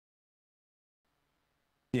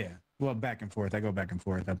Well, back and forth. I go back and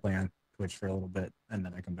forth. I play on Twitch for a little bit, and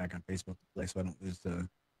then I come back on Facebook to play, so I don't lose the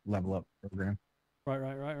level up program.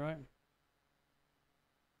 Right.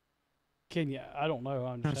 Can you? I don't know.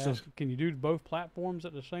 I'm just So asking. Can you do both platforms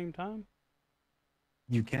at the same time?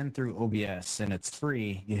 you can through OBS, and it's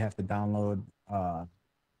free. You have to download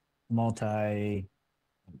multi.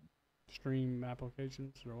 Stream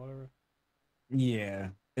applications or whatever. Yeah,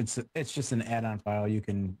 it's just an add-on file. You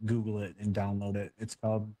can Google it and download it. It's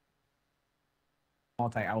called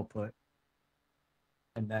multi-output,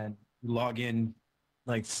 and then log in,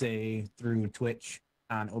 like say through Twitch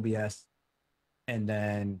on OBS, and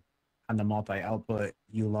then on the multi-output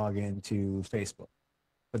you log into Facebook.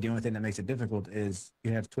 But the only thing that makes it difficult is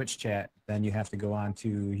you have Twitch chat, then you have to go on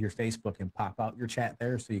to your Facebook and pop out your chat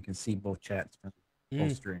there so you can see both chats from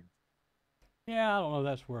both streams. Yeah, I don't know if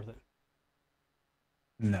that's worth it.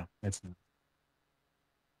 No, it's not.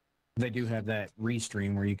 They do have that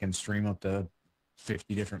restream where you can stream up to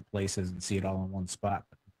 50 different places and see it all in one spot,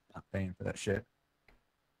 but I'm not paying for that shit.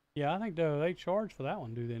 Yeah, I think they charge for that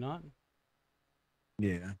one, do they not?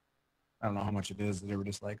 Yeah. I don't know how much it is. They were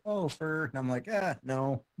just like, oh, and I'm like,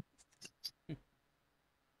 no.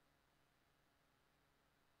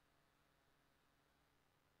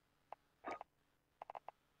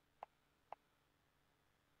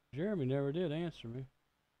 Jeremy never did answer me.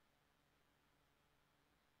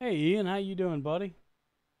 Hey, Ian, how you doing, buddy?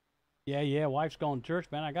 Yeah, wife's going to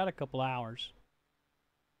church, man. I got a couple hours.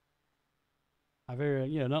 I very,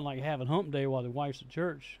 nothing like having hump day while the wife's at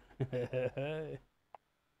church.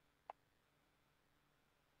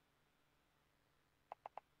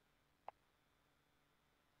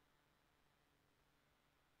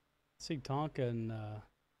 See, Tonka and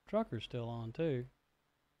Trucker's still on, too.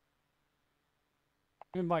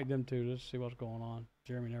 Invite them, too. Let's see what's going on.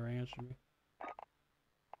 Jeremy never answered me.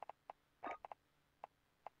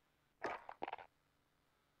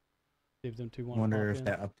 See if them two want to Wonder if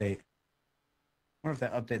that update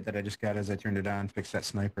that I just got as I turned it on fixed that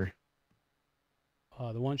sniper.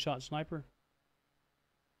 The one-shot sniper?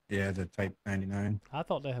 Yeah, the Type 99. I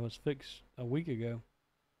thought that was fixed a week ago.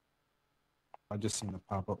 I just seen the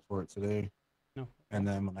pop-up for it today. No. And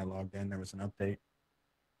then when I logged in, there was an update.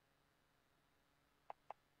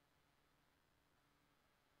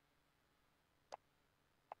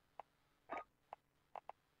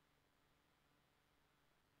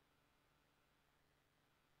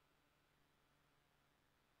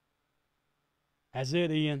 That's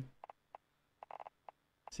it, Ian.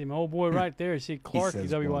 See my old boy right there. See Clarky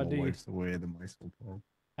WYD. Wipes away the mice will pull.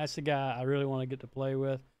 That's the guy I really want to get to play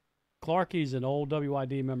with. Clarky's an old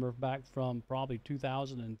WYD member back from probably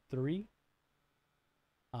 2003.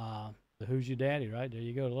 The Who's Your Daddy, right? There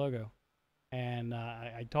you go, the logo. And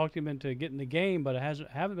I talked him into getting the game, but I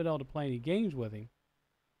haven't been able to play any games with him.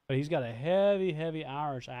 But he's got a heavy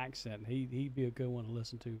Irish accent. He'd be a good one to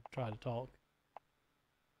listen to, try to talk.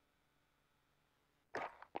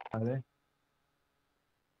 Are they?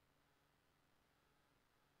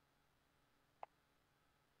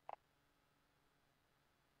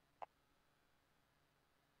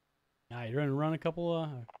 Now you're gonna run a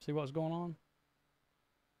couple, see what's going on?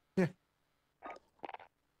 Yeah.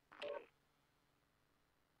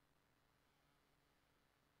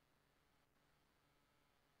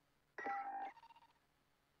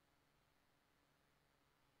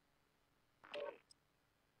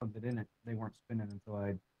 Plugged it in. They weren't spinning until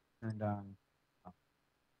I turned on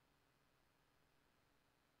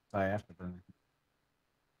afterburner.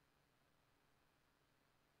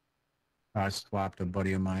 I swapped a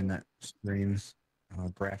buddy of mine that streams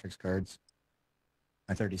graphics cards.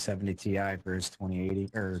 My 3070 Ti for his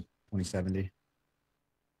 2080 or 2070.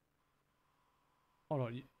 Hold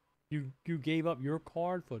on, you gave up your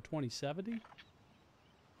card for 2070?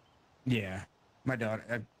 Yeah, my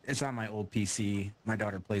daughter. It's on my old PC. My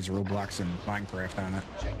daughter plays Roblox and Minecraft on it.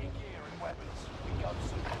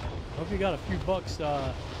 Hope you got a few bucks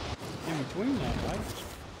in between that, right?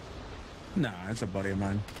 Nah, it's a buddy of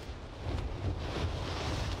mine.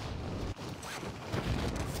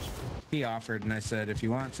 He offered, and I said, if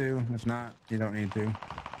you want to. If not, you don't need to.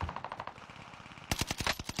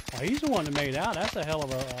 Well, he's the one that made out. That's a hell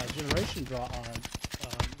of a generation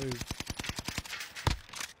move.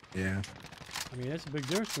 Yeah. I mean, that's a big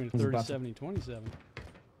difference between 3070 and 2070.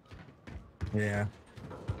 Yeah.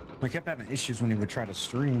 I kept having issues when he would try to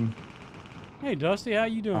stream. Hey, Dusty, how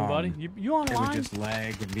you doing, buddy? You online? It would just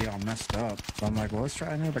lag and be all messed up. So I'm like, well, let's try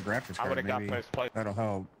another graphics card. I would have got first place. That'll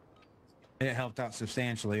help. It helped out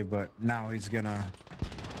substantially, but now he's gonna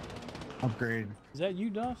upgrade. Is that you,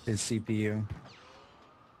 Dust? His CPU.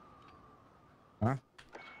 Huh?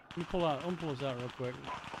 Let me pull this out real quick.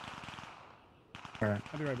 All right.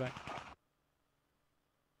 I'll be right back.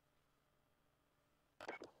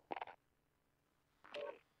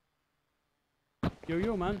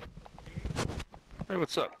 Yo, man. Hey,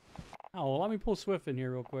 what's up? Oh, well, let me pull Swift in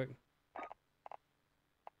here real quick.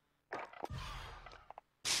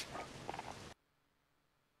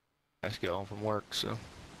 I just got home from work, so.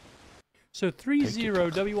 So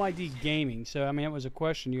 3-0 WYDGaming. So, I mean, that was a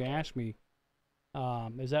question you asked me.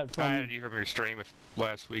 Is that from... I had you from your stream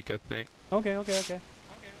last week, I think. Okay.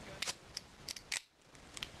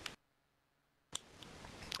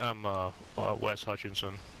 I'm Wes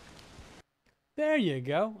Hutchinson. There you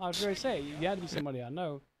go. I was going to say, you had to be somebody I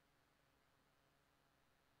know.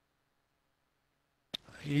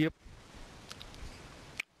 Yep.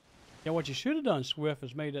 Yeah, what you should have done, Swift,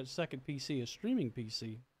 is made that second PC a streaming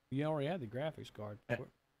PC. You already had the graphics card.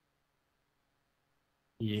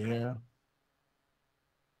 Yeah.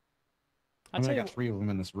 I got 3 of them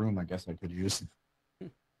in this room. I guess I could use.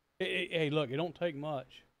 Hey, look, it don't take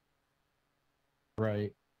much.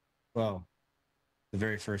 Right. Well, the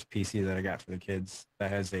very first PC that I got for the kids that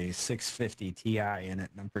has a 650 Ti in it,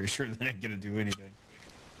 and I'm pretty sure that ain't gonna do anything.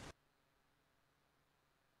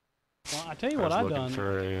 Well, I tell you what I've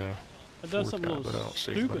done. I done something a little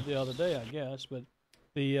stupid the other day, I guess, but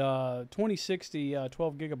the 2060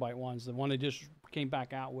 12 gigabyte ones, the one they just came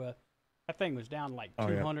back out with, that thing was down like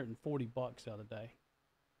 $240 the other day.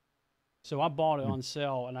 So I bought it on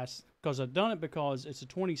sale, and because I've done it because it's a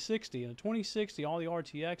 2060, and a 2060, all the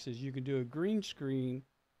RTXs, you can do a green screen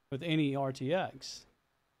with any RTX.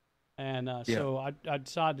 And so I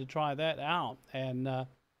decided to try that out, and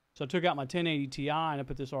so I took out my 1080 Ti and I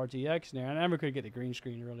put this RTX in there. I never could get the green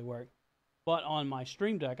screen to really work. But on my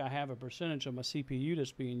Stream Deck, I have a percentage of my CPU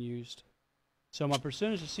that's being used. So my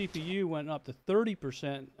percentage of CPU went up to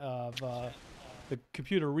 30% of the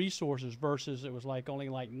computer resources versus it was like only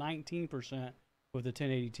like 19% with the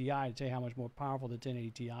 1080 Ti to tell you how much more powerful the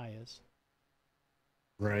 1080 Ti is.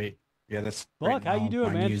 Right. Yeah, that's... Buck, how you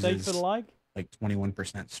doing, man? Thanks for the like. Like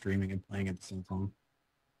 21% streaming and playing at the same time.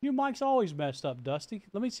 Your mic's always messed up, Dusty.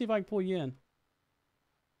 Let me see if I can pull you in.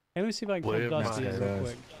 Hey, let me see if I can pull Dusty in real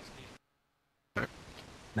quick.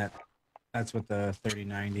 That's with the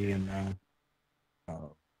 3090 and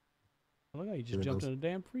look how you just jumped in a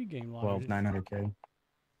damn pregame line. 12900K.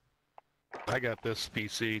 I got this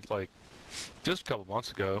PC like just a couple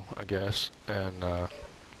months ago, I guess, and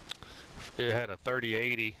it had a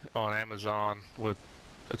 3080 on Amazon with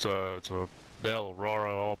it's a Dell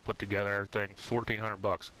Aurora all put together, everything,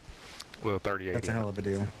 $1,400 with a 3080. That's a hell of a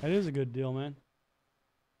deal. That is a good deal, man.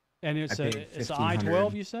 And it's an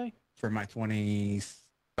i12, you say? For my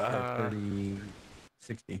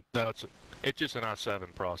 3060. No, it's just an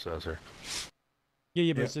i7 processor.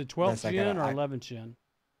 Yeah, but is it 12th gen or 11th gen?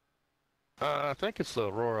 I think it's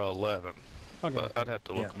the Aurora 11. Okay. But I'd have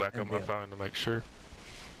to look back on my phone to make sure.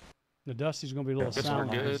 The Dusty's going to be a little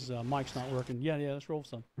sound. His mic's not working. Yeah, let's roll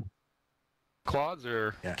some. Quads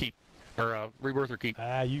or keep? Or rebirth or keep?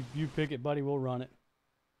 You pick it, buddy. We'll run it.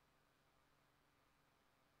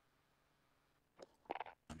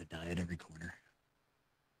 On the diet every corner.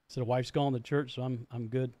 So the wife's gone to church, so I'm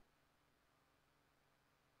good.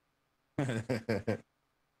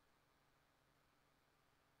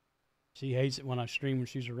 She hates it when I stream when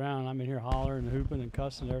she's around. I'm in here hollering and hooping and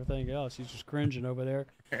cussing and everything else. She's just cringing over there.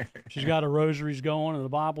 She's got her rosaries going and the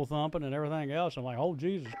Bible thumping and everything else. I'm like, oh,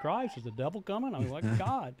 Jesus Christ, is the devil coming? I'm like,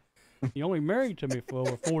 God, you only married to me for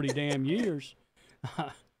over 40 damn years.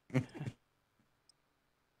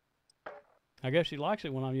 I guess she likes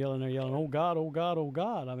it when I'm yelling, oh, God, oh, God, oh,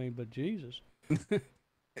 God. I mean, but Jesus.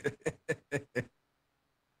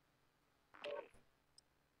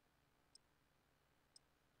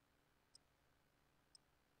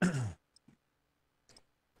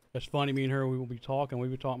 It's funny, me and her, we will be talking. We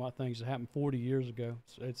were talking about things that happened 40 years ago.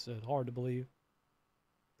 It's hard to believe.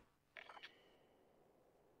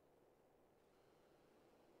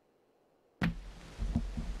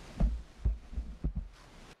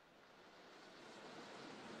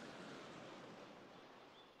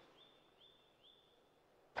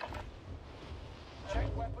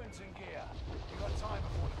 Check weapons and gear. You got time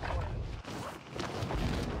before deployment.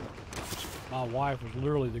 My wife was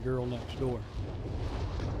literally the girl next door.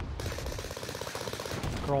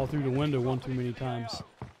 Crawl through the window one too many times.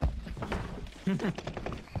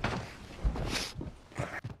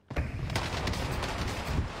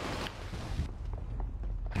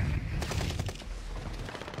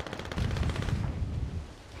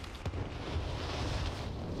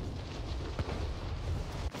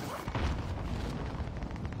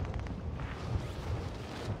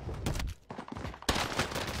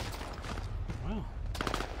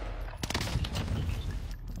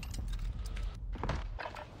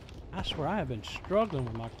 swear I have been struggling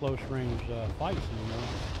with my close range fights anymore.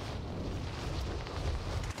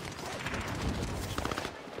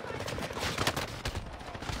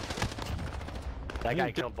 That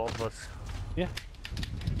guy killed both of us. Yeah.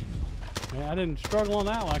 Yeah, I didn't struggle on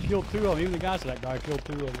that one. I killed 2 of them. Even the guy said that guy killed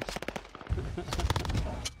 2 of us.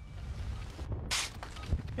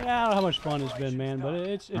 Yeah, I don't know how much fun it's been, man, but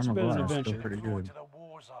it's been an adventure. Pretty good. To the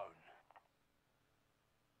Warzone.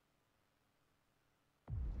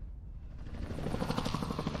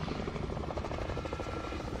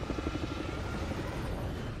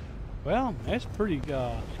 Well, that's pretty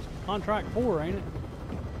contract 4, ain't it?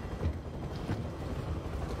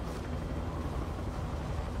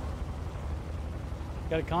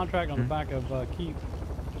 Got a contract on the back of Keith.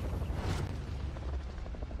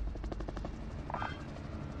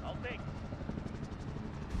 I'll take.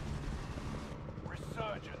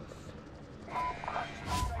 Resurgence.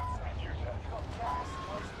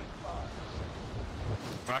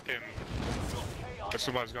 I can. If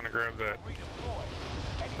somebody's gonna grab that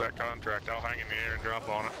contract, I'll hang in the air and drop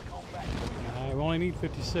on it. We only need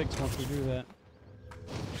 56 once we do that.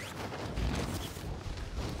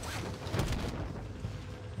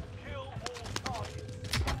 Kill all targets.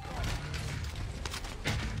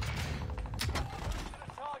 To the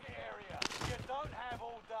target area. You don't have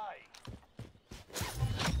all day.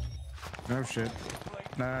 Oh shit.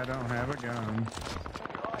 Nah, I don't have a gun.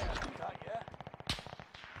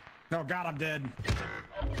 Oh god, I'm dead.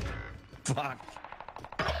 Fuck.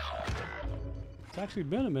 It's actually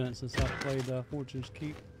been a minute since I've played Fortune's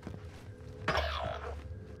Keep.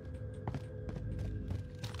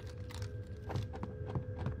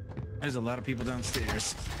 There's a lot of people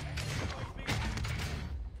downstairs.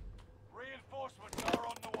 Reinforcements are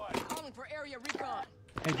on the way. Calling for area recon.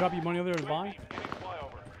 Hey, drop your money over there to buy?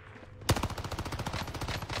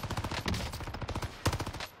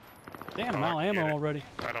 Damn, I'm out of ammo already.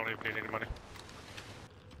 I don't even need any money.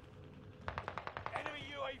 Enemy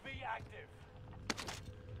UAV active.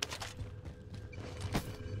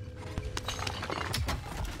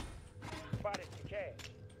 Spotted to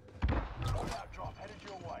cash. Loadout drop headed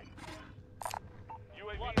your way.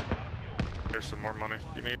 UAV is out of fuel. There's some more money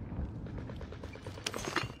you need.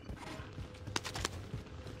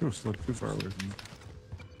 Oh, still too far away from me.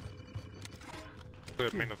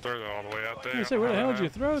 Didn't mean to throw that all the way out I there. was gonna say, where the hell did you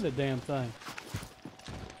throw that damn thing?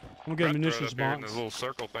 I'm gonna get a munitions In box. this little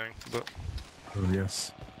circle thing, but Oh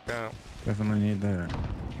yes. yeah. Definitely need that.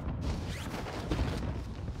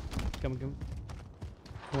 Come.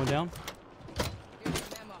 Going down. Here's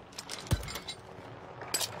some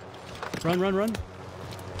ammo. Run.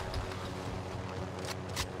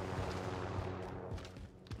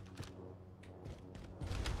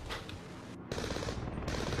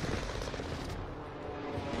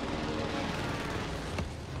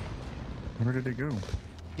 Where did it go?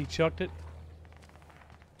 He chucked it,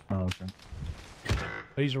 Oh, okay.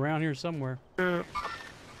 but he's around here somewhere. Get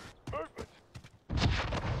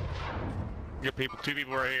people, 2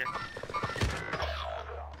 people right here.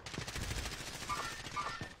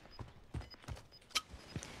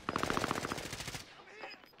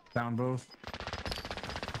 Down both.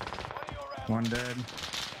 One dead.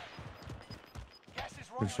 Gas is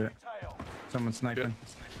Good right on shit. your tail. Someone sniping.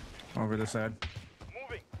 Over the side.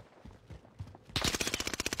 Moving.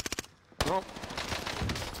 Well,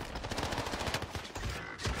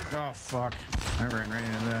 Oh fuck. I ran right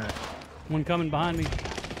into that. One coming behind me.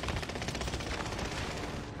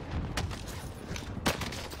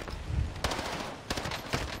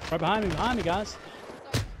 Right behind me, guys.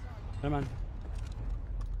 Never mind.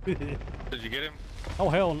 did you get him? Oh,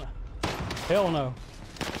 hell no. Hell no.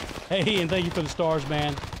 Hey, and thank you for the stars,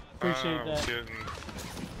 man. Appreciate I was that. kidding.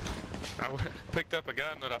 I picked up a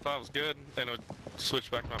gun that I thought was good, and it would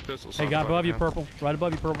switch back to my pistol. So Hey, I guy thought, above you, yeah. purple. Right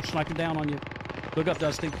above you, purple. Sniping down on you. Look up,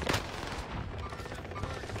 Dusty.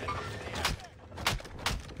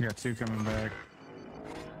 You got 2 coming back.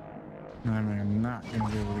 I'm not gonna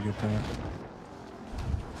be able to get that.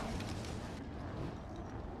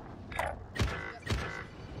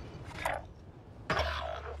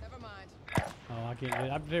 Never mind. Oh, I can't get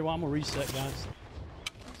it. I tell you what, I'm gonna reset, guys.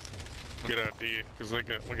 Good idea, because we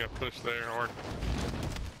got pushed there hard.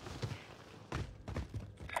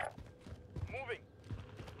 Moving.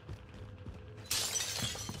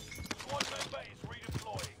 Squad member is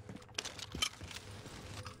redeploying.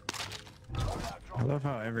 Loadout drop I love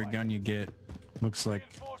how every gun you get looks like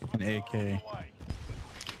an AK.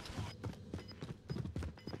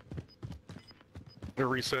 They're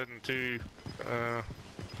resetting to the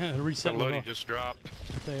Resetting. loading just dropped.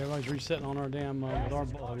 Everybody's resetting on our damn with our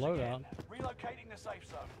loadout. Relocating the safe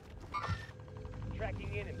zone.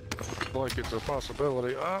 Tracking enemy. Like it's a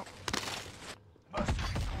possibility. Oh, Mercenaries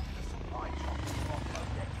ordered a supply drop to offload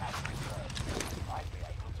their cash reserves. Might be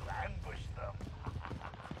able to ambush them.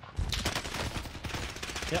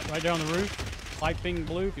 Yep, right there on the roof. Light pink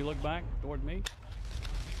blue if you look back toward me.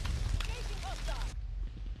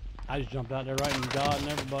 I just jumped out there right in God and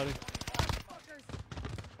everybody.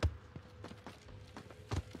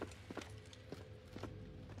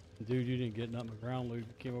 Dude, you didn't get nothing but ground loot.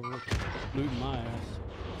 You came over looting my ass.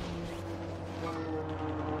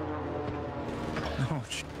 Oh,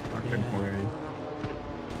 shit. Fucking worried.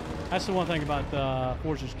 That's the one thing about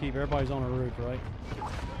Fortress Keep. Everybody's on a roof, right?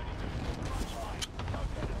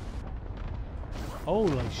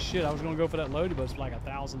 Holy shit, I was gonna go for that loaded, but it's like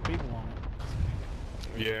 1,000 people on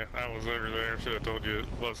it. yeah, I was over there. Should have told you it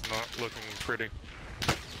was not looking pretty.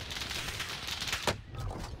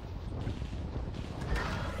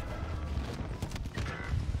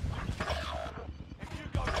 If you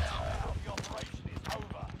go down now, the operation is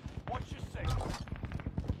over. Watch your six.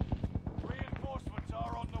 Reinforcements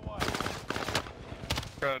are on the way.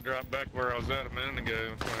 Tried to drop back where I was at a minute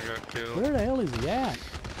ago when I got killed. Where the hell is he at?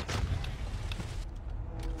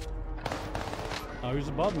 Oh, he was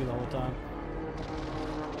above me the whole time.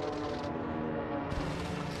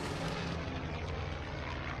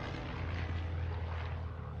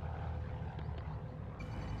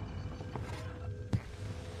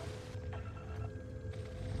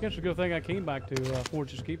 Guess it's a good thing I came back to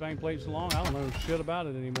Fortress Keep. I ain't played so long. I don't know shit about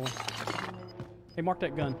it anymore. Hey, mark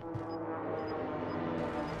that gun.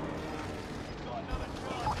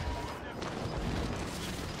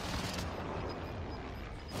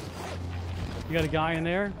 You got a guy in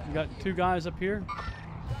there? You got 2 guys up here?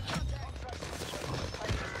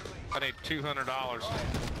 I need $200.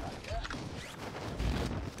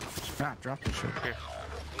 Ah, drop this shit. Here.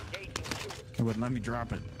 It wouldn't let me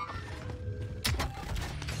drop it.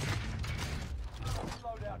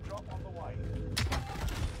 Loadout drop on the way.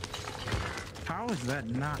 How is that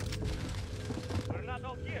not? We're not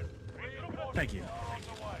all here. Thank you. On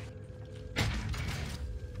the way.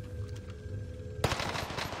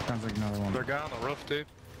 Sounds like another one. There a guy on the roof too?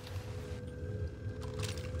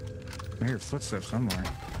 I hear footsteps somewhere.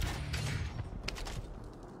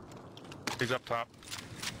 He's up top.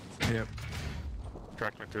 Yep.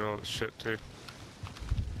 Tracked me through all this shit too.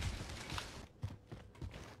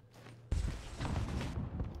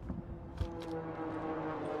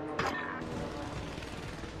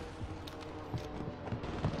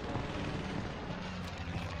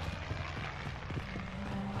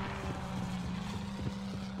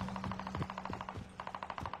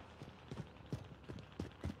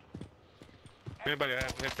 Anybody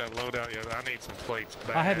haven't hit that loadout yet? I need some plates.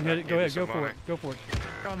 Bad. I haven't hit it. can Go give ahead, you go some for money. it. Go for it.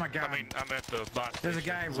 Oh my god. I mean, I'm at the bot There's a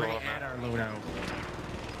station, guy so right I'm at our loadout.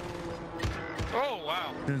 Oh,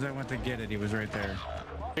 wow. As soon as I went to get it, he was right there.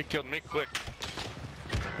 He killed me quick.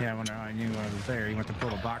 Yeah, when I knew I was there, he went to pull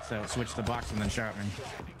the box out, switched the box, and then shot me.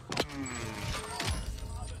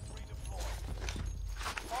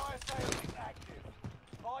 Fire sale is active.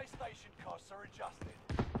 Buy station costs are adjusted.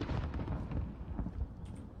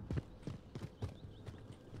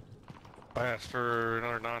 I asked for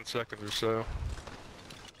another 9 seconds or so.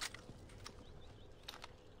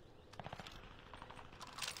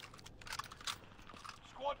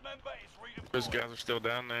 Squad member is redeployed. Those guys are still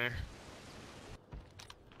down there.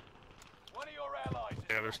 One of your allies is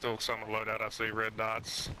Yeah, there's still some loadout. I see red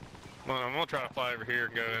dots. Well, I'm gonna try to fly over here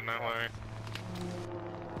and go in that way.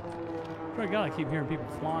 Pray God, I keep hearing people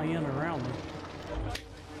fly in and around me.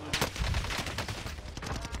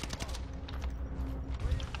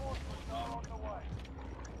 reinforcements are on the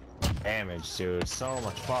way. Damage, dude. So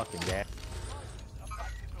much fucking damage.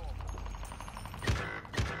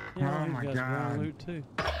 Yeah, Oh these my guys are ground God. loot too.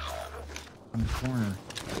 On the corner.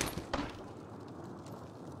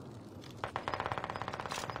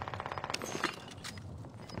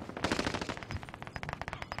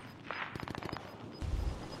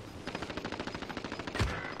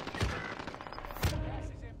 Gas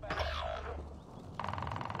is inbound.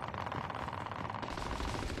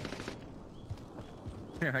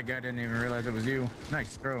 Yeah, that guy didn't even realize it was you.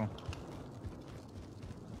 Nice throw.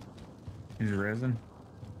 He's resin.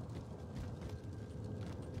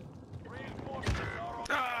 Reinforcements are on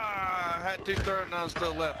Ah, I had 2 throws and I was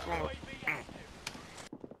still left. the way. Be active.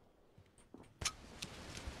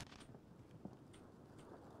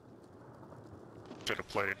 Should have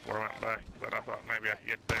played it before I went back, but I thought maybe I could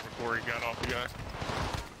get there before he got off the guy.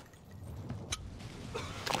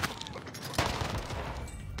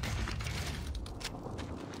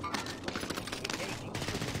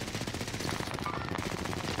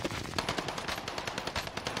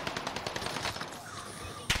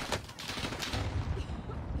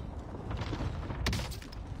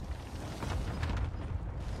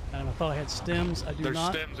 thought I had stems. I do There's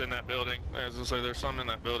not. stems in that building. As I say, there's some in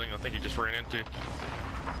that building I think you just ran into.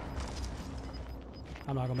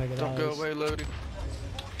 I'm not gonna make it Don't out. go of this. away, loading.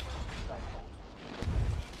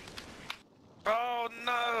 Oh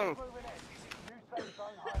no!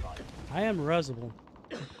 I am resible.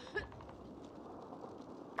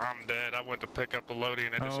 I'm dead. I went to pick up the loading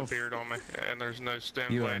and it Oh, disappeared on me. And there's no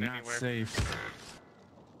stem You are laying not anywhere. safe.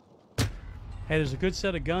 Hey, there's a good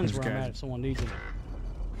set of guns These where I'm guys- at if someone needs it.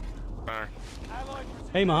 Alright.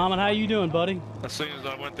 Hey, Muhammad, how you doing, buddy? As soon as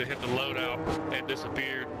I went to hit the loadout, it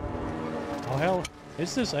disappeared. Oh hell,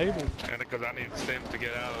 it's disabled. And because I needed stems to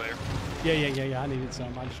get out of there. Yeah. I needed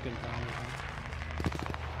some. I just couldn't find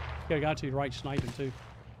anything. Got a guy to the right sniping too.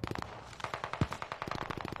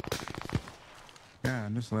 Yeah,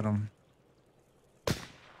 just let them.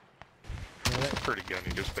 That's a pretty gun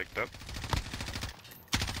you just picked up.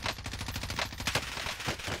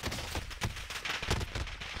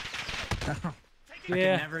 I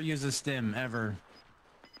Yeah. can never use a stim ever.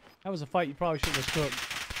 That was a fight you probably shouldn't have took.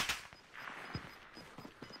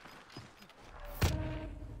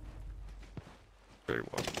 Very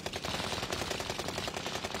well.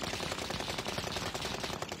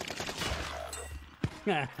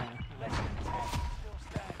 Yeah.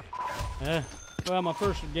 Well, my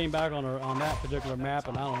first game back on that particular map,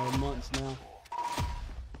 and I don't know, months now.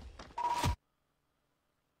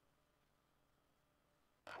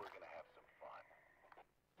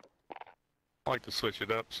 I like to switch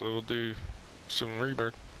it up, so we'll do some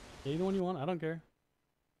rebirth. Either one you want, I don't care.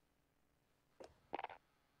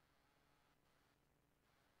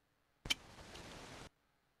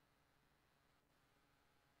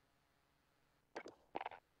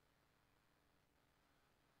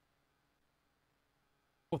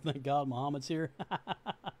 Well, thank God Muhammad's here.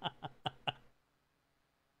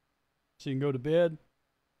 So you can go to bed.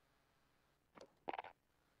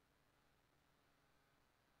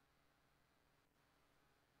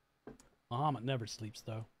 Muhammad never sleeps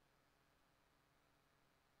though.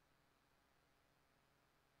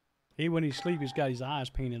 When he sleeps, he's got his eyes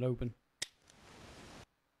painted open.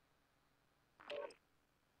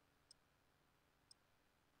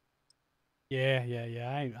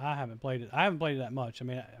 Yeah. I haven't played it. I haven't played it that much. I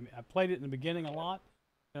mean, I played it in the beginning a lot,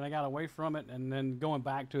 and I got away from it, and then going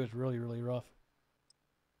back to it's really, really rough.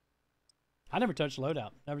 I never touched the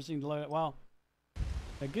loadout. Never seen the loadout. Well,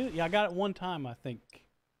 I got it one time, I think.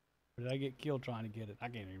 Or did I get killed trying to get it? I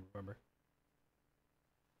can't even remember.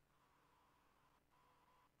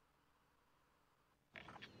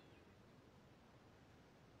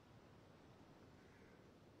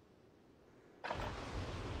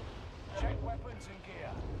 Check weapons and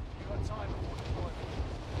gear. You got time before deployment.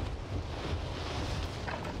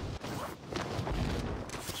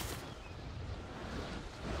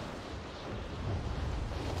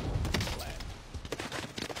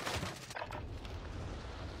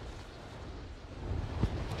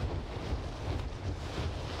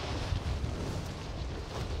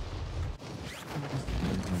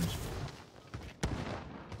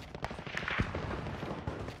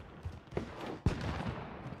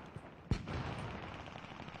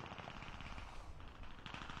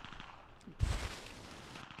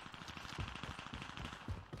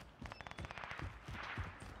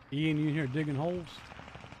 Ian, you in here digging holes?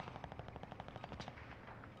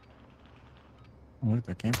 Oh, look,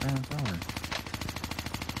 the campfire on tower.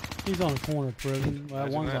 He's on the corner of prison. Well,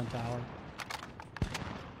 Imagine one's that. on tower.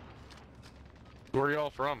 Where are y'all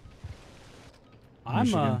from? I'm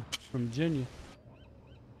Michigan. from Virginia.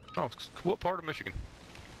 Oh, what part of Michigan?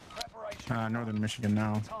 Preparation. Northern Michigan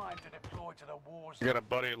now. Time to deploy to the war I zone. got a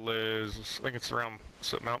buddy that lives, I think it's around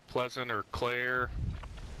Mount Pleasant or Clare.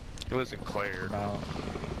 He lives in Clare. About,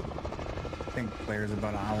 I think Claire's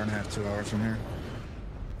about an hour and a half, 2 hours from here.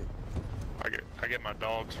 I get my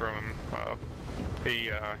dogs from him. He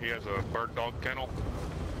has a bird dog kennel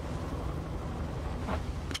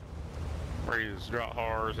where he's got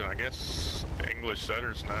Hars and I guess English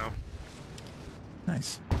setters now.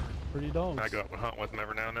 Nice. Pretty dogs. I go up and hunt with him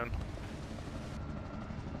every now and then.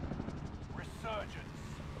 Resurgence.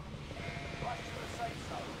 Rush to the safe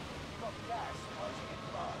zone. You've got gas closing in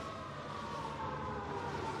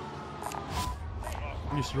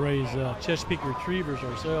fast. Used to raise Chesapeake retrievers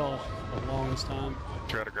ourselves for the longest time.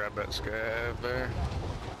 Try to grab that scav there.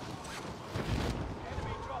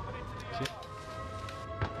 Enemy dropping into the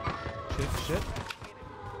Shit. Shit.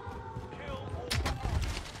 kill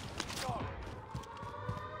all.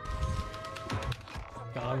 Go.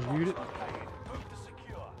 God, I was muted. Located. Move to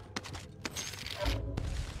secure.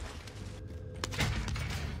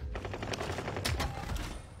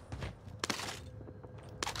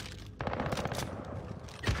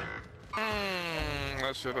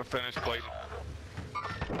 I should have finished plating.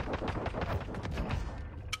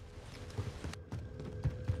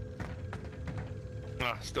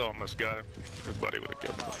 Still almost got him. His buddy would have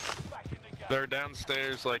killed him. They're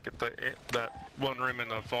downstairs, like at that one room in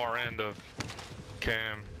the far end of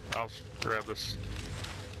Cam. I'll grab this.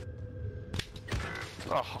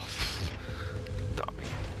 Oh, dummy.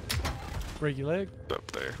 Break your leg? It's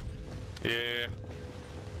up there. Yeah.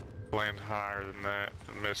 Land higher than that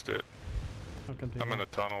and missed it. I'll come to I'm you. in a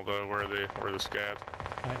tunnel though, where the scav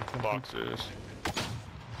Alright, let's go. box is.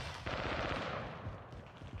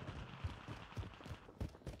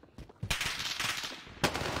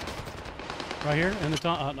 Right here in the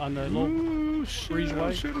on the little Ooh, shit, breezeway.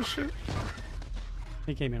 oh shit, oh shit.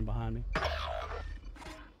 He came in behind me.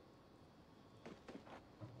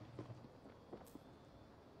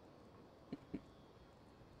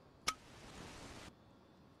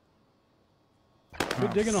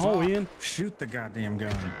 Quit digging a hole, fuck. Ian. Shoot the goddamn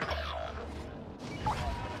gun.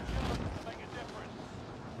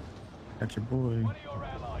 That's your boy. One of your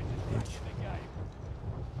allies is back in the game.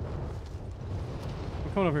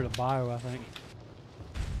 I'm coming over here to bio, I think.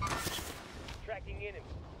 Tracking enemy.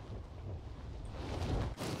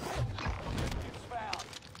 It's found.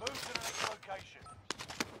 Move to the next location.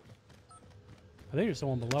 I think there's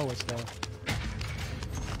someone below us though.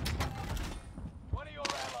 One of your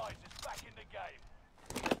allies is back in the game.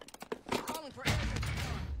 Calling for air.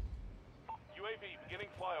 UAV beginning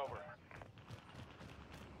flyover.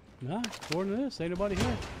 Nah, according to this, ain't nobody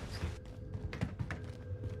here.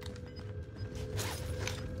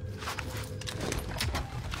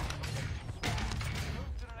 Move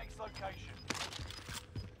to the next location.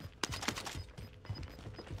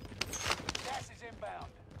 Gas is inbound.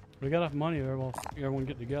 We got enough money there. Well, everyone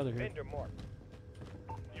get together here. Vendor mark.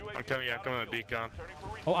 I'm coming, yeah, I'm coming to decon.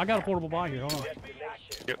 Oh, I got a portable buy here. Hold on.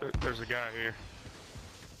 Yeah, there's a guy here.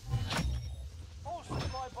 All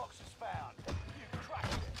supply boxes found. You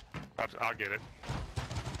cracked it. I'll get it.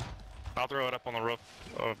 I'll throw it up on the roof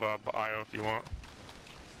of IO if you want.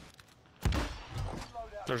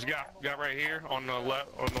 There's a guy right here on the left,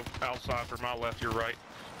 on the outside for my left, your right.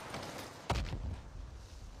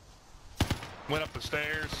 Went up the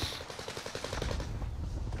stairs.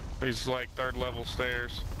 He's like third level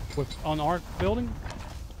stairs. With on our building.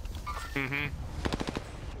 Mm-hmm.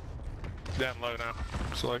 Down low now.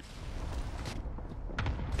 It's like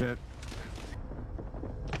Dead.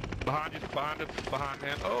 behind you, behind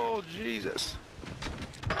him. Oh Jesus!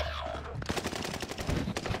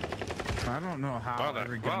 I don't know how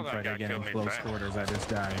every gunfight I get in close quarters, I just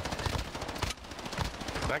die.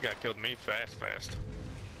 That guy killed me fast.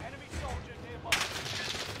 Enemy soldier nearby.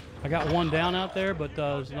 I got one down out there, but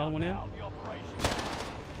there's another one in. Out the operation.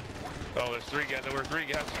 Oh, there's three guys. There were three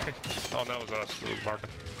guys. Oh, no, it was us. It was Martin.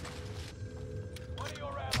 One of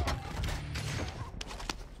your allies.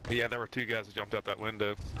 Yeah, there were two guys that jumped out that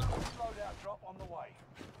window. Loadout drop on the way.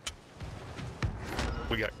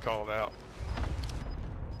 We got called out.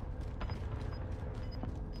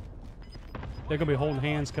 They're gonna be holding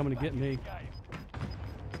hands coming to get me.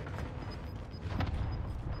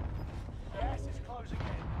 Gas is closing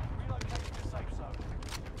in. Relocating to safe zone.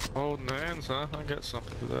 Holding hands, huh? I got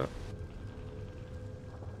something for that.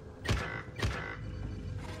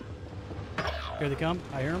 Here they come.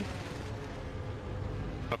 I hear them.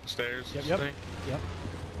 Up the stairs. Yep. Thing. Yep.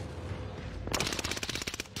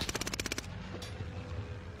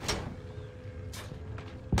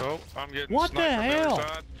 Oh, I'm getting What the sniped from hell? every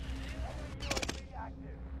side.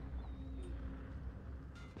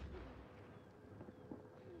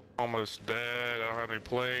 Almost dead. I don't have any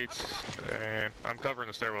plates. And I'm covering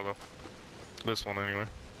the stairwell though. This one anyway.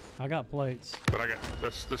 I got plates. But I got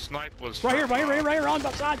this. The snipe was Right here, on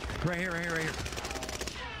that side. Right here.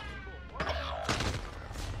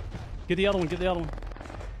 Get the other one.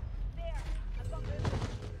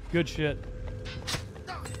 Good shit.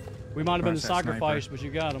 We might have been the Crush that sacrifice, sniper. but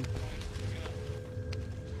you got him.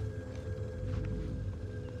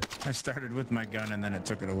 I started with my gun and then it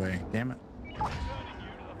took it away. Damn it.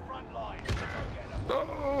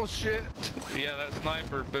 Oh shit! Yeah, that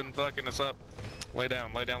sniper been fucking us up. Lay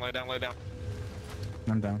down. I'm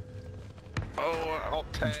down. Oh, I'll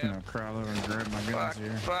I'm just gonna tab. crawl over and grab my guns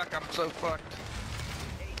here. Fuck, I'm so fucked.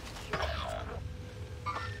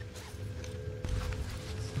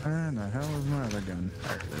 Where the hell is my other gun?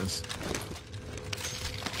 There it is.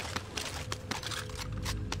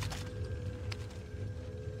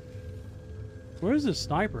 Where's this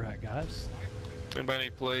sniper at, guys? Anybody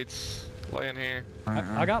need plates? Laying here.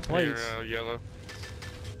 I got plates. Here, yellow.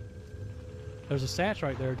 There's a satch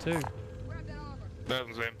right there too. Grab that armor. That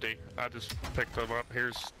one's empty. I just picked them up.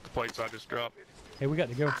 Here's the plates I just dropped. Hey, we got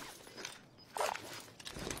to go.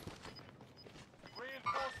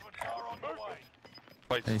 Reinforcements are on the way.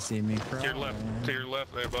 Like, They see me to your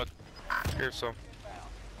left, there, bud. Here's some.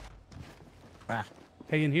 Ah,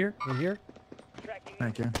 Hey, in here? In here?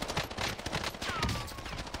 thank you.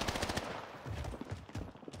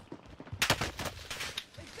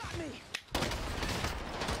 They got me.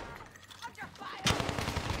 Under fire.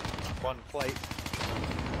 One plate.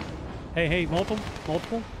 Hey, multiple?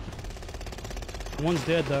 Multiple? One's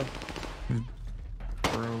dead, though.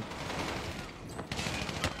 Broke.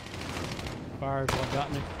 Fire's what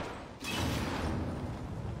got me.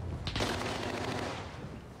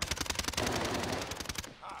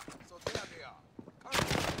 So there they are.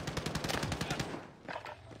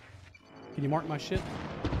 Can you mark my shit?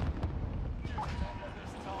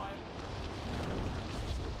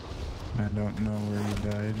 I don't know where he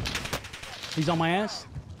died. He's on my ass?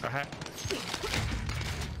 Uh-huh.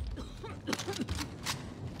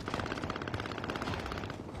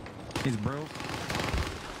 He's broke.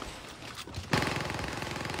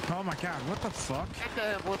 Oh my god, what the fuck?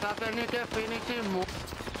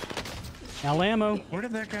 Now ammo. Where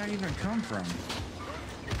did that guy even come from?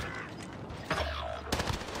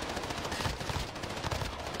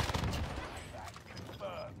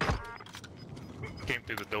 Came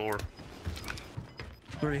through the door.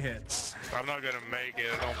 3 hits. I'm not gonna make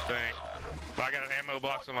it, I don't think. But I got an ammo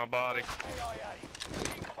box on my body.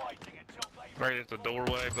 Right at the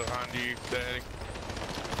doorway behind you, Daddy.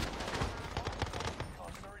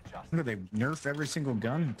 What do they nerf every single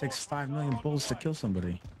gun? It takes 5 million bullets to kill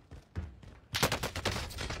somebody.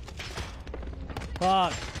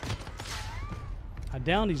 Fuck. I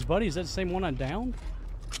downed his buddy. Is that the same one I downed?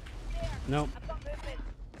 Nope.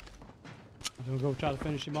 I'm gonna go try to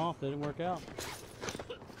finish him off. That didn't work out.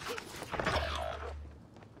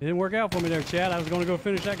 It didn't work out for me there, Chad. I was gonna go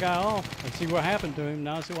finish that guy off and see what happened to him.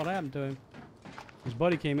 Now I see what happened to him. His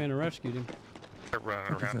buddy came in and rescued him. They're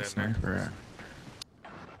running Where's around that in there. sniper at?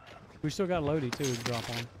 We still got Lodi too to drop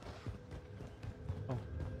on. Oh,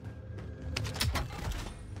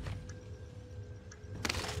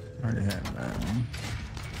 Already had that one.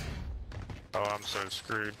 Oh, I'm so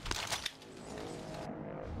screwed.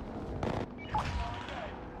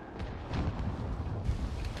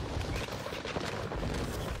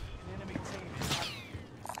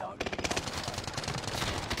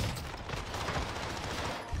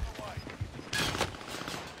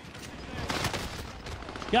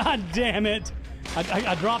 God damn it!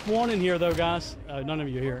 I dropped one in here though, guys. None of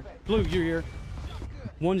you are here. Blue, you're here.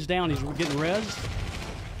 One's down. He's getting res.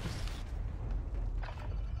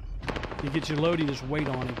 You get your loading, just wait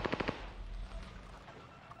on him.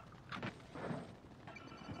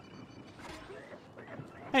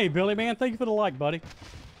 Hey, Billy, man, thank you for the like, buddy.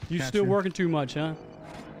 You Gotcha. still working too much, huh?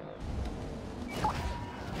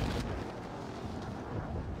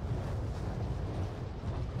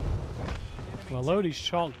 Well, Lodi's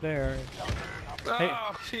chalked there. Hey.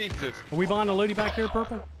 Oh, Jesus. Are we buying a Lodi back here,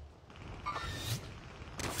 Purple?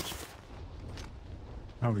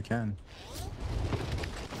 Oh, we can.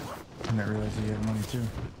 I didn't realize he had money too.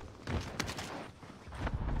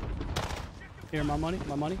 Here, my money,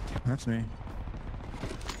 my money, That's me.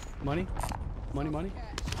 money, money, money.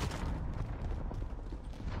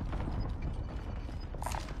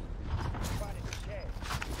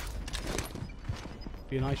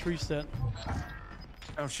 Be a nice reset.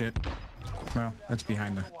 Oh shit. Well, that's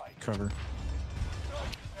behind the cover.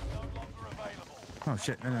 Oh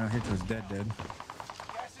shit, no, he was dead. Gas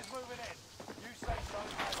is moving in. You say so,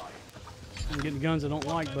 ally. I'm getting guns I don't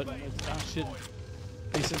like, but it's, ah, shit.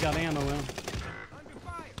 At least it's got ammo in them. Under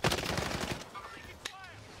fire.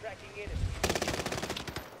 Tracking enemy.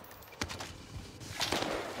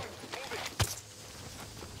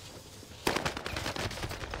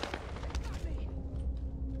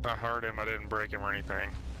 I heard him, I didn't break him or anything.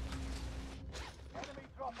 Enemy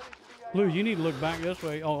dropping into the Blue, you need to look back this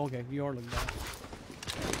way. Oh, okay, you are looking back.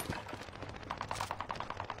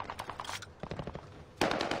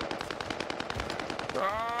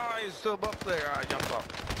 Oh, he's still up there. I jumped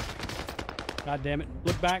off. God damn it.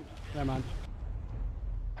 Look back. Never mind.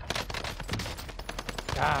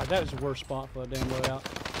 God, that was the worst spot for a damn loadout.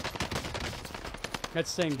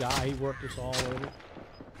 That's the same guy. He worked us all over.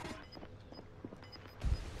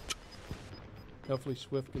 Hopefully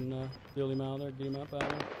Swift can build him out of there, get him up out of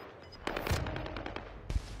there.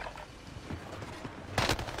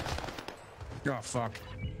 Oh fuck.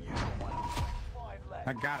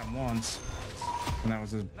 I got him once. And that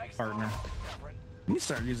was his partner. You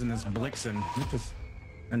start using this Blixen, which is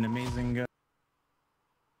an amazing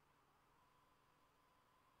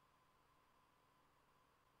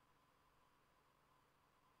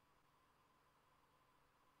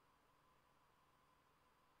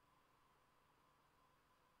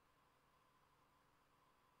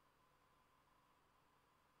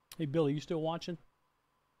Hey, Billy, you still watching?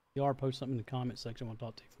 You are, post something in the comment section. I want to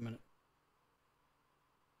talk to you for a minute.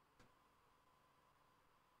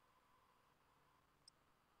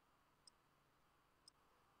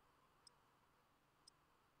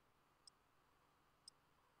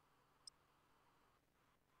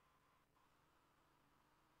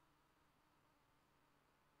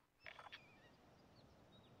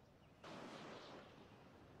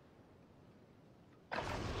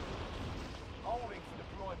 Holding for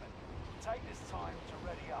deployment. Take this time to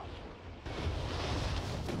ready up.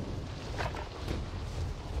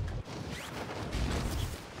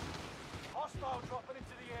 Hostile dropping into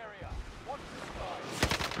the area. Watch the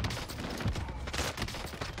skies.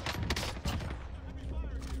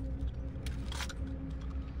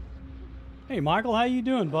 Hey, Michael, how you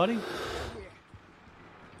doing, buddy?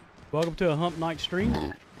 Welcome to a Hump Night stream,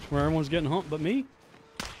 where everyone's getting humped but me.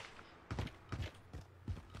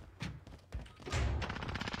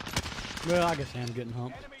 Well, I guess I am getting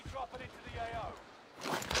humped. Enemy dropping into the AO.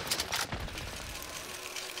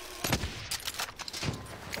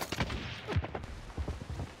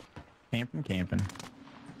 Camping.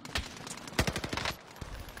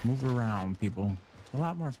 Move around, people. It's a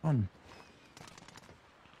lot more fun.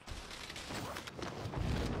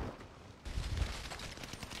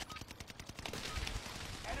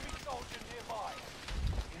 Enemy soldier nearby.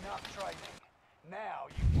 Enough training. Now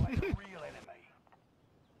you fight the real enemy.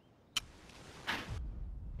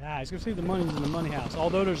 Guys, go see the money's in the money house.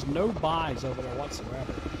 Although there's no buys over there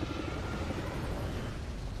whatsoever.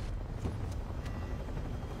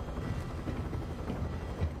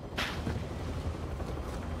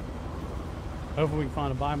 Hopefully we can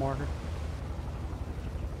find a buy marker.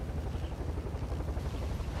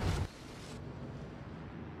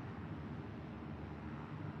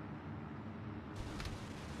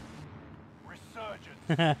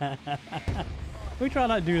 Resurgence. We try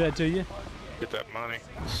not to do that to you. Get that money.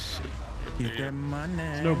 Get that money.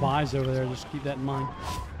 There's no buys over there. Just keep that in mind.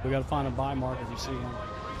 We got to find a buy marker if you see one.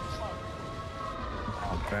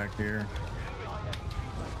 Back here.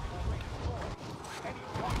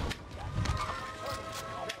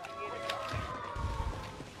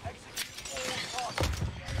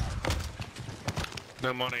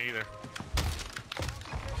 No money either.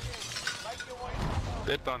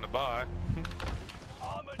 Dipped on the buy.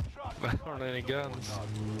 There aren't any guns.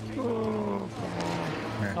 Oh,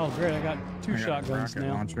 Here. Oh, great. I got two I got a shotguns rocket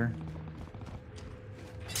now. launcher.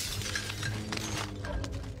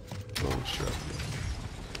 oh shit.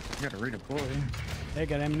 You gotta redeploy. They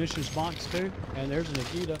got ammunition box too. And there's a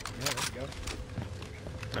Nikita. Yeah, there you go.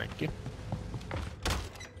 Thank you.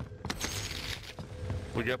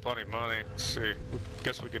 We got plenty of money. Let's see.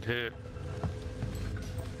 Guess we could hit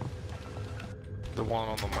the one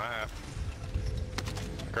on the map.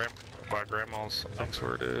 By Grandma's, I think's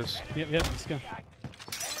where it is. Yep, let's go.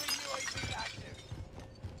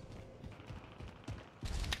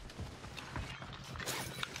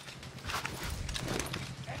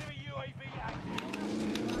 Enemy UAV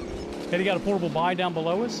active. Hey, they got a portable buy down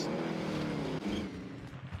below us.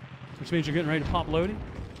 Which means you're getting ready to pop loading.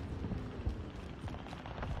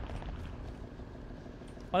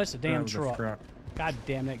 Oh, that's a damn That was a truck. God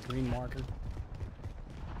damn that green marker.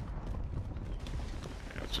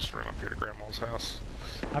 Yeah, let's just run up here to Grandma's house.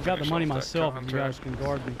 I've got the Finish money off that myself if you guys contract. can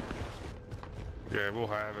guard me. Yeah, we'll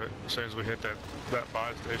have it. As soon as we hit that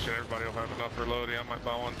buy station, everybody will have enough for loading. I might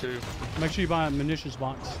buy one too. Make sure you buy a munitions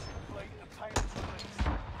box.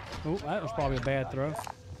 Oh, that was probably a bad throw.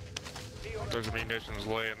 There's munitions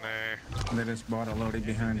laying there. They just bought a loadie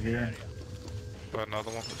behind here. But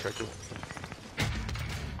another one. Okay, cool.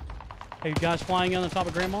 Hey, you guys flying on the top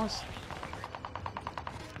of Grandma's?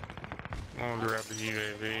 I'm gonna grab the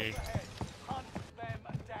UAV. Hunt them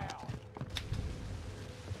down.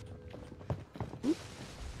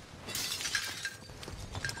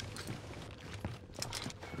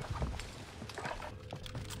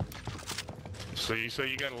 So you say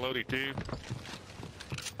you got a loadie too?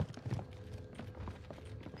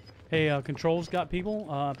 Hey, Control's got people.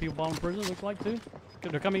 People bottom prison, looks like, too.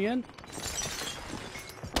 They're coming in.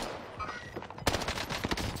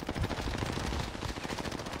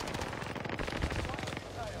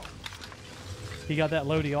 He got that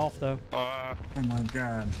loadie off, though. Oh my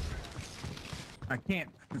god. I can't.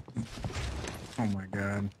 Oh my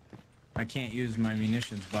god. I can't use my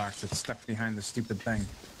munitions box. It's stuck behind the stupid thing.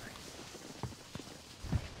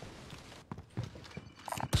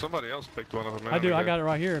 Somebody else picked one of them. I do. I got it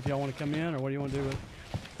right here if y'all want to come in, or what do you want to do with it?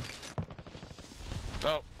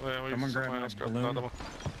 Oh, yeah, Someone grab somebody my else grabbed balloon. another one.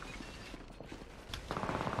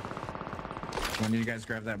 When did you guys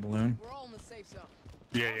grab that balloon? We're all in the safe zone.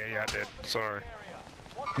 Yeah, I did. Sorry.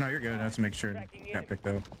 No, you're good. I have to make sure it got picked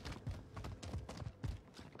up.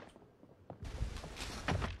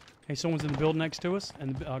 Hey, someone's in the building next to us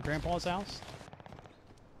in Grandpa's house.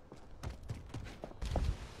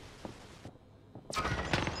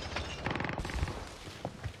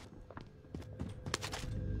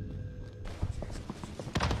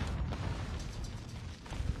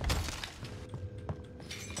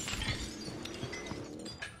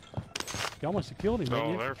 You almost killed him, didn't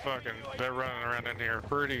Oh, you? they're running around in here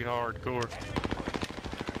pretty hardcore.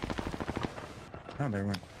 Oh, there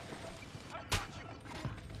went.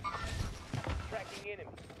 Tracking enemy.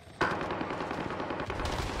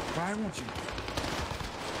 Why won't you?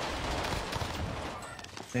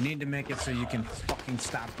 They need to make it so you can fucking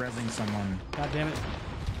stop rezzing someone. God damn it.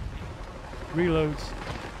 Reloads.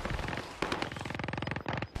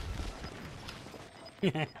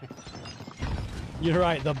 You're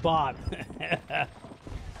right, the bot. How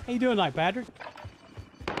you doing tonight, Patrick?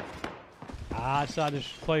 I decided to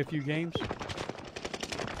play a few games.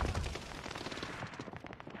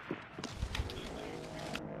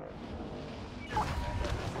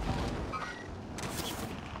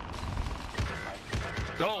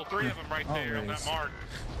 Oh, 3 of them right there on that Always. mark.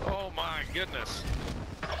 Oh my goodness.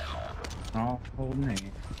 Oh, hold me.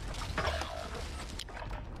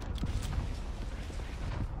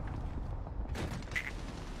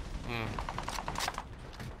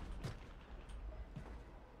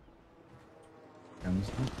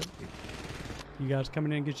 Guns and cookies. You guys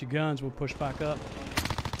coming in and get your guns, we'll push back up.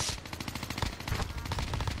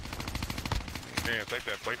 Yeah, take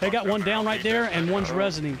that plate They got box one out down there. right Keep there that and thing one's going.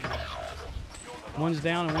 resoning. One's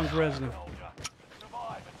down and one's resoning.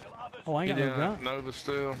 Survive until others. Oh, I ain't got no Yeah, gun. Nova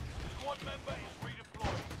still. Squad member is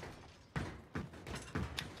redeployed.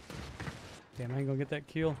 Damn, I ain't gonna get that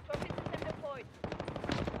kill.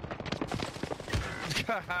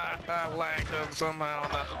 I lagged up somehow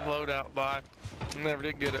on that loadout buy. Never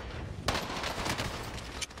did get it.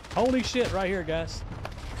 Holy shit, right here, guys.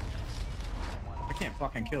 I can't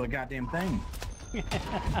fucking kill a goddamn thing.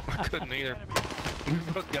 I couldn't either. We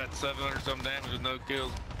both got 700 some damage with no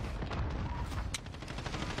kills.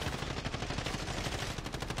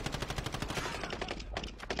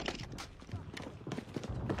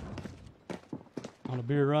 On a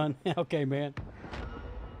beer run? Okay, man.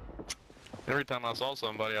 Every time I saw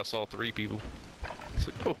somebody, I saw 3 people. It's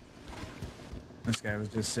like, oh, This guy was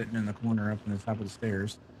just sitting in the corner up in the top of the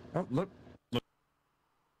stairs. Oh, look. Look.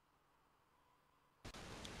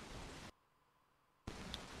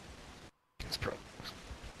 it's pro.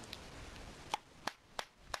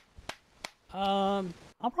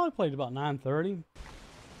 I'll probably play it about 9:30.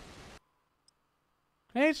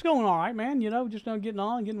 Hey, it's going all right, man. You know, just getting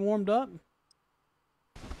on, getting warmed up.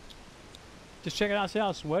 Just check it out, see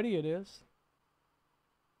how sweaty it is.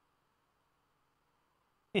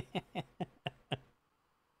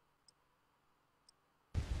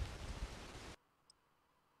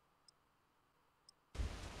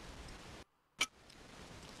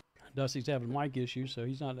 Dusty's having mic issues, so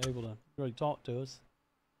he's not able to really talk to us.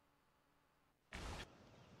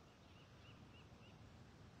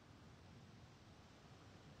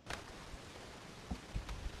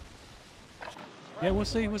 Yeah, we'll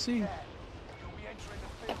see, we'll see. You'll be entering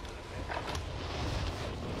the field in a minute.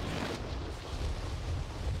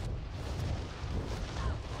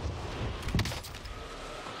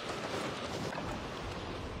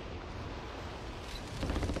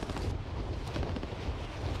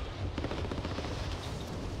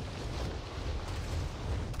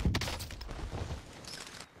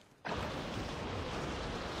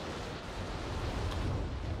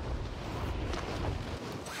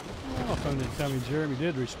 My phone didn't tell me Jeremy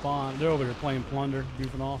did respond. They're over there playing Plunder,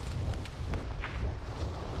 goofing off.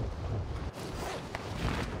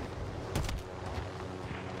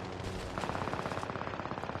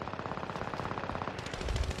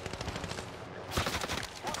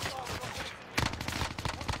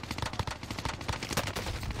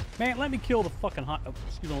 Man, let me kill the fucking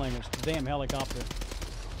excuse the language, the damn helicopter.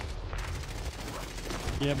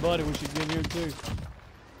 Yeah, buddy, we should get in here too.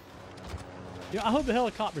 Yeah, I hope the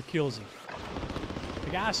helicopter kills him.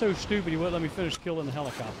 The guy's so stupid he wouldn't let me finish killing the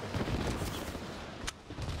helicopter.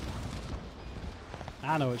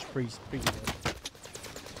 I know it's pretty good.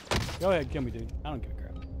 Go ahead, kill me, dude. I don't give a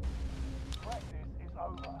crap. Practice is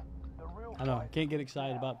over. The real I know, fight can't get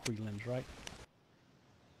excited about prelims, right?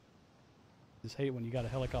 Just hate when you got a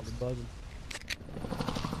helicopter buzzing.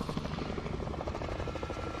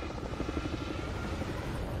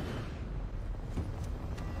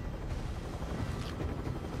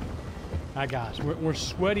 Alright guys, we're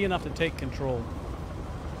sweaty enough to take control.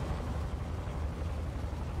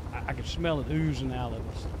 I can smell it oozing out of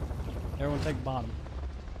us. Everyone take bottom.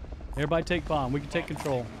 Everybody take bottom. We can take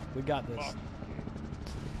control. We got this.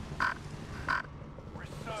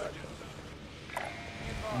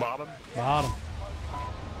 Bottom. Bottom.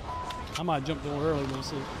 I might jump door early. We'll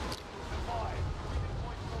see.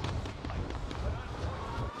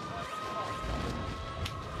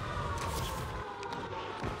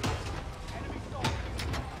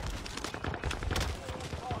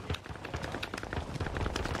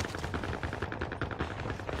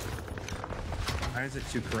 Why is it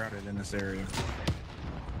too crowded in this area?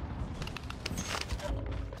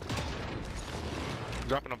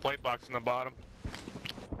 Dropping a plate box in the bottom.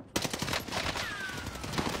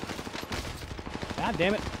 God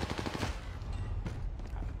damn it.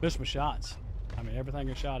 Missed my shots. I mean,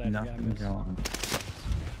 everything I shot at. Nothing going.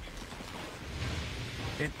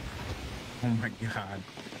 Oh my god.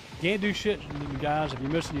 Can't do shit, guys, if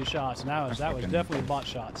you're missing your shots. And that was definitely bot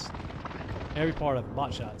shots. Every part of it,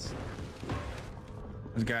 bot shots.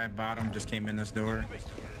 This guy at bottom just came in this door.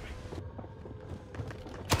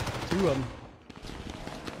 2 of them.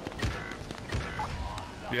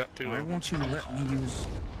 Yep, 2 Why of them. won't you let me use...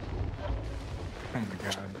 Oh my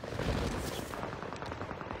god.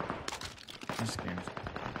 This game's...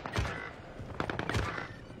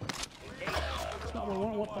 It's not what I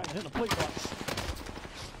want to hit the plate box.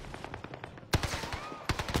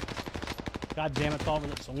 God damn it, thought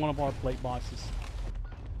it's one of our plate boxes.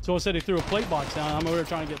 So instead he threw a plate box down, I'm over there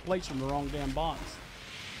trying to get plates from the wrong damn box.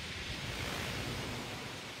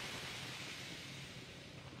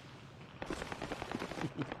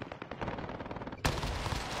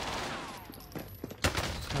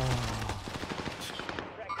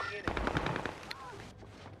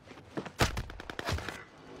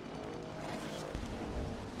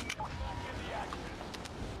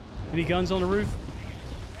 Any guns on the roof?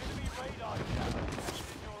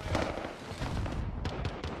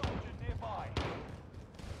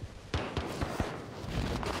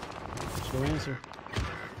 No answer.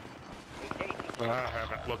 I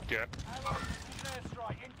haven't looked yet.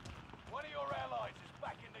 One of your allies is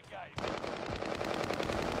back in the game.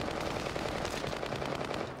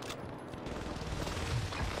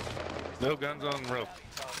 No guns on the roof.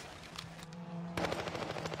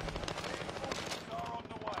 Are on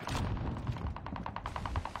the way.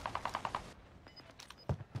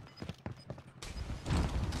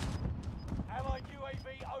 Allied UAV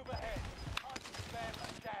overhead. Hunt them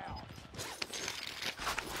down.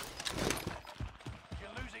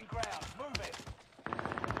 You're losing ground. Move it.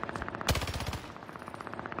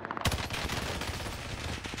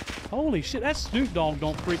 Holy shit, that Snoop Dogg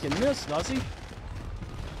don't freaking miss, does he?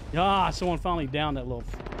 Ah, someone finally downed that little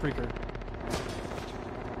freaker.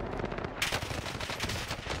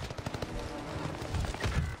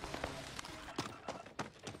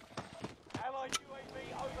 Allied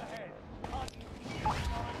UAV overhead. Hunt.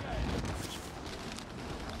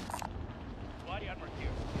 Body armor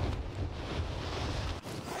here.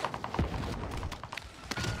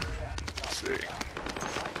 Let's see.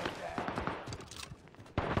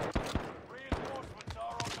 Reinforcements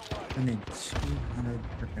are on the way. I need 200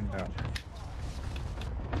 freaking dollars.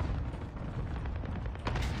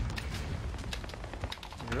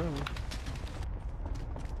 Go.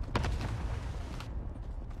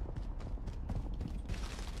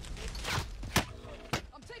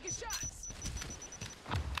 I'm taking shots.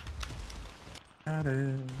 Got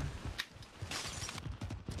it.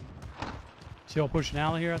 Still pushing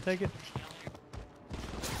out of here, I take it?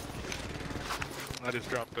 I just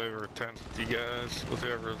dropped over a tent with you guys, with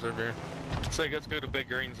whoever's over here. Say, let's go to Big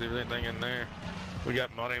Greens, if there's anything in there. We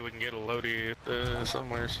got money, we can get a loadie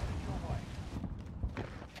somewheres.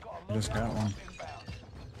 Just got one.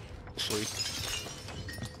 Sweet.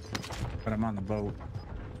 But I'm on the boat.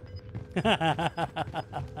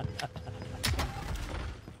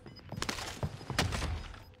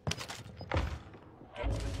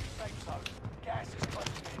 Gas is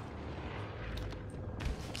closing in.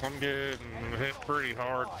 I'm getting hit pretty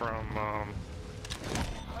hard from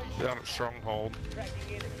down at Stronghold. Better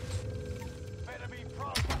be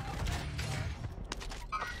prompt.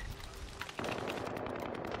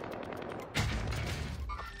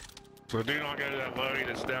 So do not go to that loadie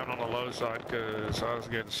that's down on the low side, because I was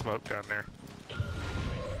getting smoked down there. Stay on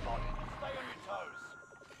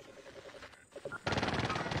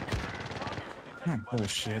your toes. Oh,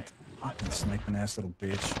 bullshit. Fucking sniping ass little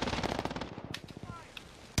bitch.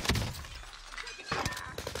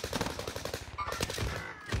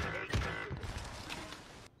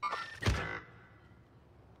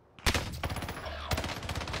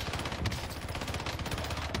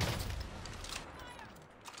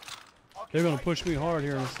 I'll They're gonna push me hard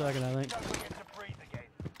here in a second, I think. Don't forget to breathe again.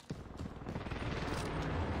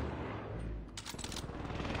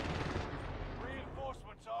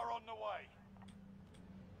 Reinforcements are on the way.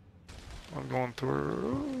 I'm going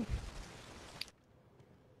through.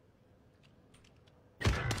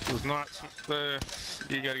 It's not there.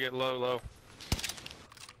 You gotta get low.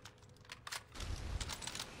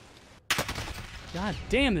 God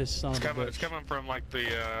damn this son of a It's bitch. coming from like the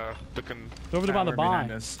It's over there by the Tower behind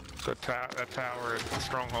buy. us. that tower at the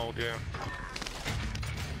stronghold. Yeah.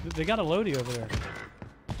 They got a Lodi over there.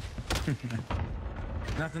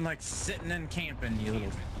 Nothing like sitting and camping, you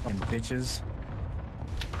little fucking bitches.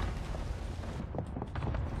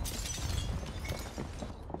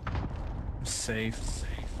 I'm safe.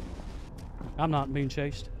 I'm not being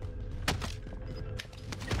chased.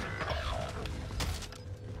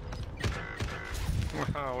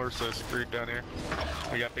 Oh, we're so screwed down here.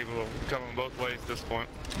 We got people coming both ways at this point.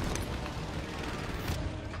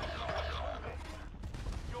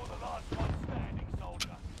 You're the last one standing, soldier.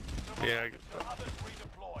 Yeah, The others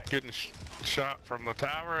redeploy. getting shot from the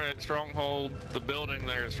tower at stronghold, the building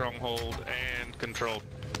there at stronghold, and control.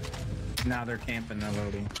 Now they're camping the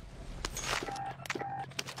loading.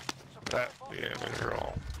 That, yeah, they're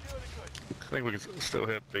all. I think we can still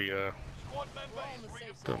hit the Squad member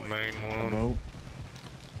is the redeployed. main The one. boat.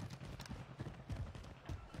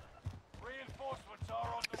 Reinforcements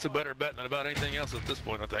are on the It's a way. better bet than about anything else at this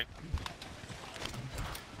point, I think.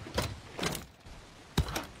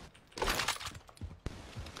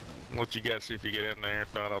 I'll let you guys see if you get in there.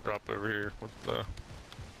 If not, I'll drop over here with the.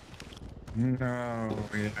 No,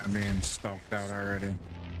 yeah, being stalked out already.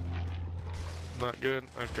 Not good?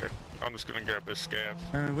 Okay. I'm just gonna grab this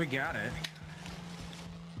scav. We got it.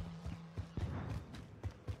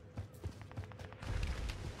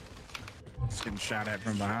 It's getting shot at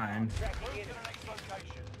from behind. Move to the next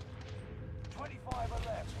location. 25 are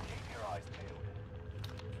left. Keep your eyes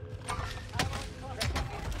peeled. Allied contact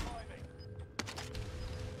arriving.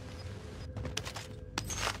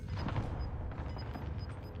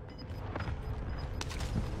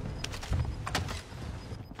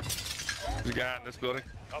 There's a guy in this building.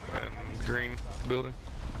 And green building.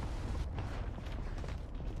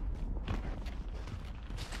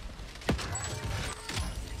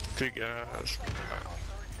 Two guys.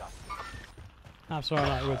 I'm sorry I'm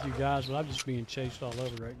not with you guys, but I'm just being chased all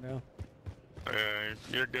over right now.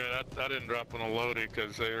 You're good. I didn't drop on a loadie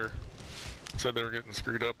because said they were getting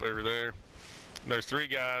screwed up over there. There's three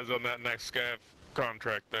guys on that next scav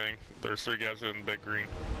contract thing. There's three guys in big green.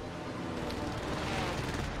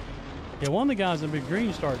 Yeah, one of the guys in big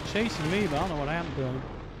green started chasing me, but I don't know what happened to him.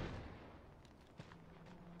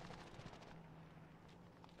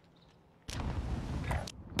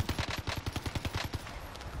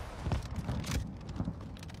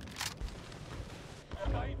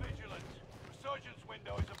 Stay vigilant. Resurgence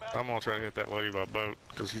window is about I'm gonna try to hit that lady by boat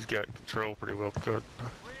because he's got control pretty well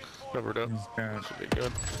covered up. He's got Should be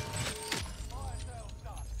good. fire sales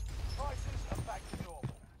done. Prices are back to normal.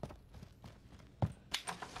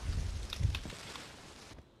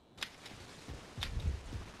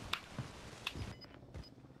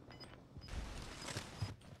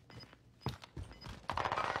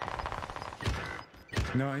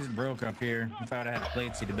 no, he's broke up here. If I'd have had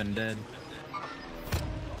plates, he'd have been dead.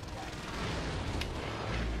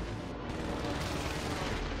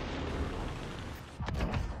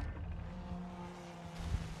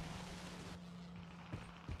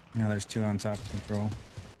 Now there's two on top of control.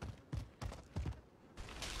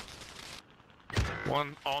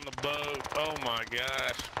 One on the boat. Oh my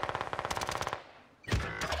gosh.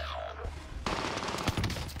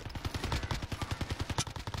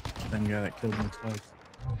 Same guy that killed me twice.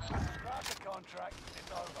 Grab the contract.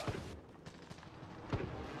 It's over.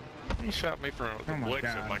 He shot me from Oh a my blitz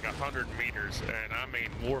God. of like 100 meters, and I mean,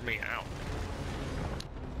 wore me out.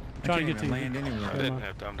 I Trying can't to get even to land you. anywhere. I Come didn't on.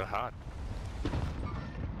 have time to hide.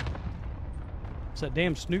 It's that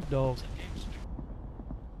damn Snoop Dogg.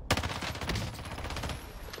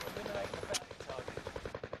 Eliminate the bounty target.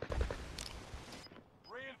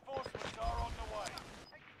 Reinforcements are on the way.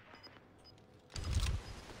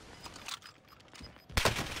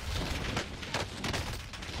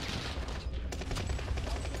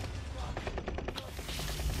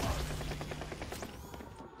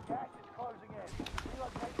 Gas is closing in.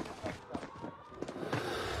 Relocate to the safe zone.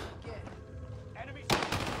 Enemy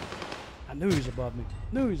I knew he was above me.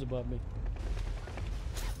 Knew he was above me.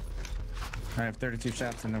 I have 32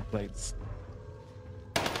 shots and no plates.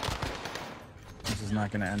 This is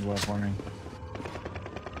not going to end well for me.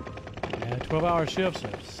 Yeah, 12-hour shifts.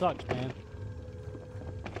 It sucks, man.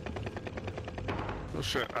 Oh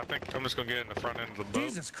shit, I think I'm just gonna get in the front end of the boat.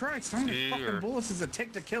 Jesus Christ, how many Yeah. fucking bullets does it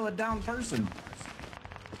take to kill a down person?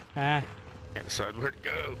 Ah, Can't decide where to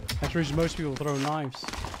go. that's the reason most people throw knives.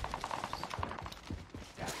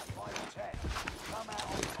 Gas is 5 to 10. Come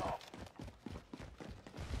out on top.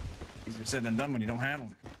 Easier said than done when you don't have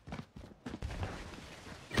them.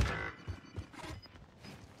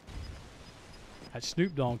 That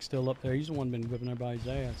Snoop Dogg's still up there. He's the one been whipping everybody's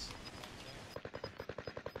ass.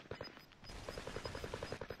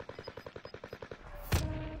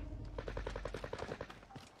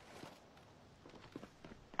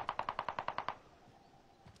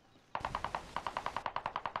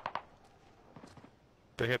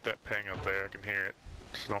 They hit that ping up there, I can hear it.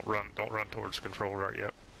 Just don't run towards the control right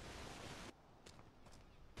yet.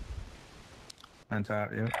 On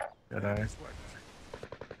top, yeah. Good eyes.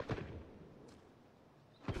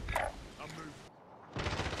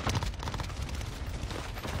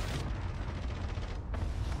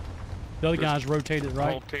 The other guy's rotated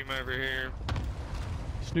right. Whole team over here.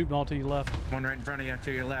 Snoop Dogg to your left. One right in front of you,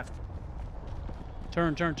 to your left.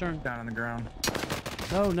 Turn. Down on the ground.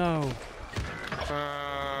 No.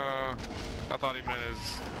 I thought he meant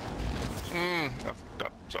his... I fucked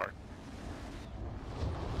up, sorry.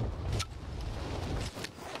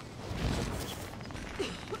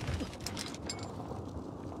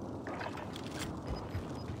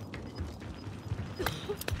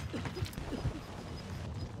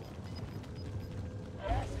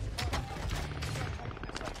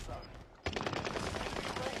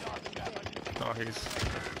 Oh, he's...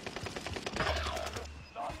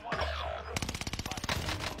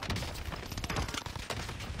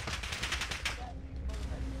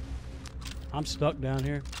 I'm stuck down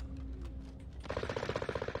here. Only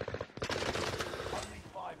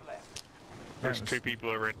 5 left. There's 2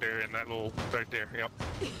 people right there in that little... right there, yep.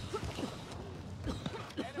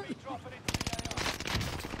 Enemy dropping into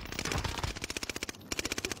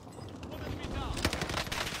the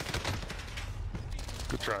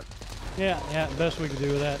Good try. Yeah, best we could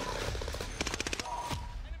do with that.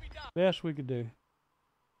 Best we could do.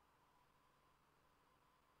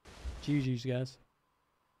 GG's, guys.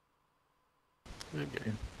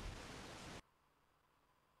 Okay.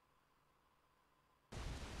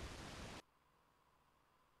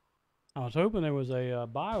 I was hoping there was a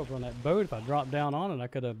buy over on that boat. If I dropped down on it, I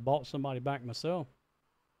could have bought somebody back myself.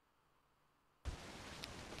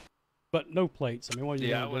 But no plates. I mean, what are you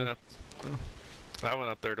Yeah, gonna do? I went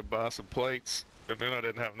up there to buy some plates, and then I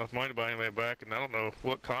didn't have enough money to buy anybody back, and I don't know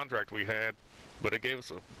what contract we had, but it gave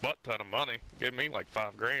us a butt ton of money. It gave me like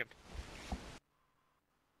 $5 grand.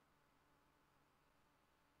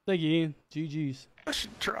 Thank you, Ian. GG's. I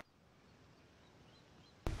should try.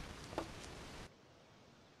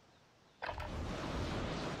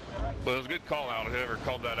 But it was a good call out. Whoever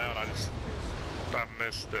called that out, I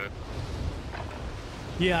missed it.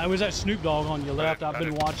 Yeah, it was that Snoop Dogg on your left. I've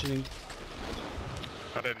been watching him.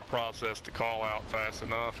 I didn't process the call out fast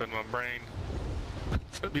enough in my brain.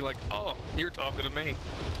 It'd be like, oh, you're talking to me.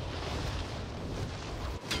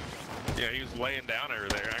 Yeah, he was laying down over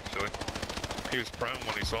there, actually. He was prone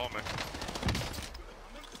when he saw me.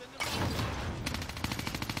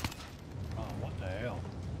 Oh, what the hell?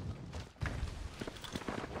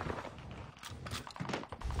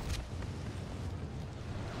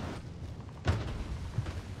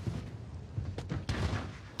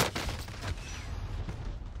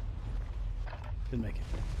 Didn't make it.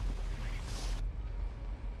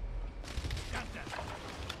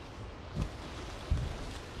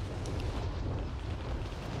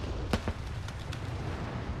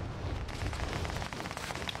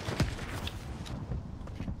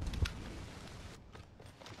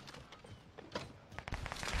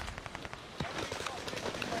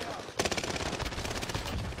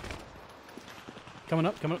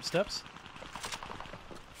 Coming up steps.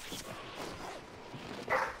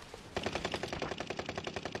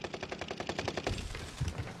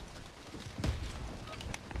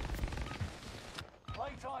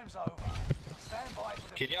 Playtime's over. Stand by for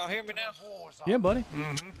the Can y'all hear me now? war zone. Yeah, buddy.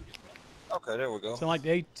 Mm-hmm. Okay, there we go. Sound like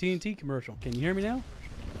the AT&T commercial. Can you hear me now?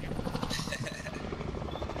 Yeah,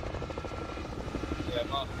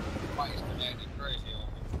 my mic's connected crazy on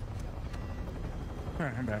me.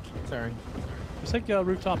 Alright, I'm back. Sorry. Let's take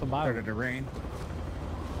rooftop and buy Started to rain.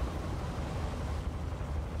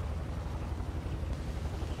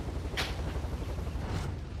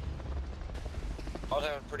 I was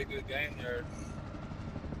having a pretty good game there.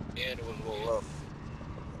 The end was a little rough.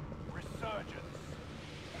 Resurgence.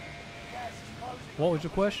 Gas is closing. What was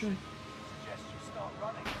your question? Suggest you start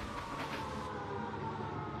running.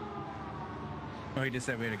 Oh, he just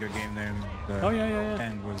said we had a good game there. And the Oh, yeah, yeah, yeah.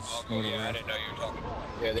 end was a Okay, little yeah, I rough. didn't know you were talking.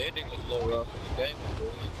 Yeah, the ending was a little rough. The game was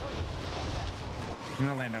brilliant. I'm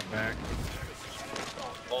gonna land up back.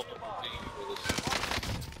 Multiple teams with us.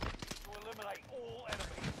 To eliminate all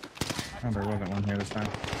enemies. Oh, there wasn't one here this time.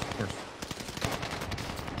 Of course.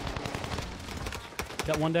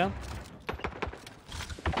 Got one down.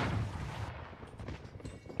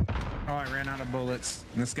 Oh, I ran out of bullets.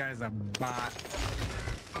 And this guy's a bot.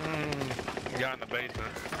 Guy in the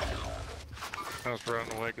basement. I was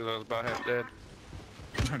running away because I was about half dead.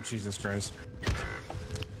 Oh, Jesus Christ.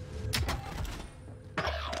 I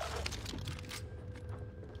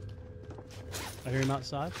hear him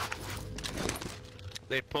outside.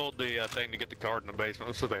 They pulled the thing to get the card in the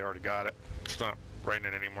basement, so they already got it. It's not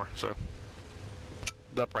raining anymore, so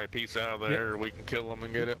they'll probably piece out of there, or we can kill them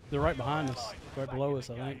and get it. They're right behind us, right below us,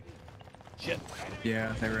 I think. Shit.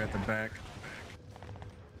 Yeah, they were at the back.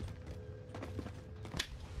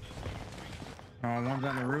 Oh, one's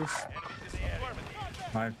on the roof.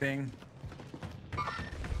 My ping.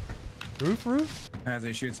 Roof? As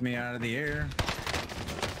he shoots me out of the air.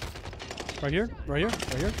 Right here, right here,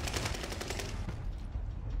 right here.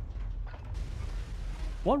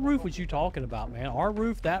 What roof was you talking about, man? Our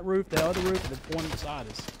roof, that roof, the other roof, the one beside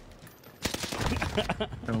us.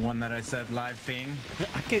 The one that I said live ping.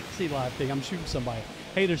 I can't see live thing. I'm shooting somebody.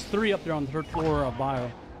 Hey, there's 3 up there on the 3rd floor of bio.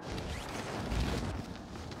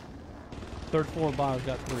 3rd floor of bio's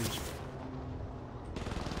got 3.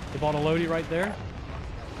 They bought a loadie right there.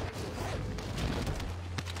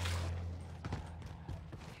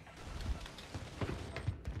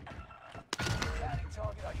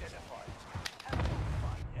 Target identified. Have a little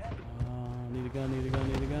fun, yeah? Need a gun, need a gun,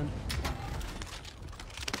 need a gun.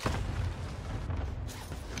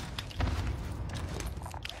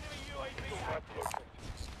 Enemy UAV active.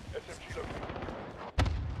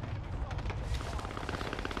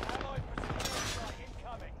 Allied precision strike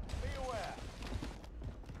incoming. Be aware.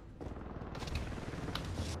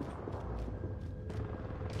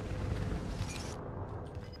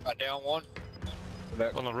 I down one.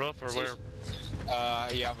 On the roof, or where?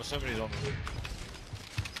 Yeah, I'm assuming he's on the roof.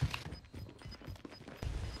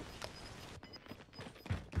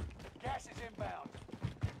 Gas is inbound.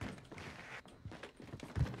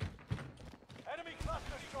 Enemy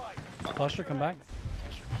cluster strike. Cluster, come back.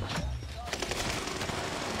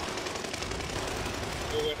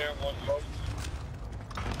 Go in there, one boat.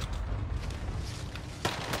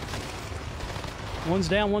 One's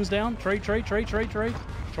down, one's down. Trade. Charge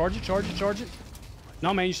it, charge it, charge it.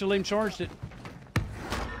 No, man, you should have even charged it.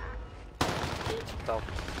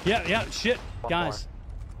 Yeah, shit. Guys.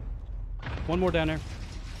 One more down there.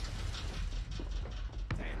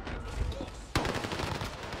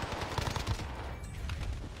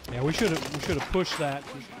 Yeah, we should have pushed that.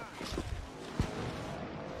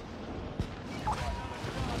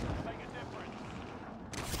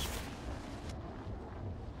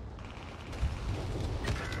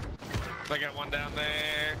 I got one down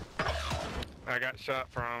there. I got shot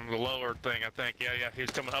from the lower thing, I think. Yeah, he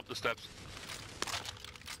was coming up the steps.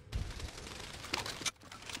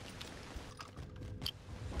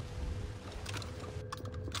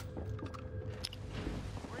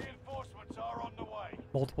 Reinforcements are on the way.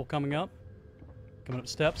 Multiple coming up. Coming up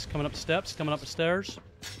steps, coming up steps, coming up the stairs.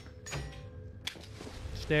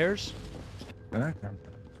 Stairs.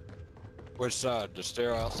 Which side? The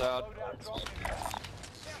stair outside? Loadout drop in here.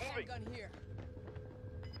 Gun here.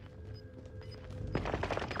 Enemy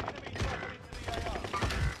dropping into the AR.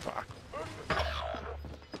 Fuck.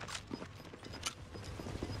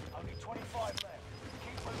 Only 25 left.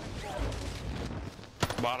 Keep moving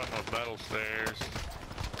forward. Bottom of metal stairs.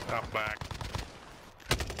 Out back.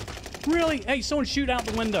 Really? Hey, someone shoot out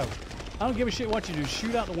the window. I don't give a shit what you do.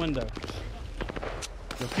 Shoot out the window.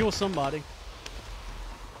 You'll kill somebody.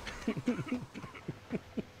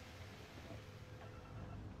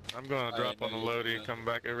 I'm gonna drop on the loadie and come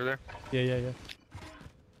back over there. Yeah.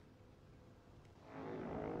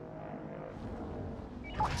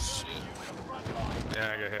 Shit.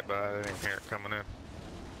 Yeah, I got hit by it. I didn't hear it coming in.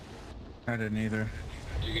 I didn't either.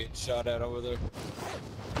 You getting shot at over there?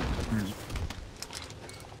 Hmm.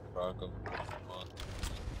 Rock 'em. Come on.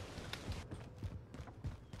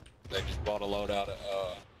 They just bought a load out at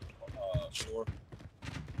shore.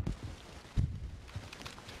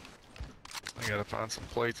 I gotta find some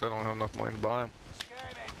plates. I don't have enough money to buy them. Scan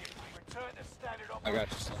engine. Return to standard I operation.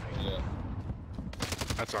 got you some. Yeah.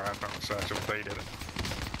 That's alright, I found the satchel. They did it.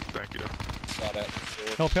 Thank you. Shot at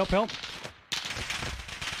shore. Help.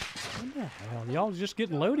 What the hell? Y'all was just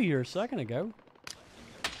getting loaded here a second ago.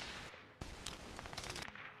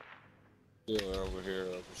 Yeah, they're over here.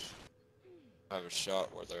 I have a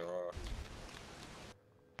shot where they are.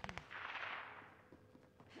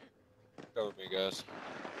 Cover me, guys.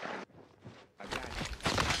 I got it.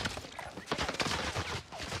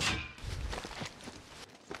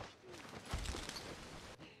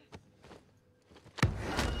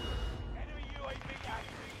 Enemy UAV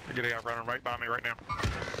active. I get a guy running right by me right now.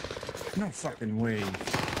 No fucking way.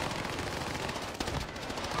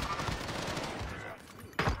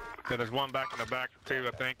 Yeah, there's one back in the back too,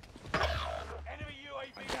 I think. Enemy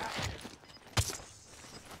UAV active.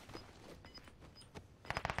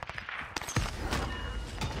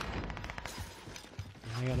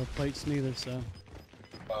 I got no plates neither, so.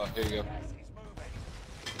 Here you go. Gas is moving.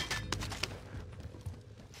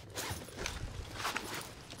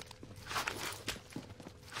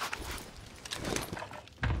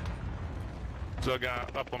 Still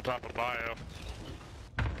got up on top of bio.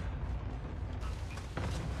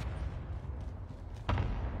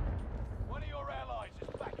 One of your allies is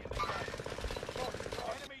back in the game.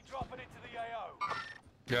 Enemy dropping into the AO.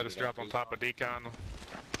 Yeah, just dropped on top of decon.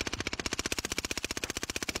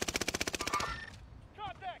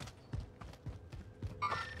 Contact!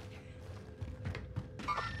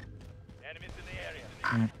 Enemies in the area.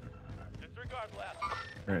 Disregard left.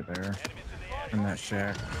 Right there. Enemies in the area. In that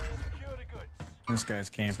shack. Secure the goods. This guy's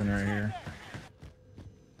camping right here.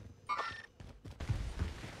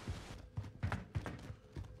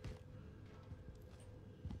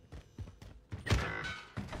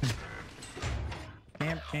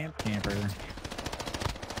 Camper.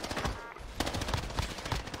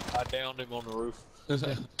 I downed him on the roof. There's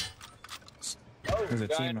a guy team in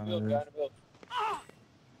the on the building, roof. guy in the building.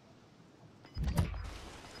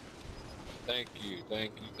 Thank you,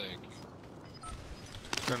 thank you, thank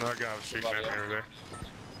you. Another guy was shooting at me over there.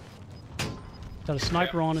 Got a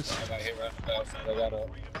sniper on us. I got hit right in the back. I got up.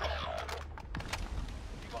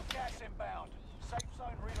 You got gas inbound. Safe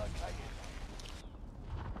zone relocated.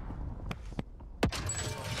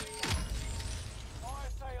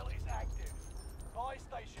 Fire sale is active. Buy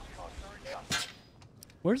station costs are adjusted.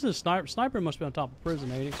 Where's the sniper? Sniper must be on top of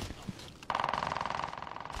prison, 80. I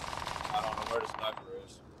don't know where the sniper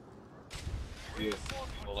is. He is.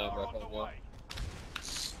 We'll land back on the wall.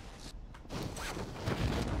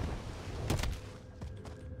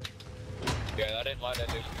 Yeah, I didn't like that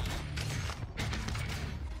dude.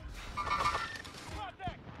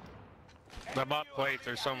 Contact! The bot plates,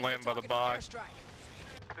 there's some laying by the buy. This is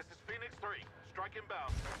Phoenix 3. Strike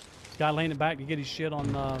inbound. Guy laying it back to get his shit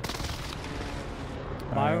on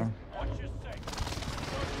bio. Watch your six.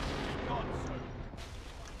 Gone soon.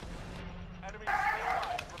 Enemy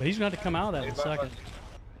alive. But he's going to have to come out of that in a second.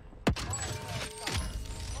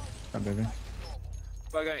 Hi, baby.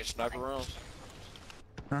 I got any sniper rounds?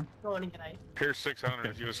 Here's 600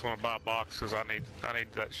 if you just want to buy a box, because I need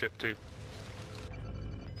that shit too.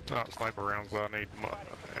 Not sniper rounds, but I need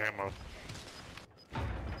ammo.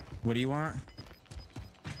 What do you want?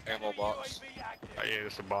 Ammo box. UAV active. Yeah,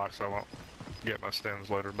 just a box. I won't get my stems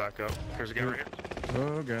loaded back up. Here's a guy right here.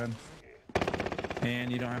 Oh, God. And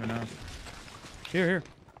you don't have enough. Here.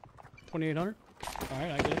 2800.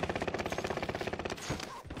 Alright, I get it.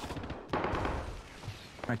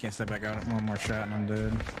 I can't step back out. One more shot and I'm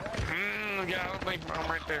dead. Yeah, I'm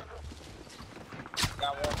right there.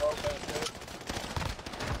 Got one more back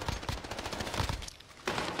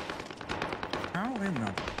How in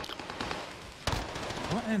the...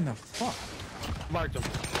 What in the fuck? Marked him.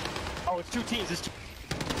 Oh, it's two teams. It's two.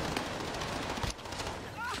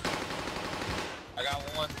 I got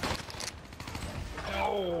one.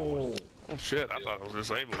 Oh shit, I thought it was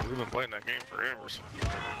disabled. We've been playing that game forever.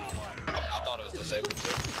 I thought it was disabled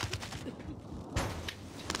too.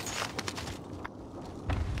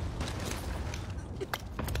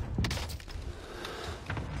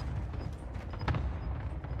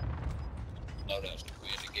 Loadout's gonna be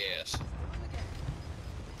in the gas.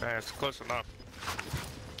 Yeah, it's close enough.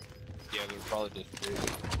 Yeah, we probably just do.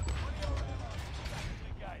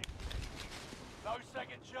 No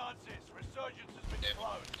second chances. Resurgence has been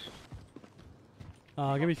closed.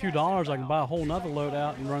 Give me a few dollars, I can buy a whole nother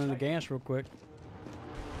loadout and run in the gas real quick.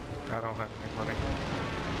 I don't have any money.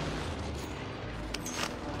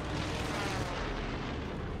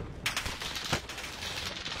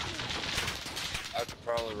 I could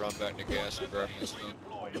probably run back to gas and grab this thing.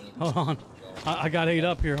 Hold on. I got 8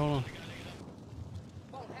 up here, hold on.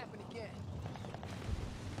 Won't happen again.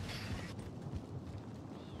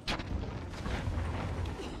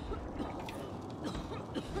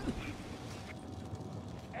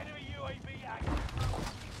 Enemy UAV active.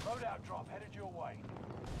 Loadout drop headed your way.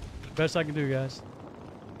 Best I can do, guys.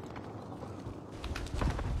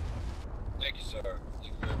 Thank you, sir.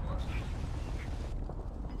 Thank you very much.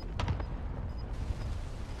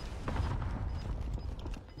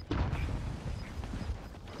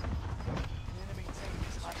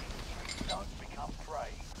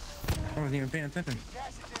 wasn't even paying attention.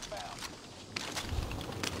 Gas is inbound.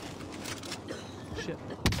 Shit.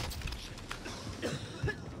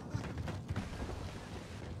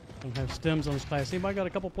 Don't have stems on this class. Anybody got a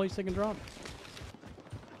couple plates they can drop?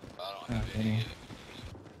 I don't have any.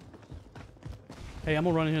 Hey, I'm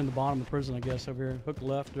gonna run in here in the bottom of the prison, I guess, over here. Hook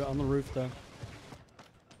left on the roof, though.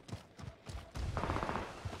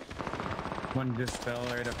 One just fell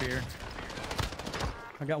right up here.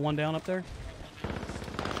 I got one down up there.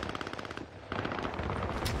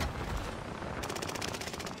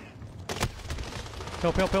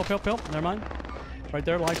 Help, help, help, help, help. Never mind. Right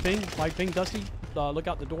there, light ping, Dusty. Look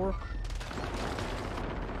out the door.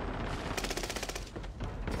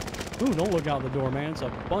 Ooh, don't look out the door, man. It's a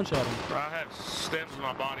bunch of them. I have stems in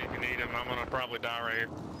my body if you need them. I'm gonna probably die right here.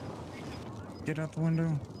 Get out the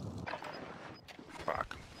window.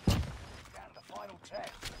 Fuck. Down to the final 10.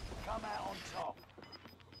 Come out on top.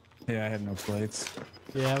 Yeah, I have no plates.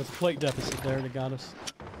 Yeah, it was a plate deficit there that got us.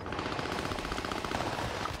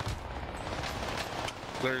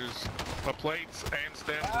 There's plates and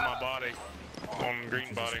stems in my body. On green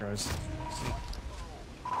Jesus body. Christ.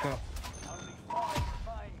 Oh, Only 5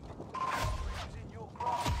 remain. Is in your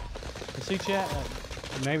grasp. You see, chat?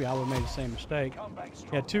 Maybe I would have made the same mistake. Come back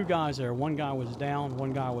strong. He had two guys there. One guy was down,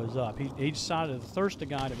 one guy was up. He decided to thirst the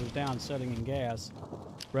guy that was down setting in gas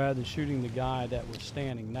rather than shooting the guy that was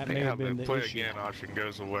standing. That may Yeah, have been the the play issue. again option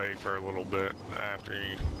goes away for a little bit after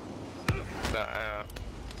you die out.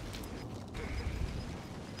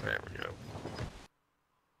 There we go.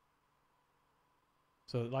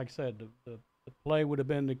 So, like I said, the play would have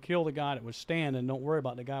been to kill the guy that was standing. Don't worry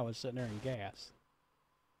about the guy that was sitting there in gas.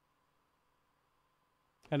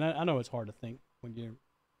 And I know it's hard to think when you're,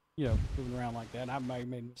 moving around like that. I might have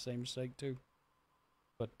made the same mistake too.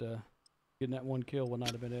 But getting that one kill would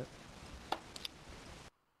not have been it.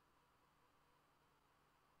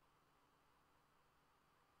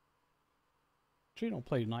 Actually, don't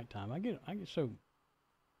play nighttime. I get so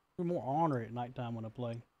more honor at nighttime when I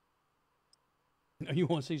play. You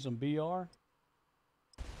want to see some BR?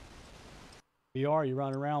 BR, you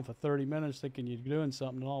run around for 30 minutes thinking you're doing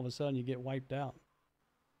something, and all of a sudden you get wiped out.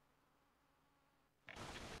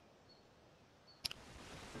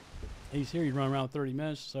 He's here, you run around 30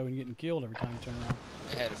 minutes, so you're getting killed every time you turn around.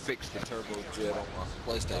 I had to fix the turbo jet on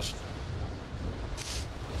my PlayStation.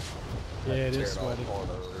 Yeah, it Tear is all sweaty. apart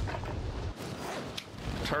earlier.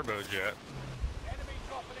 Turbo jet. Enemy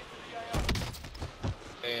dropping into the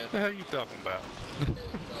AO. And What the hell are you talking about?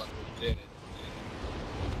 did it.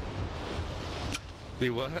 The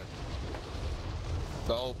what?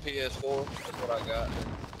 The old PS4, that's what I got.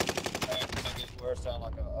 I get where it sound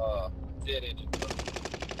like a jet engine.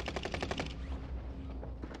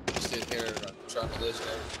 Sitting here trying to listen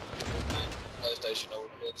to PlayStation over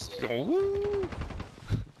the headset. Woo!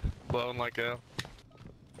 Blowing like hell.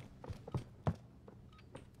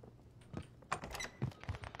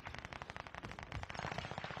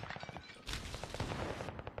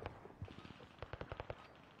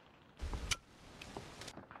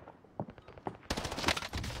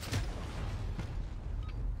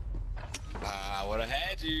 I would have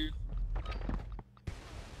had you.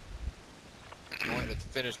 I wanted to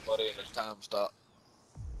finish, buddy, and there's time stop.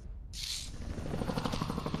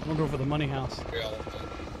 I'm gonna go for the money house. Yeah,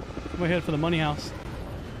 I'm gonna head for the money house.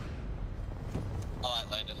 I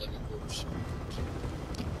like landing living quarters.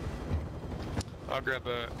 I'll grab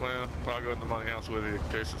that. Well, I'll go in the money house with you in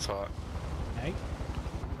case it's hot. Hey,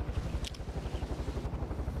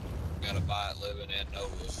 Gotta buy it living and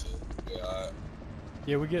Nova, so yeah, alright.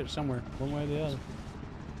 yeah, we get it somewhere, one way or the other.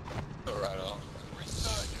 Right on.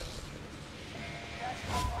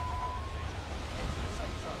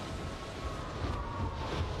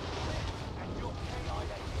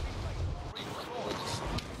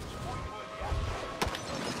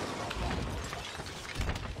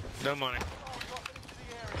 No money.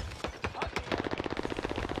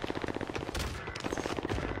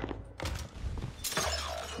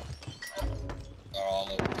 All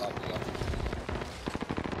over top of you.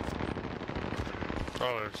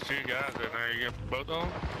 Oh, there's two guys in there. You get both of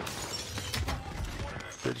them?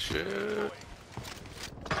 Good shit.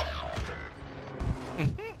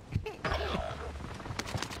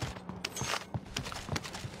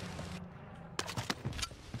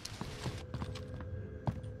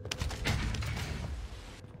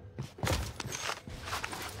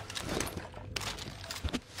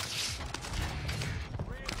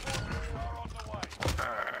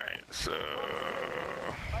 Alright, so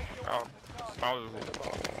I'll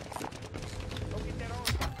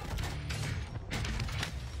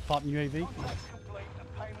Popping UAV. Complete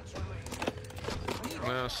and payments released.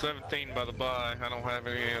 No, 17 by the buy. I don't have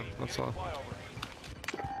any in. That's all.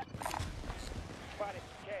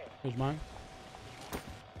 Here's mine.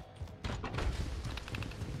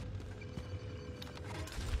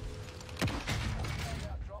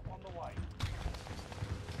 Drop on the way.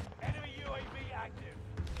 Enemy UAV active.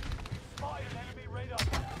 Spotted an enemy radar in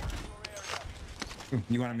your area.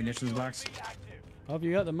 You want a munitions box? UAV active. Oh, if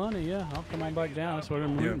you got the money, yeah, I'll come on back down. That's what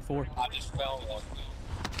I'm rooting for. I just found one.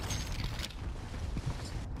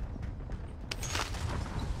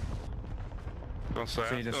 Don't say,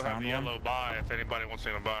 So I you just still have found the one? yellow buy if anybody wants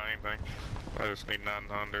me to buy anything. I just need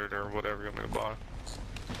 900 or whatever you want me to buy.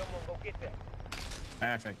 Someone go get that.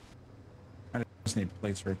 Perfect. I just need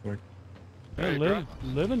plates real quick. Hey, Hey,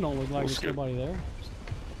 living don't look like Let's there's go. nobody there.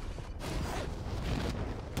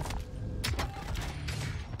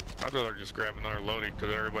 I'd rather just grab another loading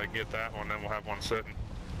because everybody get that one, then we'll have one sitting.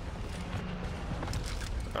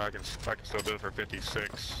 I can still do it for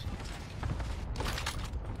 56.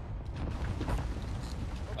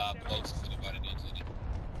 5 plates if anybody needs any. Do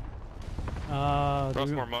Cost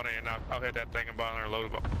we- more money, and I'll hit that thing and buy another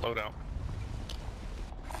loadout.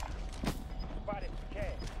 Spotted cash.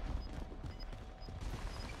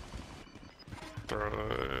 Throw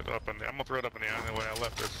it up in the. I'm gonna throw it up in the eye the way I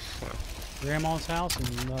left this. Grandma's house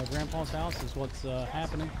and Grandpa's house is what's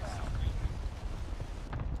happening.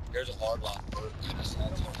 Here's a hard lock for it. I just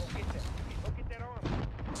had to. Go get that. Go get that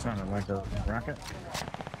arm. Sounded like a rocket.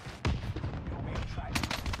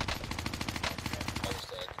 Post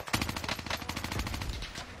that.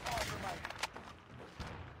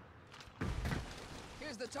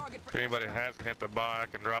 Here's the target If for anybody hasn't hit the buy, I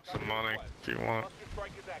can drop some money if you want. Cluster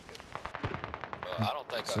strike is active. I don't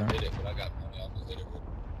think So? I did it, but I got money. I'll go hit it.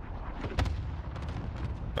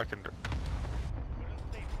 I can. We're in the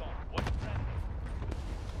safe zone. What's friendly?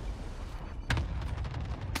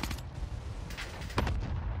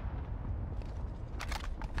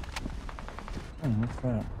 Oh, what's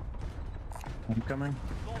that? Homecoming?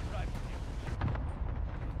 Contract with you.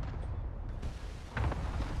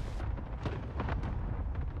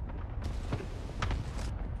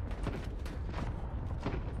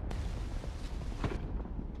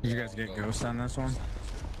 Did you guys get ghosts on this one?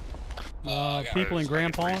 I got People in I can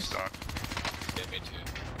Grandpa's. restock. Yeah, me too.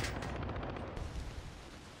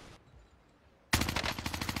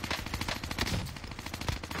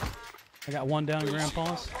 I got one down in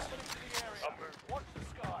Grandpa's. Watch the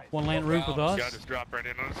skies. One land roof with us. Guy just dropped right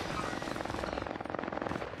in on us.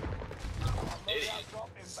 Idiot. Drop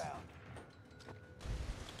inbound.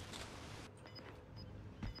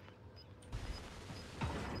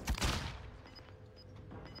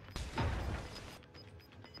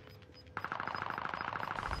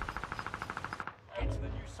 Get to the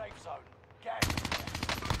new safe zone. Gas.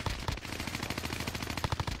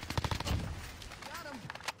 Got him.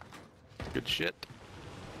 Good shit.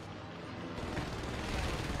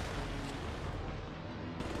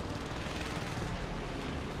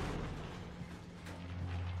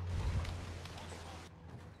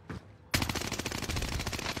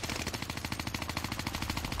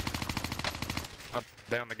 Up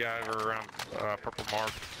down the guy over around purple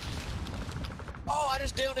mark. Oh, I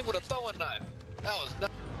just downed him with a throwing knife. That was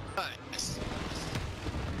nice.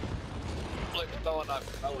 Like a throwing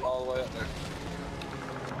knife. I went all the way up there.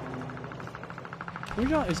 Where's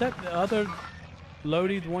y'all? Is that the other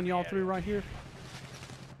Lodi, the one y'all threw right here?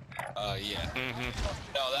 Yeah. Mm-hmm.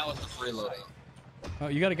 No, that was the freeloading. Oh,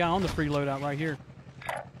 you got a guy on the free loadout right here.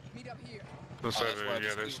 Meet up here. There's Oh, that's where I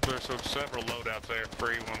yeah, just there's several loadouts there,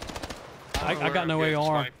 free one. I got no Where I'm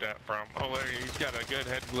AR. getting sniped at from. Oh, there, he's got a good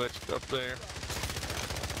head glitch up there.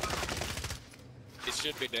 It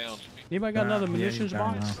should be down. Anybody got another Yeah, munitions he's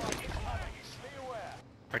down box? now. Be aware.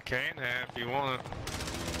 I can have if you want.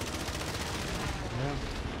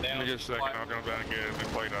 Yeah. Let me just a second, I'll go down and get it and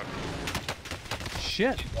plate up.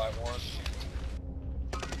 Shit. White one.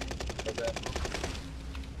 Okay.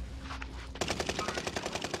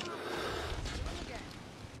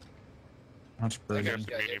 Much I prison. guess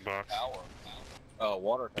the mini box. Tower.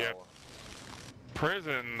 Water tower. Yep.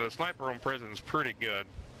 Prison, the sniper on prison's pretty good.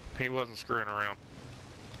 He wasn't screwing around.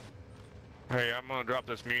 Hey, I'm gonna drop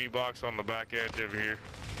this muni box on the back edge of here.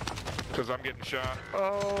 Cause I'm getting shot.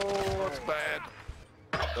 Oh, that's bad.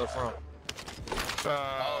 Go from.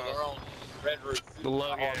 Oh, they're on red roof. The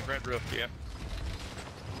low, yeah, red roof, yeah.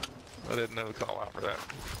 I didn't know the call out for that.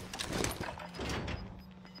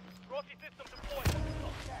 Rocky system deployed.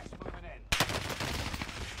 Gas moving in.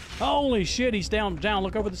 Holy shit, he's down.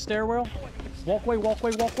 Look over the stairwell. Walkway.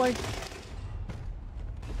 Rocky system deployed.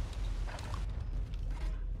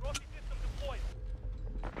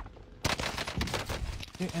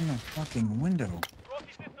 Get in the fucking window.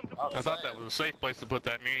 I thought that was a safe place to put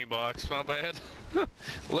that muni box. My bad.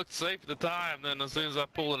 Looked safe at the time, then as soon as I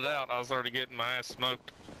pulled it out, I was already getting my ass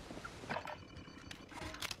smoked.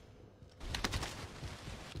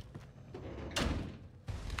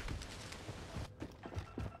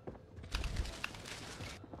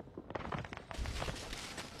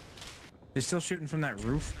 They're still shooting from that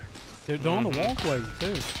roof. They're on the walkway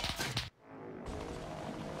too.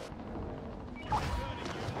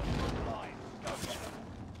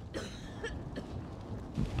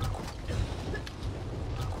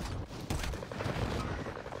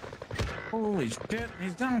 Holy shit,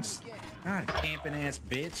 he's down. God, camping ass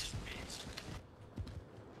bitch.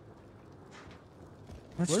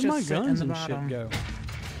 Let's Where'd just my sit in guns the and bottom. shit go?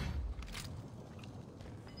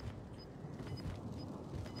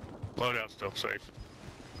 Loadout's still safe.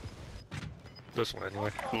 This one anyway,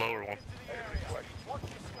 lower one.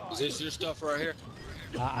 Is this your stuff right here?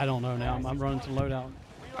 I don't know now. I'm running to loadout.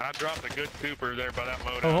 I dropped a good Cooper there by that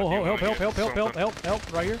loadout. Oh, if you help, wanna help, get help, help, help, something.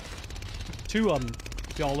 help, right here. 2 of them.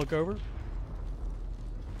 If y'all look over.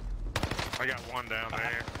 I got one down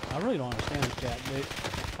there. I really don't understand this cat.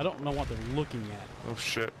 I don't know what they're looking at. Oh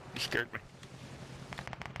shit, you scared me.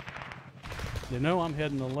 They know I'm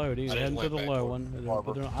heading to load. He's I didn't heading to went the back low for one.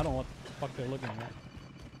 Harbor. I don't know what the fuck they're looking at.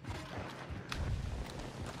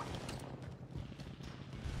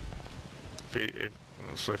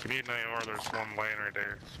 So if you need any more, there's one laying right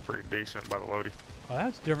there. It's pretty decent by the loadie. Oh,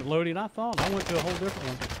 that's a different loading I thought. I went to a whole different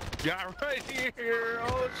one. Got right here.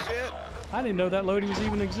 Oh shit. I didn't know that loading was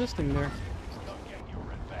even existing there.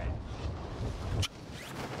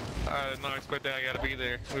 I did not expect that. I gotta be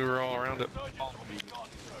there. We were all around it. Oh,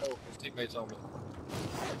 his teammates on me.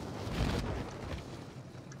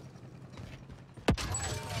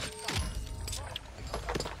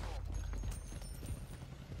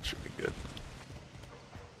 Should be good.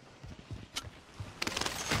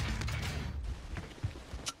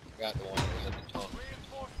 Got the one that had the tongue.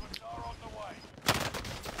 Reinforcements are on the way.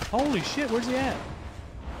 Holy shit, where's he at?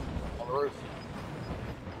 On the roof.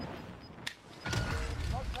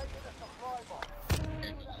 Located a supply box.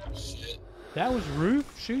 Shit. That was Roof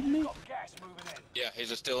shooting me? Got gas moving in. Yeah, he's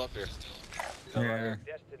just still up here. He's Yeah. right here.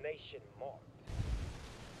 Destination marked.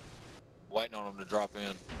 Waiting on him to drop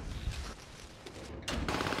in.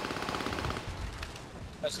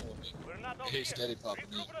 Messing with me. We're not on He's here. steady popping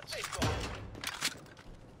in. Regrouping the safe zone.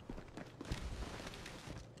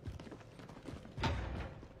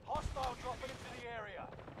 Hostile dropping into the area.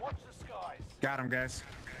 Watch the skies. Got him, guys.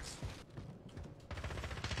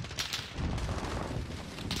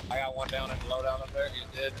 I got one down in the loadout up there. He's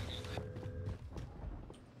dead.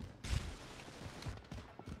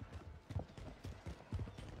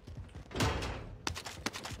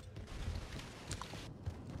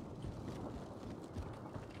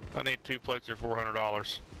 I need 2 plates for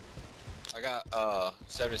 $400. I got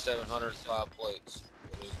 7,700 5 plates.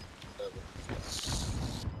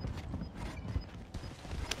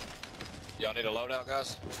 Y'all need a loadout,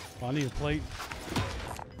 guys? Well, I need a plate.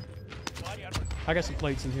 I got some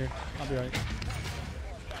plates in here. I'll be right.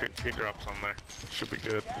 He drops on there. Should be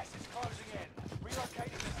good. Gas is closing in.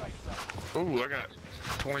 Relocating the safe zone. Ooh, I got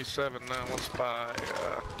 27 now. Let's buy.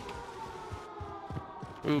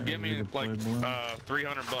 Ooh, give me like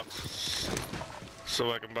 $300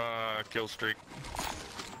 so I can buy a kill streak.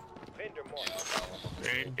 Vendor marked.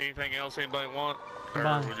 Anything else anybody want? Or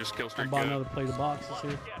Buy- we just kill I'll streak buy good? another plate of boxes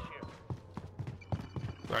here. Gas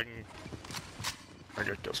here. I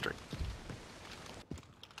got kill streak.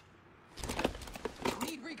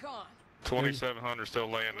 Need recon. 2,700 still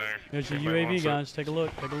laying there. There's your Anybody UAV, wants it? guys. Take a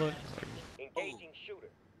look. Take a look. Engaging shooter.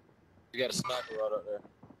 You got a sniper right up there.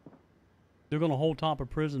 They're gonna hold top of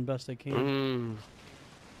prison best they can. Ooh.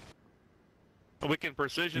 We can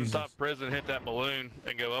precision top prison, hit that balloon,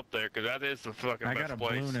 and go up there, because that is the fucking I best got a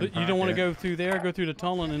place. balloon in But you don't want to pocket. go through there. Go through the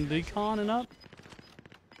tunnel and decon and up.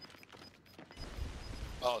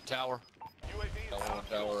 Oh, tower. Got one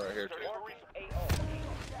tower right here. Too.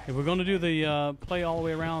 If we're gonna do the play all the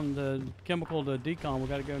way around the chemical to decon, we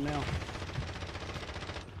got to go now.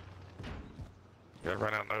 Yeah,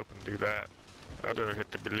 run out in the open and do that. I'd rather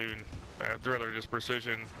hit the balloon. I'd rather just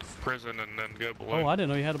precision prison and then go balloon. Oh, I didn't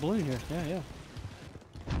know you had a balloon here. Yeah, yeah.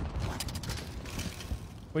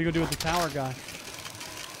 What are you gonna do with the tower guy?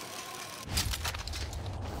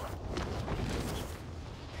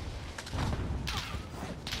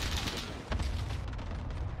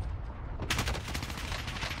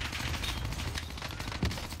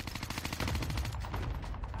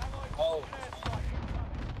 Oh,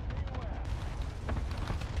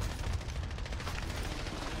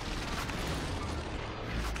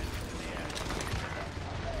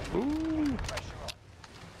 Ooh.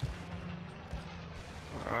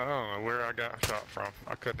 I don't know where I got shot from.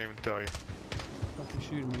 I couldn't even tell you. Fucking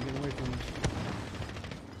shooting me. Get away from me.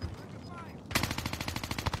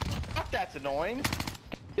 Fuck, that's annoying.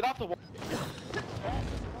 Get off the wall. Closing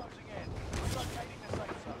in. Relocating the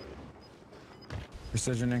safe zone.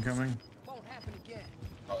 Precision incoming. Won't happen again.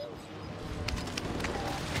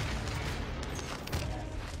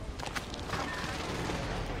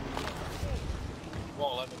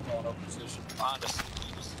 Won't let me call no position. Behind us.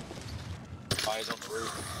 Oh, he's on the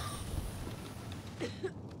roof.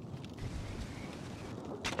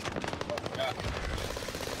 Yeah.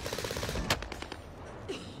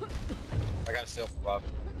 I got a self revive.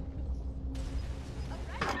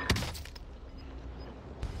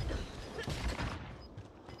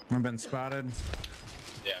 I've been spotted.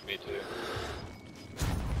 Yeah, me too.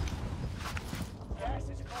 Gas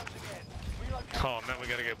is closing in. Relocating. Oh, now we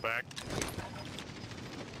gotta get back.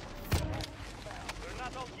 We're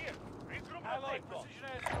not all here. Regroup the Allied safe zone. precision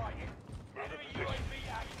airstrike. Enemy UAV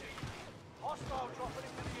active. Hostile dropping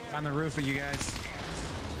into the area. On the roof of you guys.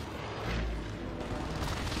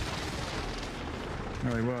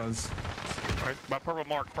 No, he was. Right, my purple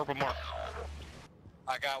mark, purple mark.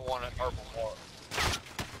 I got one at purple mark.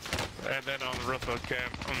 And then on the roof of Cam.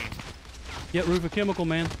 Get roof of chemical,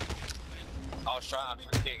 man. I was trying,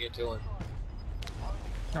 I can't get to him.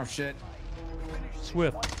 Oh shit.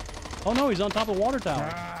 Swift. Oh no, he's on top of the water tower.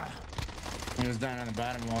 Ah. He was down on the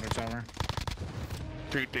bottom water tower.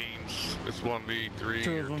 2 teams. It's 1v3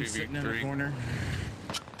 Two or of them sitting in the 2v3. corner.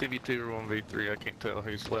 2v2 or 1v3. I can't tell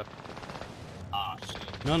who's left. Ah,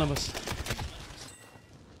 shit. None of us.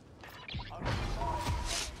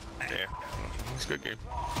 Yeah, it's a good game.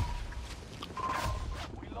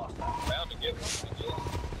 Bound to get one again.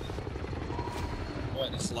 Boy,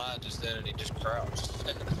 the slide just did it, he just crouched.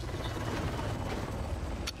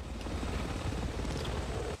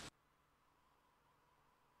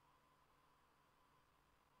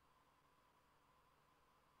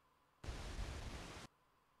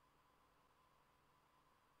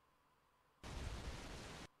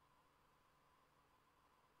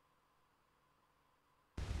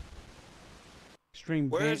 Extreme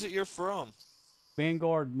Where is it you're from?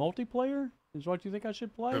 Vanguard multiplayer is what you think I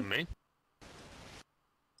should play? Who, me?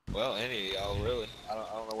 Well, any of y'all, really. I don't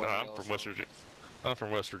know No, where I'm from West Virginia. I'm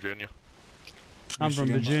from West Virginia. I'm from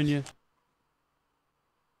Michigan. Virginia.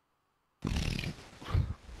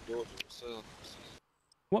 Georgia, so.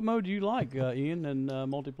 What mode do you like, Ian, in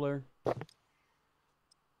multiplayer?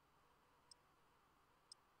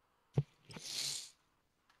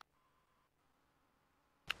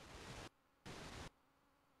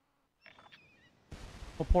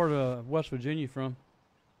 What part of West Virginia you from?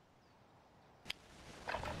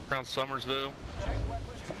 Around Summersville.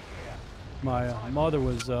 My mother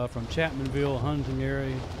was from Chapmanville, Hunting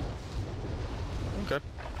area. Okay.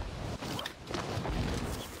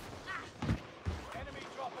 Enemy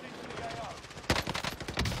dropping into the AO.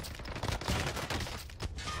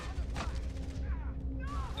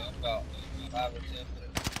 Yeah, about 5 or 10 minutes.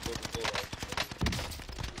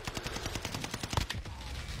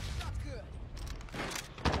 Not good.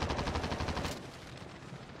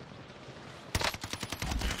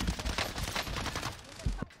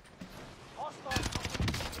 Hostile dropping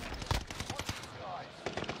into the area. Watch the skies.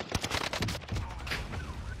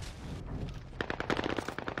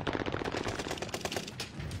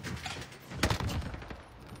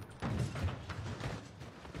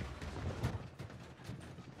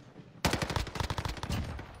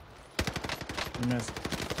 You missed.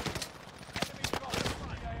 Enemy dropping into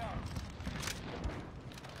the AO.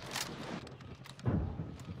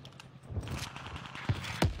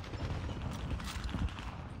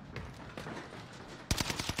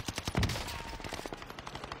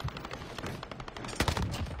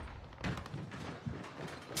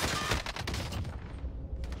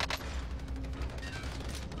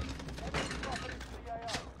 Enemy dropping into the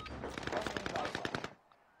AO. Rounding over.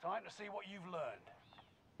 Time to see what you've learned.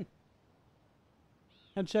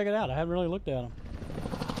 And check it out. I haven't really looked at them.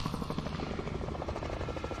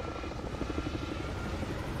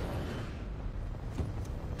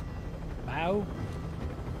 Bow.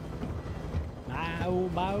 Bow,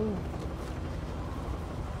 bow.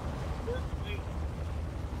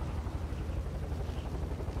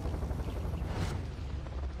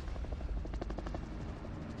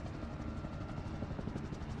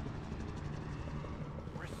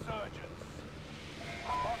 Resurgence.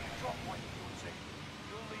 Mark the drop point for your team.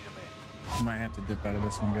 You'll lead them in. I might have to dip out of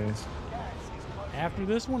this one, guys. Gas is closing. After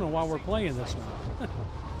this one or while we're playing this one?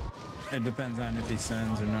 It depends on if he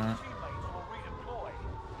sends or not.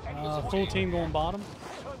 Teammates will redeploy. Full team going bottom.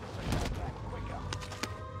 Turn the signal back quicker.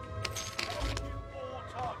 All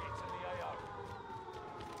targets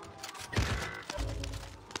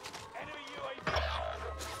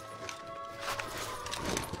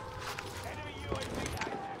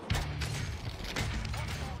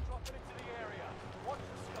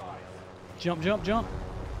Jump, jump, jump.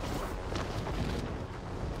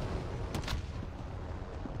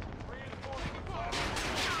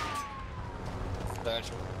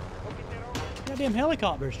 Satchel. Goddamn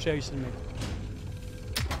helicopter's chasing me.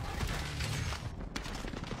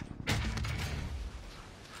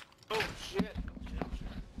 Oh shit!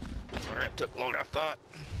 Sorry, it took longer than I thought.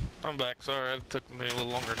 I'm back. Sorry, it took me a little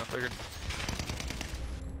longer than I figured.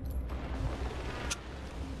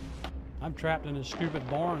 I'm trapped in a stupid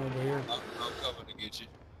barn over here. I'm coming to get you.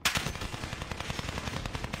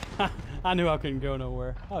 I knew I couldn't go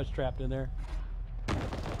nowhere. I was trapped in there.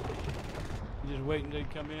 Just waiting till they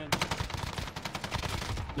come in.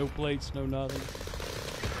 No plates, no nothing.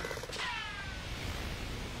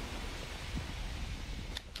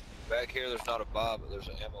 Back here, there's not a buy, but there's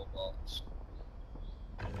an ammo box.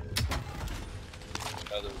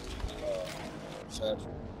 Another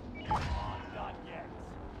satchel. Not yet.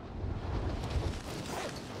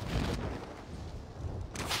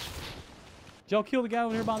 Did y'all kill the guy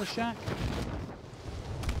over there by the shack?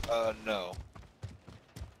 No.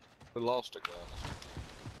 We lost a gun.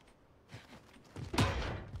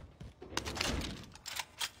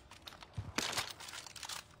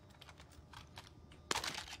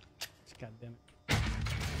 God damn it.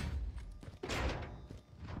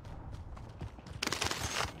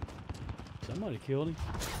 Somebody killed him.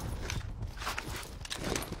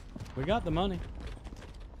 We got the money.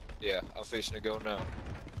 Yeah, I'm fixing to go now.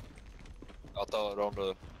 I'll throw it on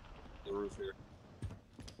the roof here.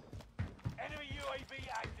 Enemy UAV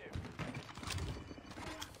active.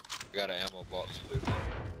 I got an ammo box too.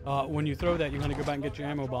 When you throw that, you're gonna go back and get your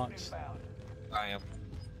ammo box. Inbound. I am.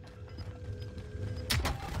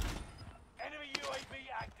 Enemy UAV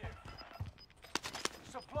active.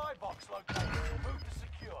 Supply box located. Move to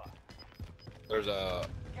secure. There's a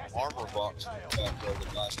armor box back where the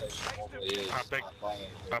buy station normally is.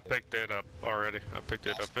 I picked it up already. I picked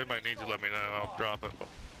it up. If anybody needs it, let me know. I'll drop it.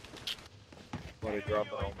 What they drop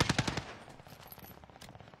it on?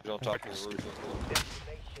 He's on top of the roof.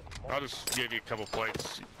 I'll just give you a couple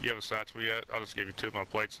plates. You have a satchel yet? I'll just give you 2 of my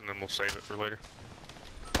plates and then we'll save it for later.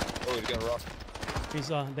 Oh, he's got a rocket. He's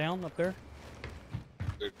down up there.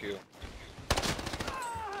 Good kill.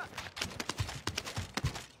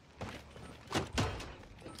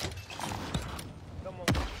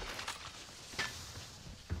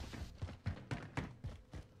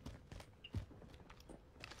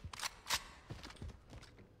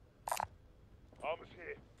 Almost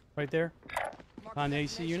here. Right there. On the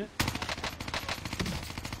AC unit.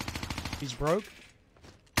 He's broke.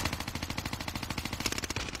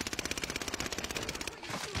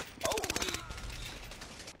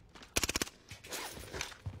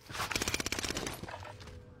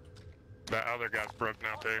 That other guy's broke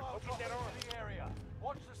now too. Drop into the area.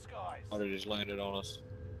 Watch the skies. Oh, they just landed on us.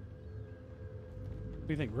 What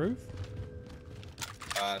do you think, roof?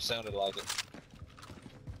 Sounded like it.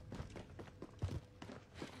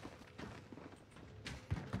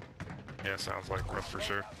 Yeah, sounds like rough for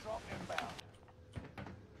sure. Drop inbound.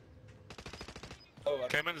 Oh,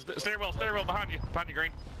 Came in the stairwell behind you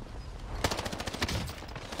Green.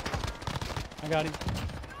 I got him.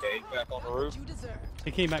 okay, he's back on the roof. You deserve.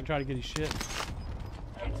 He came back and tried to get his shit.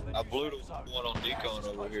 I blew the one on decon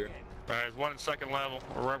over here. There's one in second level,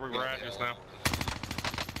 or wherever we're at just now.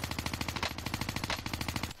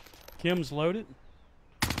 Kim's loaded.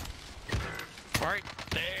 Right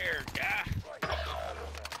there, guy.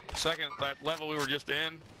 Second, that level we were just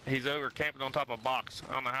in, he's over camping on top of a box.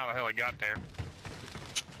 I don't know how the hell he got there.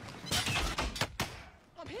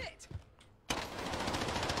 I'm hit.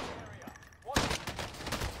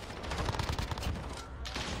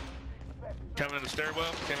 Coming in the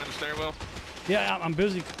stairwell. Yeah, I'm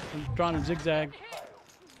busy. I'm trying to zigzag.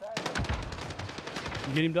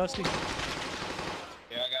 You get him, Dusty?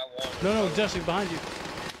 Yeah, I got one. No, Dusty, behind you.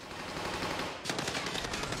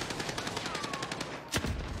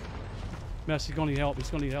 Mess, he's gonna need help. He's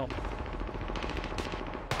gonna need help.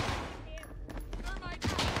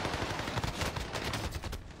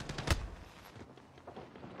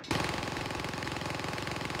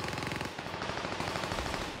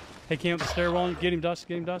 Hey, Cam, up the stairwell. Get him, Dust.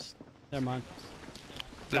 Get him, Dust. Never mind.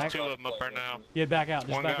 There's Back. 2 of them up there now. Yeah, back out.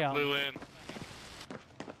 Just One back guy out. flew in.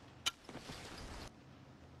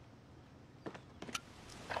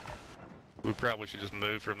 We probably should just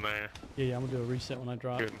move from there. Yeah, I'm gonna do a reset when I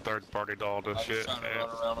drop. Getting third party to all this I'm shit. just trying to Man. run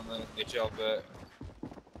around a minute, get y'all back.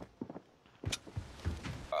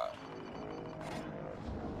 Alright.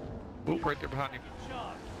 Oop, right there behind you.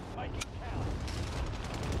 Charge. Make it count.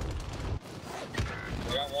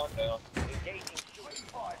 We got one down. Engaging.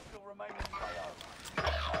 Fire still remaining in the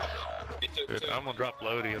AO. Get took two. I'm gonna drop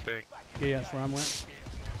Lodi, I think. Yeah, that's where I went. It's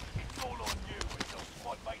all on you until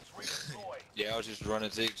squad mates redeploy. Yeah, I was just running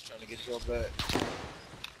zigs trying to get y'all back.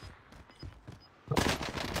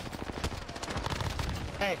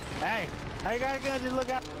 Hey, you gotta go, just look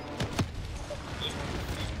out.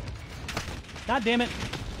 God damn it.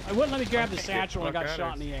 I wouldn't let me grab the satchel and I got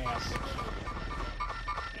shot in the ass.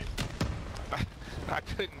 I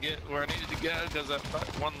couldn't get where I needed to go because that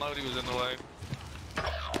one Lodi was in the way.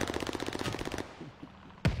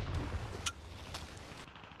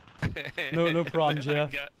 No problem, Jeff.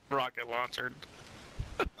 I got rocket launchered.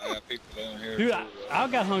 I got people down here. Dude, I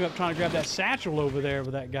got hung up trying to grab that satchel over there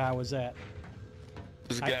where that guy was at.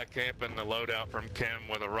 There's a guy camping the loadout from Kim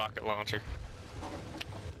with a rocket launcher.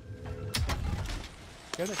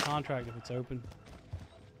 Go to the contract if it's open.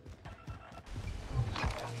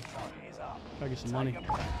 Here's up. Try to get some money. Here we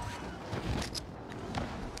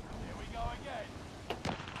go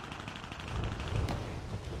again.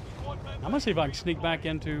 Squad member I'm gonna see if I can sneak back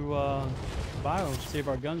into Bio, see if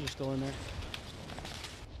our guns are still in there.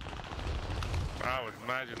 I would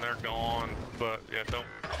imagine they're gone, but yeah,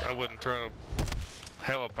 I wouldn't try to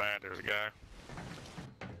helipad. There's a guy.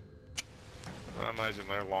 I imagine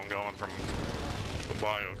they're long gone from the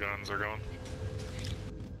bio guns are gone.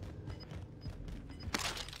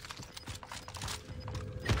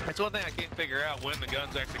 That's one thing I can't figure out when the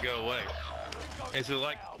guns actually go away. Is it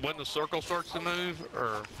like when the circle starts to move,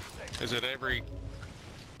 or is it every?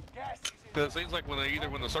 gas is in. Because it seems like either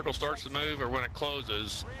when the circle starts to move or when it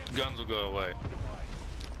closes, guns will go away.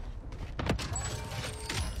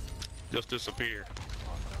 Just disappear.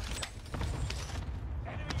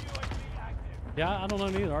 Enemy UAV active. Yeah, I don't know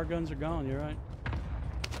neither. Our guns are gone, you're right.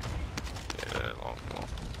 Yeah, long.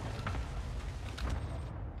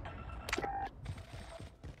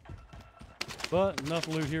 But enough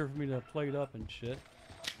loot here for me to plate up and shit.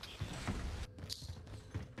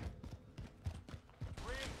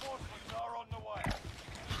 Reinforcements are on the way.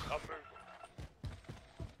 I'm moving.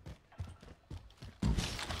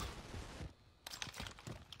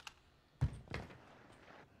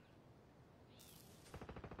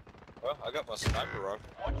 Well, I got my sniper rifle.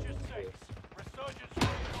 Watch your six. Resurgence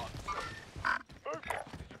recon. Move. You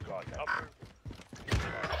got it. I'm moving.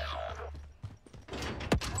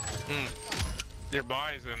 Your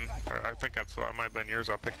bison, I think I might have been yours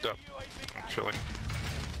I picked up, actually.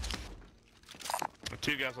 The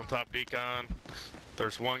two guys on top decon,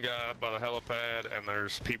 there's one guy up by the helipad, and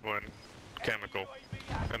there's people in chemical,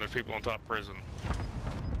 and there's people on top prison.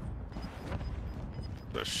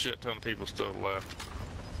 There's a shit ton of people still left.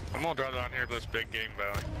 I'm gonna drive down here to this big game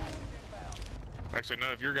valley. Actually,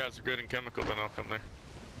 no, if your guys are good in chemical, then I'll come there.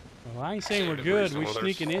 Well, I ain't saying we're good. We're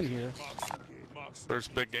sneaking in here. There's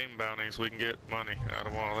big game bounties. We can get money out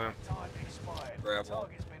of one of them. Time expired. Grab one.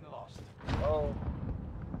 Target's been lost. Oh,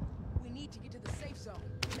 We need to get to the safe zone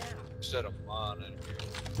now. set a mine in here.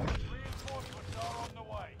 Reinforcements are on the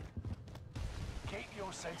way. Keep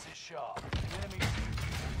your senses sharp. The enemy's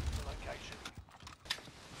the location.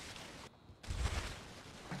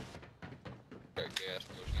 Got gas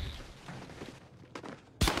negotiation.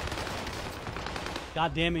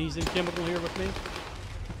 God damn it, he's in chemical here with me.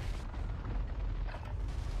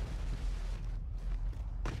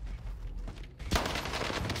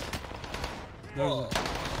 Oh,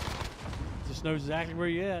 Just knows exactly where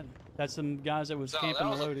you at. That's some guys that was no, camping that the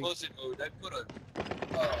was a loading. pussy move. They put a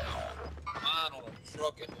mine on a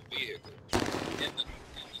truck in the vehicle. In the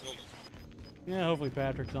building. Yeah, hopefully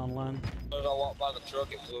Patrick's online. As I walked by the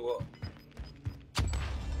truck, it blew up.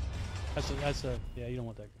 Yeah, you don't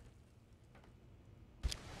want that.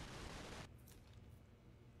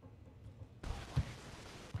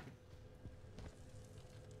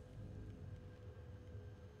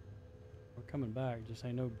 We're coming back, just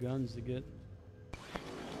ain't no guns to get.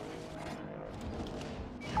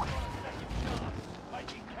 Make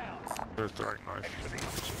it count. There's the right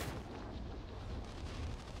knife.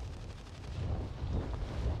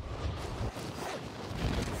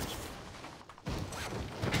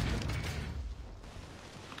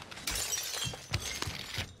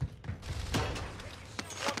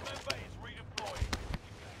 Squad member is redeploying.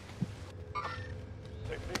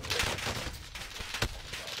 Technique.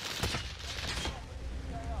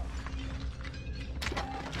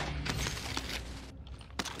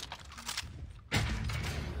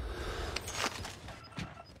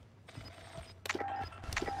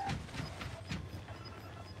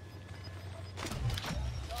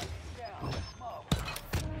 Target's down. Mark.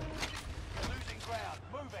 You're losing ground.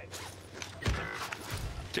 Move it.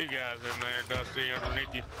 Two guys in there, Dusty,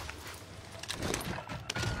 underneath you.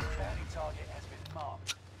 Bounty target has been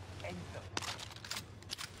marked. End them.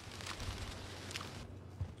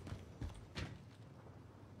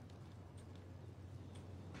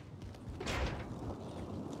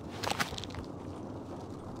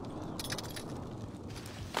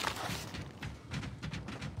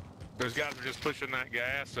 There's guys who are just pushing that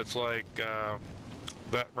gas. That's like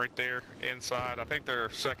that right there inside. I think they're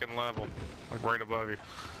second level, like right above you.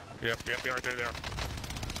 Yep, right there.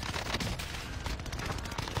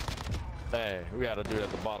 Hey, we got to do it at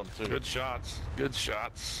the bottom too. Good shots. Good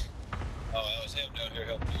shots. Oh, that was him down here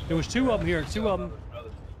helping you. There was two of them here. Two of them.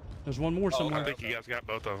 There's one more Oh, somewhere. I think you guys got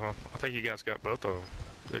both of them.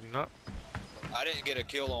 Did you not? I didn't get a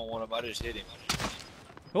kill on one of them. I just hit him.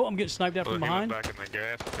 Oh, I'm getting sniped out Well, from he went behind. back in the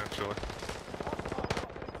gas potentially.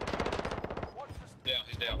 Down,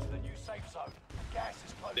 he's down. The new safe zone. Gas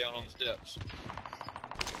is close. Down on the steps.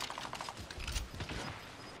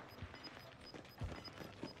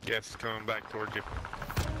 Gas is coming back towards you.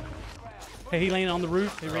 Hey, he landed on the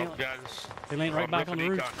roof. He ran. Guys. He landed right back on the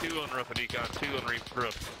roof. Two on roof, and decon, two on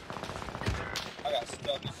roof. I got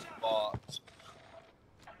stuck in some box.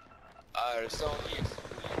 Alright, it's on you.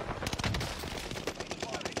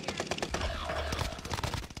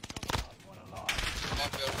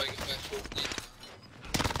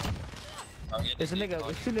 There's a nigga,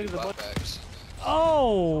 there's two niggas above.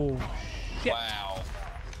 Oh! Shit. Wow.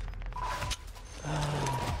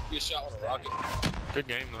 You shot with a rocket. Good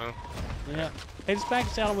game though. Yeah. Hey, just back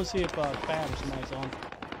us out. I want to see if Fab or somebody's on.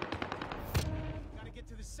 Gotta get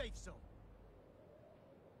to the safe zone.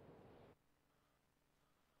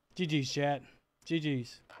 GG's, chat.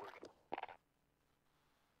 GG's.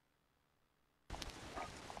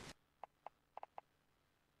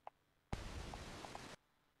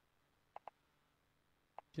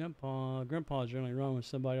 Grandpa's generally run with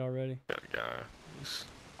somebody already. That guy. He's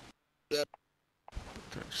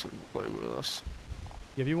potentially play with us.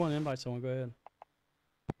 If you want to invite someone, go ahead.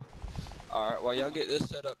 Alright, while y'all get this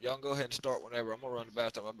set up, y'all can go ahead and start whenever. I'm gonna run to the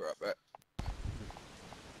bathroom. I'll be right back.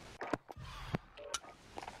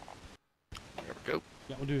 There we go.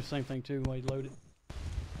 Yeah, we'll do the same thing too while you load it.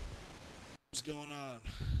 What's going on?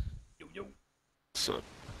 Yo. So,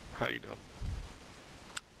 how you doing?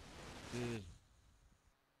 Good.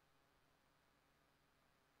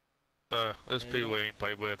 There's people we ain't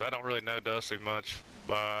played with. I don't really know Dusty much,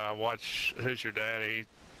 but I watch Who's Your Daddy.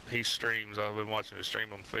 He streams. I've been watching his stream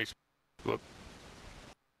on Facebook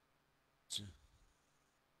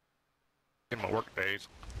in my work days.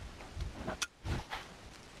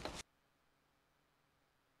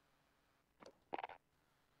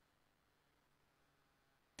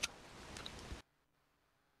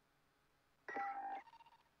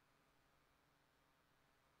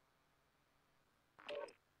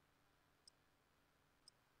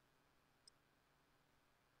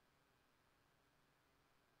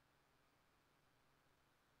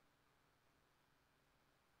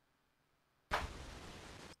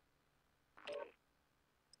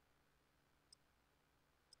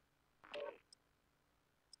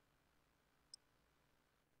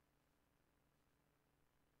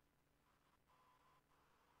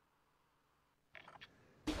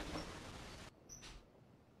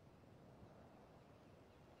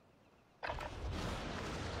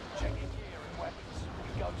 Check your gear and weapons.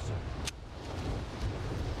 We go soon.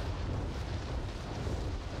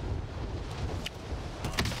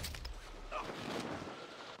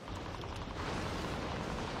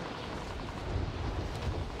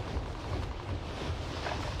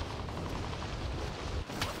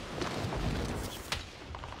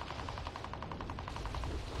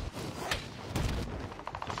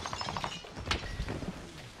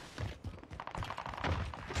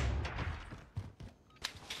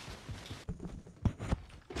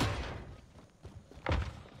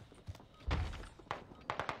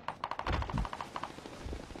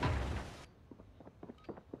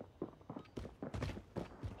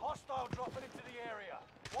 Hostile dropping into the area.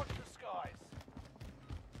 Watch the skies.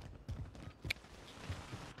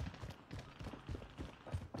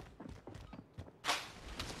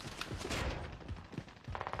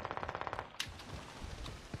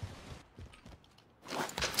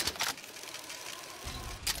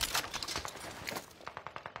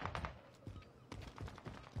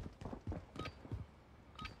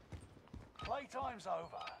 Playtime's over.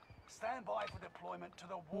 Stand by for deployment to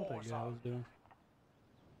the war What that guy was zone. doing.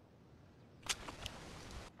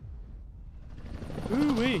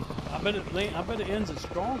 Ooh-wee. I bet it ends at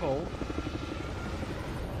Stronghold.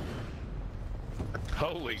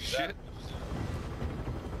 Holy shit.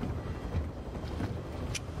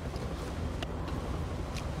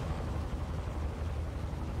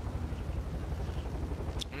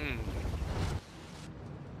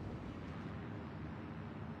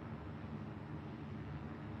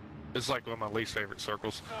 It's like one of my least favorite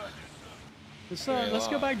circles. Let's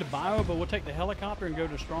go back to Bio, but we'll take the helicopter and go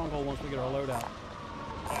to Stronghold once we get our loadout.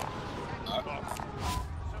 Survive.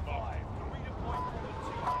 Redeploy for the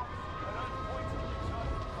team.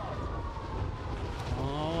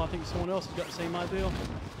 think someone else has got the same idea. Well,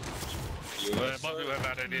 most people have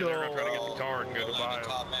that idea. They're gonna try to get the car and go to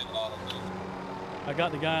bio. I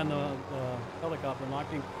got the guy in the helicopter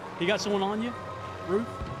knocked him. He got someone on you? Roof?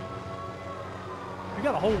 You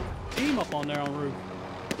got a whole team up on there on roof.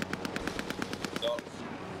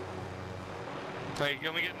 Hey,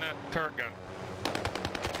 let me get in that turret gun.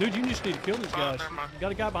 Dude, you just need to kill these guys. never mind. You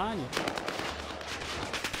got a guy behind you.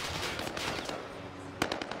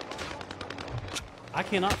 I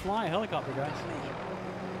cannot fly a helicopter, guys.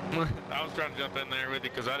 I was trying to jump in there with you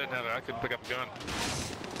because I didn't have it. I couldn't pick up a gun.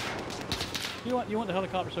 You know what? You want the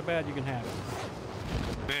helicopter so bad you can have it.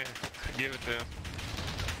 Yeah, give it to him.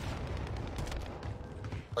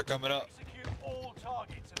 They're coming up. Execute all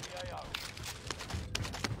targets in the AO.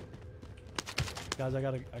 Guys, I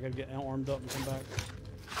gotta get armed up and come back.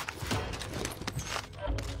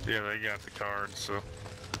 Yeah, they got the cards, so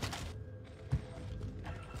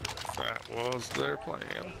that was their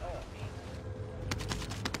plan.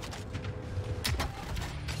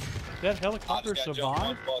 That helicopter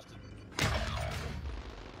survived? The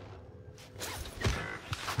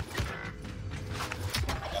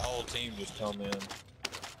whole team just come in.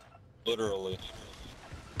 Literally.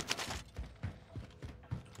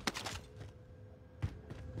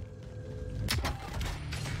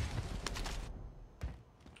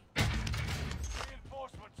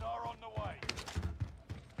 Reinforcements are on the way.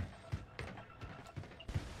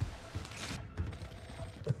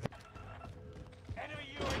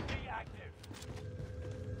 Enemy UAV active.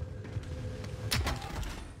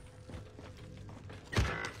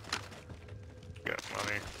 Got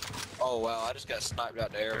money. Oh wow, I just got sniped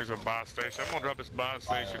out there. There's a buy station. I'm gonna drop this buy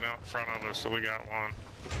station out in front of us, so we got one.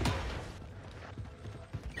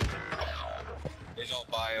 He's on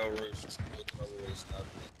bio roof.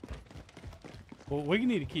 Well, we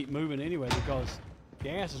need to keep moving anyway because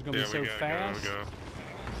gas is going to be so fast. Go.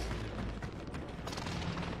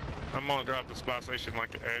 I'm gonna drop the spy station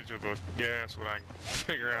like the edge of the gas when I can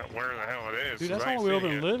figure out where the hell it is. Dude, that's how we've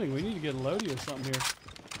been living. We need to get a loadie or something here.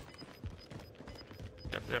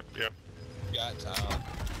 Yep. Got time.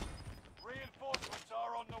 Reinforcements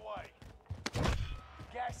are on the way.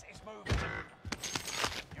 Gas is moving.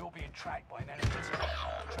 You're being tracked by an enemy team.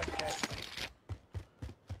 Tread carefully.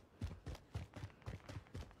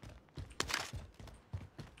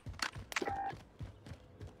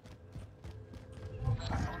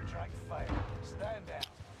 Contract failed. Stand down.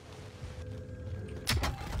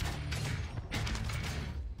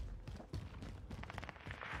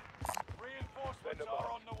 Reinforcements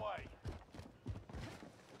are on the way.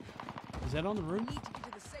 Is that on the roof? Need to get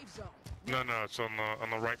to the safe zone. No, it's on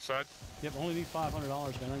the right side. Yep, only need $500, man. I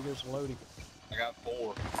can get us a loadie. I got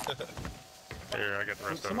 4. Here, I got the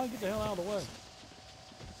rest of Somebody it. get the hell out of the way.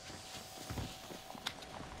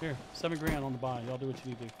 Here, $7 grand on the buy. Y'all do what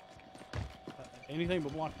you need to do. Anything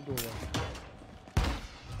but block the doorway.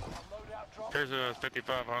 Loadout drop. Here's a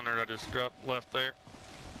 5500 I just dropped left there.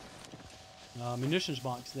 Munitions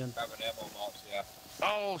box then. Grab an ammo box, yeah.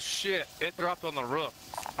 Oh shit! It dropped on the roof.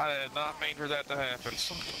 I did not mean for that to happen.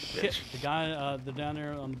 Hit the guy down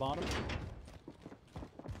there on the bottom.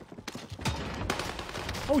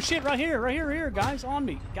 Oh shit, right here, guys, on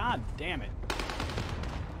me. God damn it.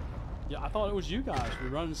 Yeah, I thought it was you guys. We're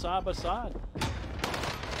running side by side.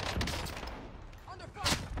 Under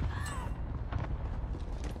fire.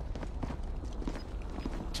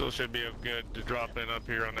 So it should be good to drop in up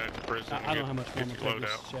here on that prison. I don't know how much get more your to load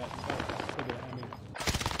this out. chat. Figure it out, I mean,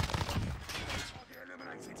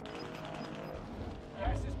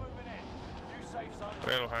 Gas is moving in. New safe zone.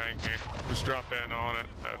 It'll hang here. Just drop in on it,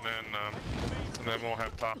 and then we'll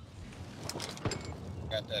have top.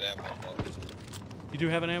 Got that ammo box. you do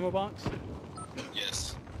have an ammo box?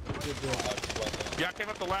 Yes. Good deal. Yeah, I came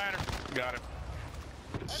up the ladder. Got it.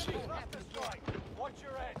 Enemy cluster strike. Watch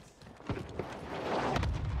your heads.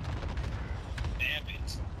 Damn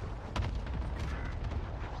it.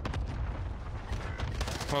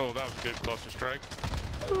 Oh, that was a good cluster strike.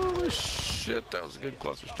 Holy shit, that was a good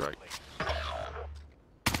cluster strike.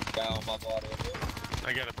 Guy on my body.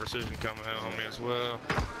 I got a precision coming out on me as well.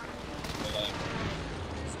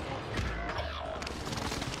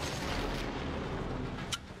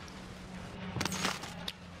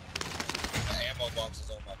 The ammo box is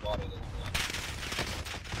on my body.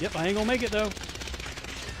 Yep, I ain't gonna make it though.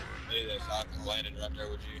 Either so I can land it right there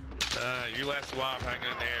with you. You last alive hanging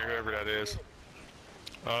in the air, whoever that is.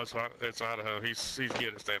 Oh, it's Idaho. He's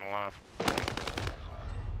good at staying alive.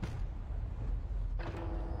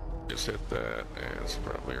 Just hit that, and it's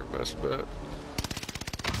probably your best bet.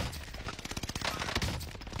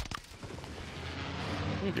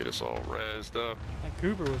 Get us all rezzed up. That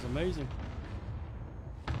Cooper was amazing.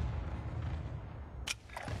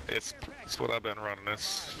 It's what I've been running.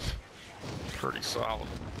 It's pretty solid.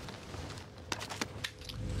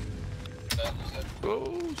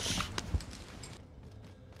 Oh,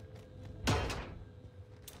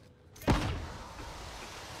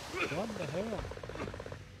 What the hell?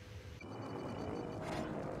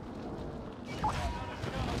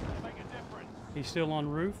 Make a difference. He's still on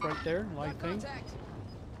roof right there, light Got thing. contact.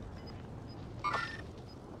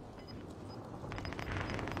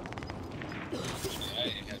 I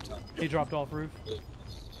ain't have time. He dropped off roof.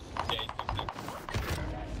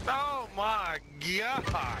 oh my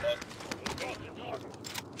God!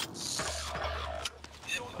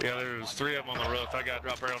 Yeah, there was 3 of them on the roof. I got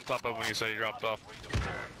dropped right on top of him when you say he dropped off.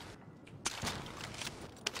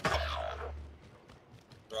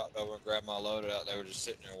 Dropped over and grabbed my loader out. They were just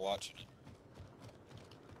sitting there watching it.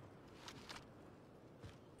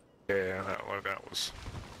 Yeah, that was.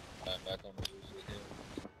 I'm back on the roof with him.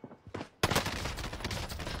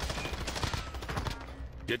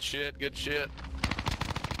 Good shit, good shit.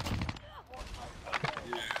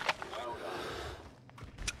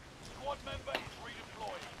 Squad member is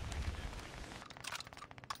redeployed.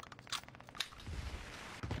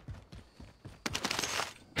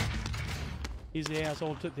 He's the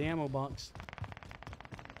asshole who took the ammo box.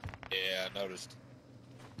 Yeah, I noticed.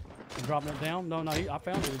 And dropping it down? No, I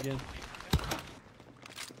found it again.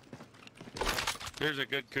 Here's a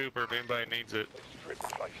good Cooper if anybody needs it. Strip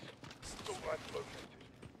placed. Still right located.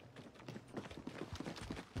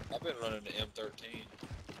 I've been running the M13.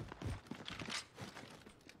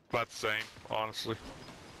 About the same, honestly.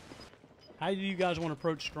 How do you guys want to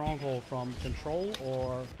approach Stronghold? From control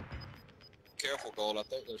or Careful, Gold. I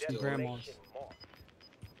think they're still. grandma's?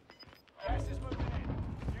 Gas is moving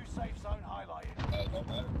in. New safe zone highlighted. Don't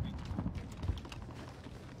matter to me.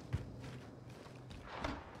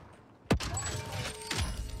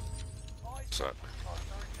 So,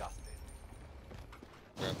 Cluster adjusted.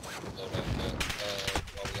 Grab my loader out.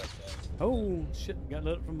 While we got stuff. Oh shit! Got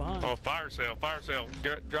lit up from behind. oh, fire sale, fire sale.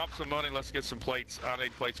 Drop some money, let's get some plates. I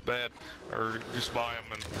need plates bad. Or just buy them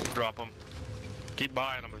and drop them. Keep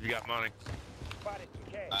buying them if you got money. I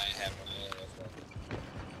ain't having none.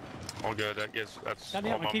 That's All good, that's God all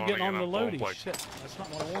damn! my I keep money getting on and the I'm pulling loading. plates. Shit! That's not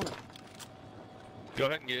what I wanted. Go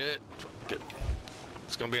ahead and get it.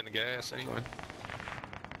 It's gonna be in the gas anyway.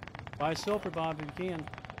 Buy a silver, Bob, if you can.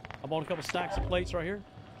 I bought a couple stacks of plates right here.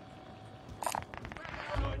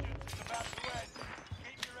 Resurgence is about to end.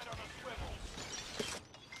 Keep your head on a swivel.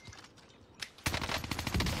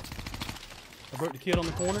 I broke the kid on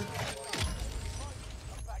the corner.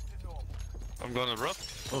 Back to normal. I'm going to the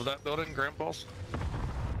roof of that building, Grandpa's.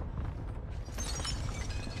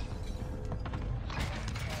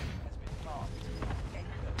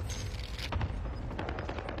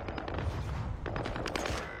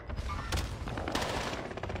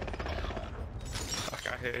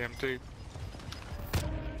 I hit him too.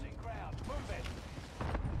 Losing ground. Move it.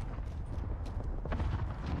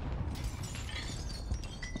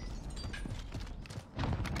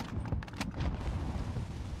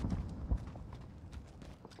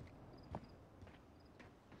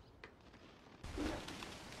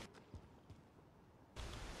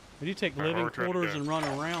 But you take Alright, living we're trying to quarters go. and run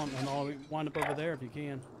around, and I'll wind up over there if you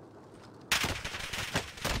can.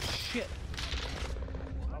 Shit!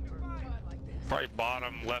 Probably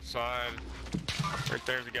bottom left side. Right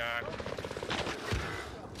there's a guy.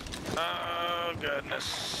 Oh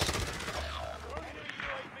goodness. Enemy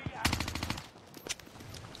UAV active.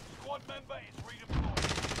 Squad member is redeployed.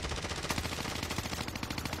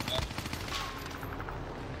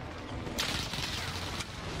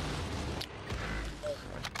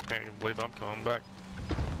 Can't even believe I'm coming back.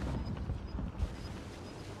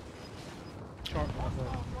 Sharp off there.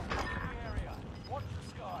 Dropping into the area. Watch the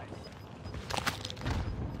skies.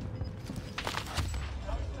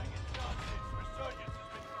 No second chances. Resurgence has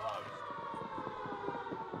been closed.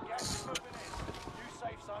 Gas is moving in. New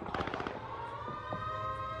safe zone highlighted.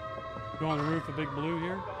 Go on the roof of Big Blue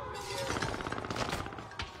here.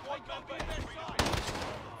 Squad member is redeployed.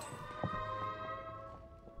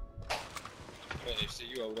 They see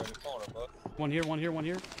you over there in the corner, bud. One here, one here, one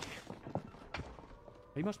here.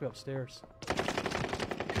 He must be upstairs.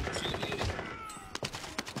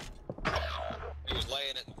 He was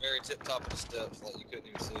laying at the very tip top of the steps, like you couldn't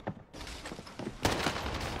even see.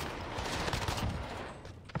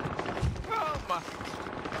 Oh my.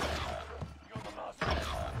 You're the last one.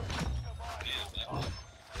 Damn, man.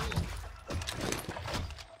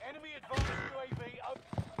 Enemy advanced UAV up.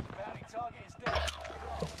 Bounty target is dead.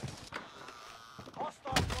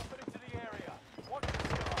 Hostile dropping into the area. Watch the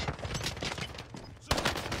skies.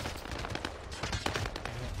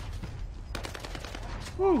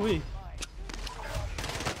 Woo-wee.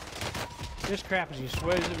 This crap is as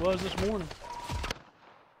sweaty as it was this morning.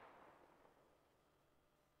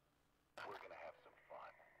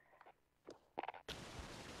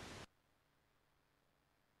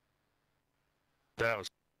 That was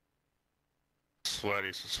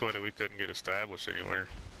sweaty, so sweaty we couldn't get established anywhere.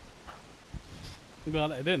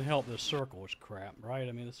 But it didn't help the circle was crap, right?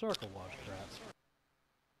 I mean, the circle was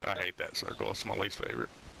crap. I hate that circle. It's my least favorite.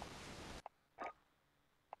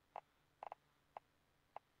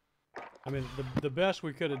 I mean, the best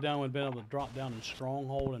we could have done would have been able to drop down in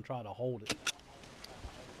stronghold and try to hold it.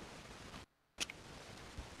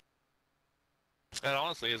 That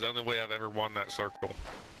honestly is the only way I've ever won that circle.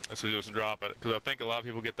 Is to just drop it. Because I think a lot of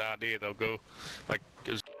people get the idea, they'll go, like,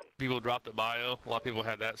 because people drop the bio, a lot of people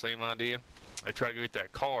had that same idea. They try to get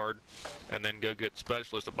that card, and then go get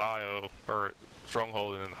specialist a bio, or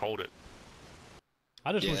stronghold, and then hold it.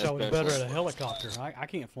 I just wish I was better at a helicopter. I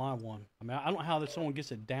can't fly one. I mean, I don't know how someone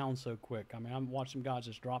gets it down so quick. I mean, I'm watching guys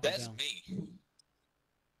just drop it down. That's me.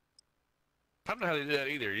 I don't know how they do that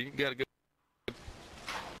either. You gotta go.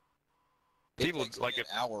 People like it.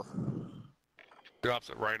 Hour. Drops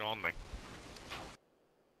it right on me.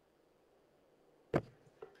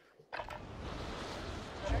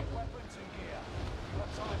 Check weapons and gear. You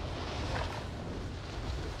got time.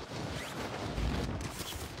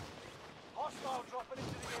 Hostile dropping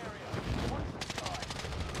into the area. Watch the sky.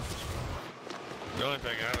 The only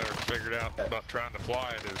thing I ever figured out about trying to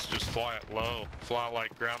fly it is just fly it low. Fly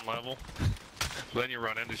like ground level. Then you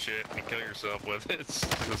run into shit and you kill yourself with it. It's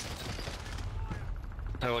just...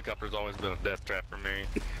 Helicopter's always been a death trap for me.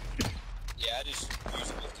 Yeah, I just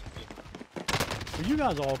use it with Well, you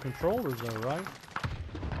guys are all controllers though, right?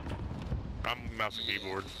 I'm mouse and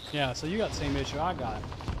keyboard. Yeah, so you got the same issue I got.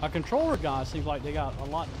 A controller guy seems like they got a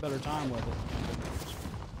lot better time with it.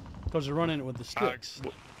 Because they're running it with the sticks.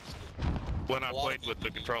 When I played with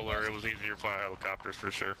the controller, it was easier to fly helicopters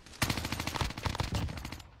for sure.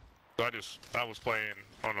 So I was playing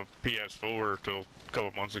on a PS4 till a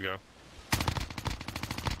couple months ago.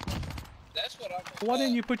 That's what I'm. Why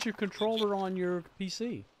didn't you put your controller on your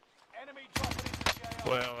PC? Enemy dropping into the AO.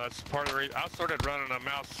 Well, that's part of the reason. I started running a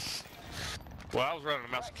mouse. Well, I was running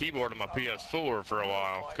a mouse and keyboard on my PS4 for a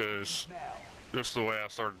while, because just the way I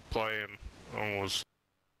started playing was.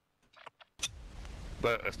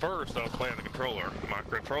 But at first, I was playing the controller. My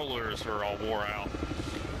controllers were all wore out,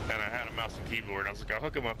 and I had a mouse and keyboard. I was like, I'll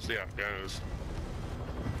hook them up and see how it goes.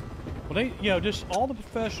 Well, just all the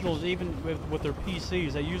professionals, even with their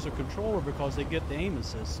PCs, they use a controller because they get the aim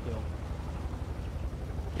assist still.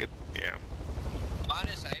 Yeah.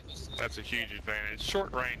 Minus aim assist. That's a huge advantage.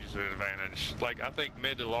 Short range is an advantage. Like, I think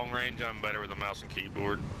mid to long range, I'm better with a mouse and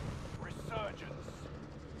keyboard. Resurgence.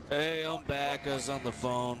 Hey, I'm back. I was on the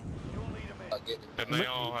phone. You'll need a minute. And they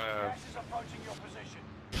all have, Gas is approaching your position.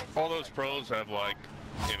 all those pros have, like,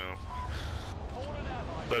 you know, Call an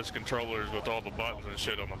ally. those controllers with all the buttons and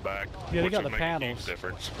shit on the back. Yeah, they which got would the make a paddles. huge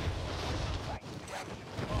difference.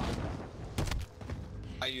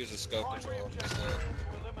 I use a scope Primary controller. objective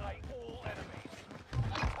to eliminate all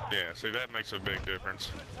enemies. Yeah, see, that makes a big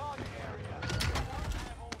difference. Target area.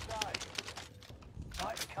 Have all day.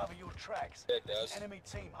 Try to cover your tracks. It does. Enemy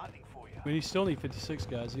team hunting for you. I mean, you still need 56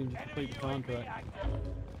 guys. You need to complete the contract. Active.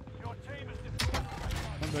 Your team is deployed.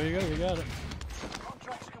 Oh, there you go. You got it.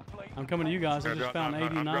 Contract's complete. I'm coming to you guys. I I'm just found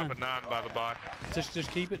dropping 89. 9 by the buy.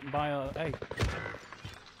 Just keep it and buy a. Hey,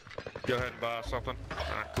 Go ahead and buy something.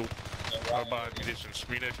 Alright, cool. I'll buy munitions.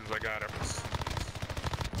 Munitions, I got it. It's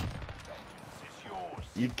yours.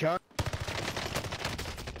 You can't.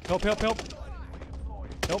 help!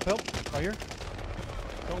 Help! Right here.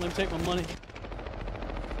 Don't let him take my money.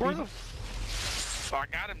 Where the f... I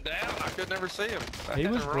got him down. I could never see him. I He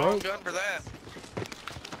had was the wrong broke. gun for that.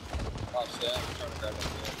 Oh shit, I'm trying to grab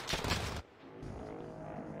that.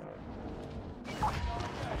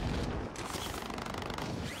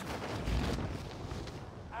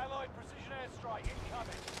 Allied precision airstrike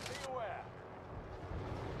incoming. Be aware.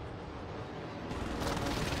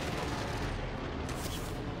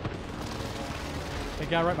 That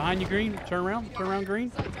guy right behind you, green. Turn around,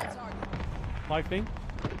 green. Sights on target. Life beam.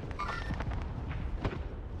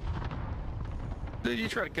 Dude, you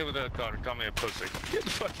try to kill me that car and call me a pussy. Get the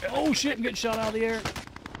fuck out. Oh shit! I'm getting shot out of the air.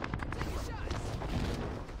 Taking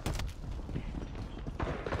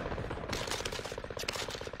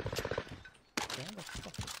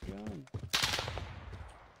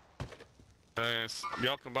shots.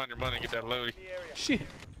 Y'all combine your money and get that loadie. Shit.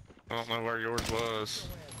 I don't know where yours was.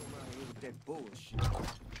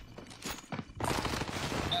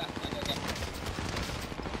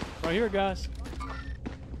 Right here, guys.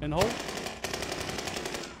 In the hole.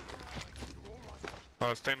 Oh,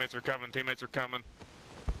 his teammates are coming. Teammates are coming.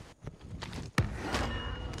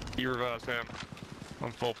 He revives him.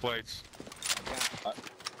 On full plates.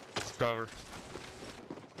 Cover.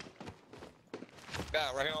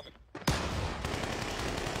 Guy right here on me.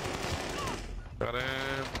 Got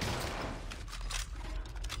him.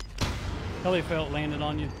 Heli felt landed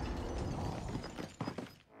on you.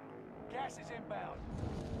 Gas is inbound.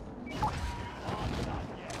 You aren't done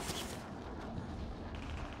yet.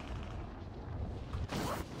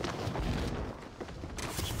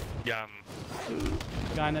 Got him.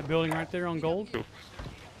 Guy in that building right there on gold.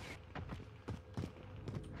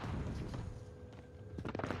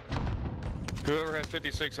 Whoever has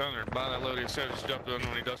 5600, buy that load. He said just jump in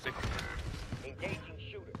when he dusty. Engaging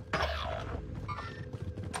shooter.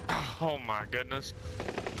 Oh my goodness.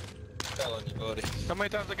 Telling you, buddy. How many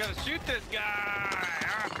times I gotta shoot this guy?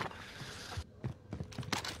 Ah.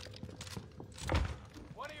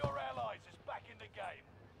 One of your allies is back in the game.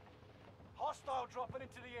 Hostile dropping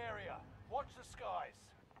into the area. Watch the skies.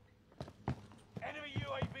 Enemy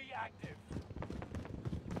UAV active.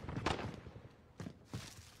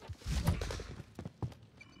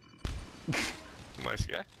 Nice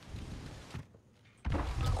guy.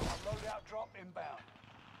 Loadout drop inbound.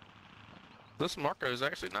 This Marco is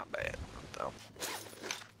actually not bad, though.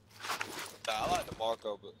 Nah, I like the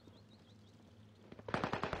Marco, but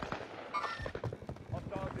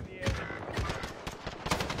Hostiles in the area.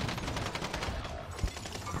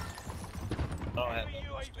 Enemy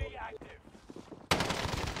UAV active.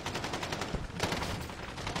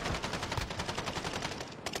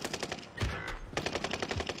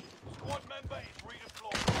 Squad member is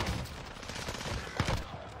redeployed.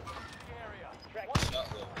 The area. not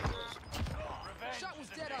really close. Revenge Shot was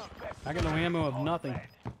is the dead next on. best I got no ammo of nothing.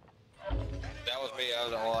 That was me.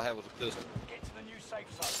 All I had was a pistol. Get to the new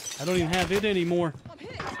safe zone. I don't even have it anymore. I'm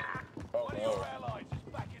hit. One of your allies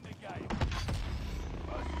is back in the game.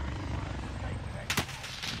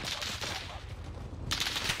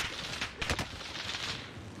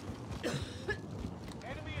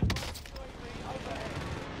 Enemy is UAV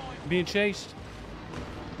overhead. Being chased.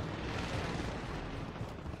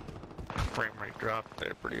 Frame rate dropped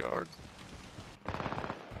there pretty hard.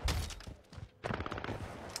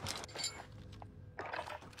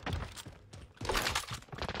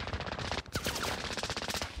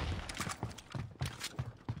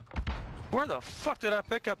 Where the fuck did I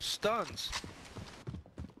pick up stuns?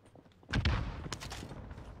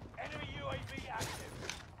 Enemy UAV active.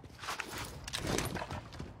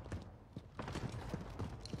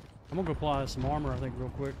 I'm gonna go apply some armor, I think, real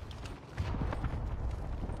quick.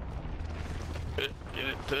 Get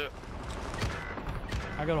it too.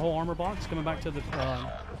 I got a whole armor box coming back to the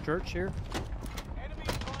church here. Enemy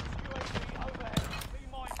advanced UAV overhead. Be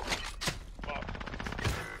mindful.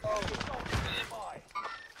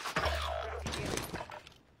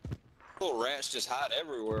 Little rats just hide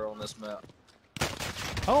everywhere on this map.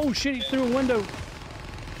 Oh shit, he threw a window.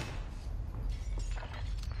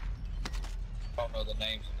 I don't know the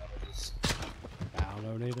names of none of this. I don't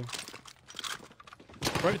know neither.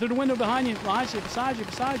 Right through the window behind you, behind you, beside you,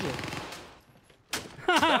 beside you.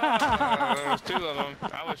 There was two of them.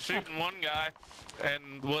 I was shooting one guy,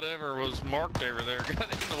 and whatever was marked over there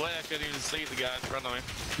got in the way. I couldn't even see the guy in front of me.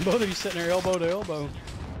 Both of you sitting there elbow to elbow.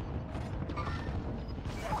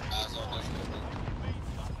 Eyes on this one.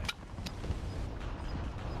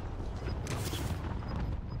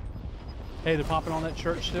 Hey, they're popping on that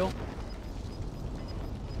church still.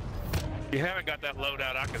 You haven't got that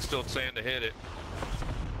loadout. I can still stand to hit it.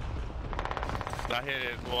 I hit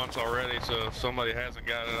it once already, so if somebody hasn't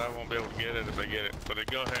got it, I won't be able to get it if they get it. But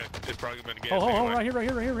go ahead. It's probably been a guess. Oh, anyway. right here, right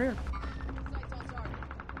here, right here, right here. Sights on target.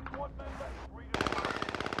 Squad member is redeployed.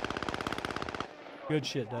 Good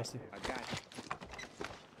shit, Dusty. I got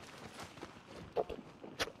you.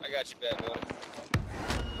 I got you, bad buddy.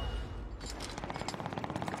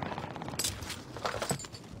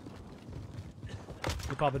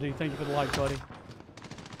 Hey, Papa D, thank you for the like, buddy.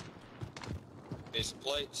 Need some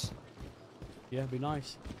plates. Yeah, it'd be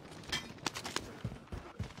nice.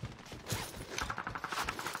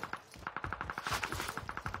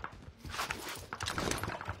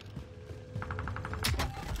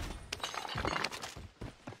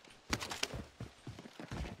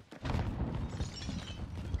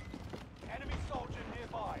 Enemy soldier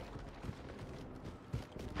nearby.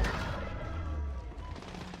 I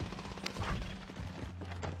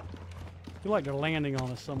feel like they're landing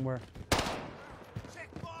on us somewhere.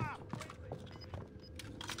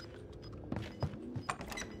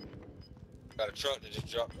 Got a truck that just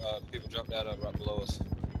dropped. People jumped out of right below us.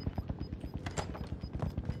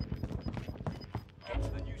 Get to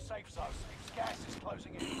the new safe zone. Gas is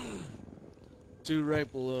closing in. 2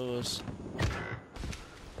 right below us.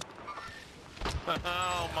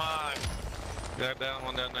 Oh my! Got down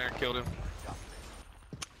one down there and killed him.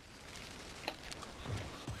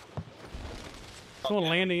 Someone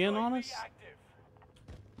landing in on us? Active.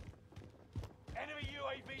 Enemy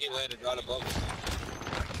UAV He landed right above us.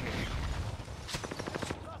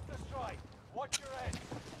 Cluster strike. Watch your head.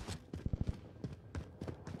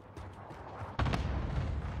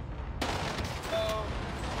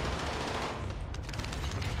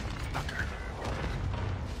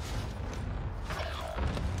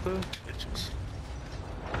 Bitches.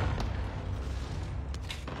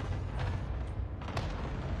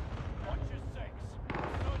 Watch your six.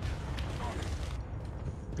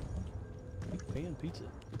 Pan pizza.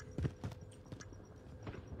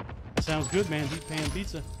 Sounds good, man. Deep pan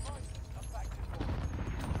pizza.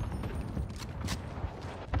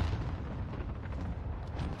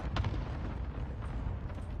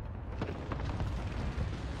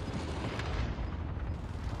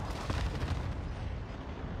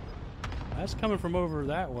 That's coming from over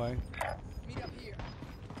that way. Meet up here.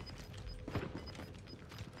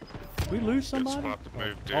 We lose Good somebody? spot to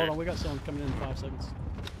move, dude. Hold on, we got someone coming in 5 seconds.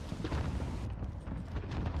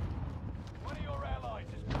 One of your allies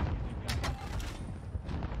is back in the game.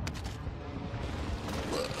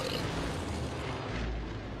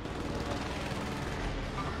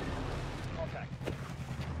 Contact.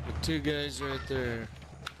 The 2 guys right there.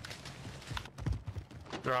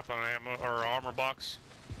 Drop an ammo or armor box.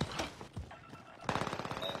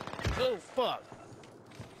 Oh fuck!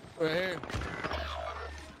 Right here.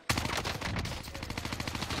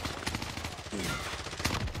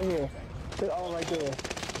 Here. They're all right there.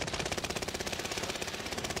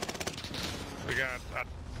 We got.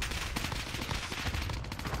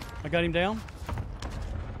 I got him down.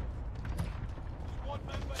 Squad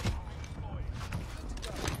member is deployed.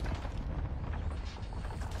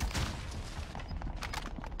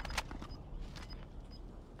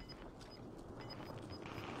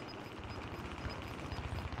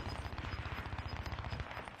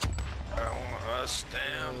 I want us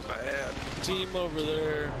down bad. Team over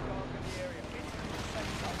there.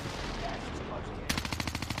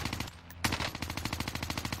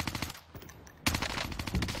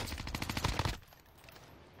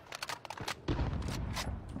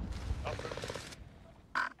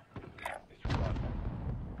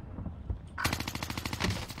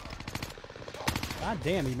 God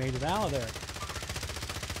damn, he made it out of there.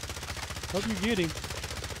 Hope you get him.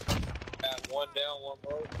 Got one down, one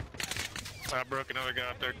low. I broke another guy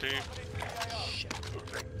out there too.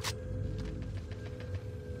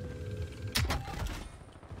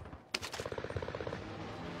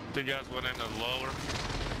 Two guys went into the lower.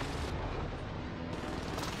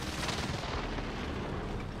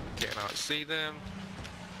 Cannot see them.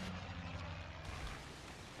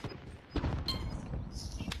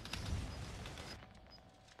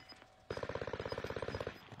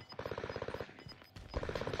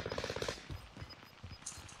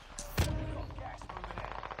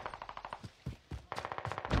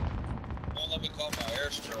 Don't let me call my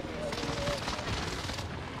airstrike.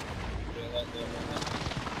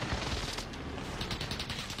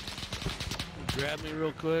 Grab me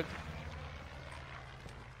real quick.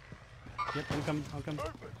 Yep, I'm coming. I'm coming.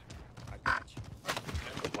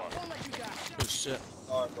 Won't let you die. Oh shit.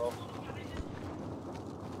 Alright, bro.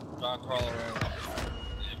 Try and crawl around.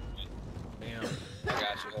 Damn. I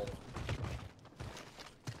got you, hold it.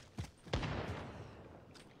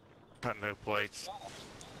 Got no plates.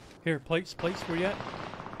 Here, plates, where you at?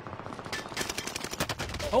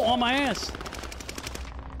 Oh, on my ass!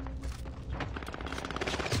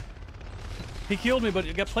 He killed me, but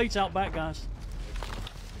he got plates out back, guys.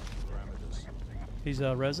 He's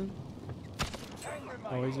resin?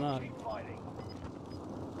 Oh, he's not.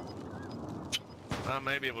 I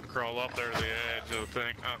may be able to crawl up there to the edge of the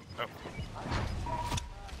thing. Oh.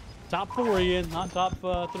 Top 4, Ian, not top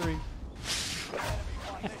 3.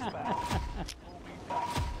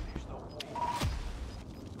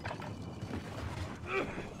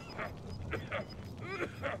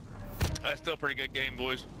 That's still a pretty good game,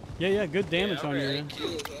 boys. Yeah, good damage Yeah, on you, okay, Ian.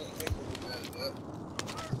 kills,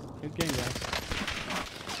 Good game, guys.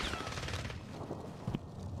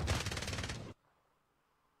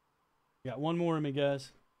 Got one more in me,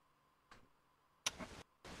 guys.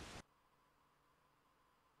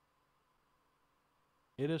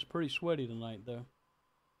 It is pretty sweaty tonight, though.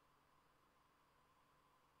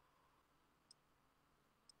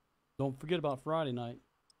 Don't forget about Friday night.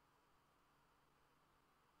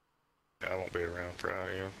 I won't be around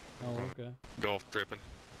Friday. Yeah. Oh, okay. Golf tripping.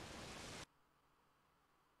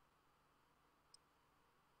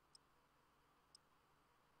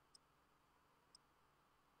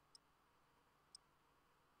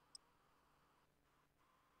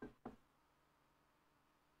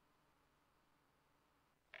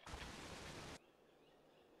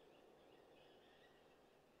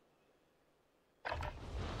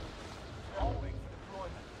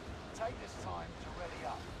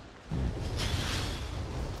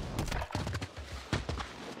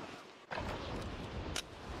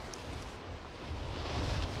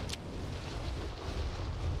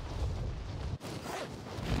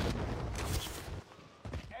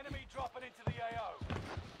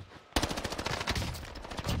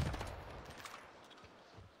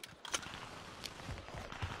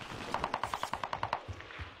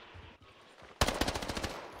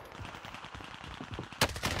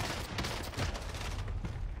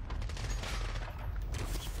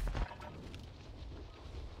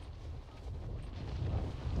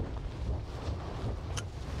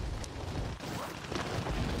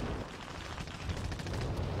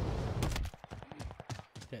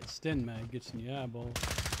 Stin mag gets in your eyeball.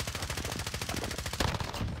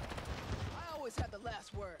 I always have the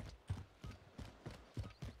last word.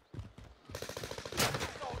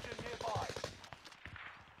 Soldier nearby.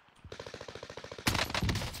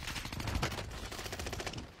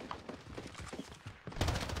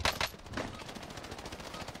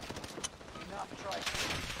 Enough training.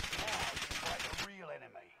 Now you fight the real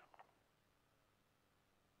enemy.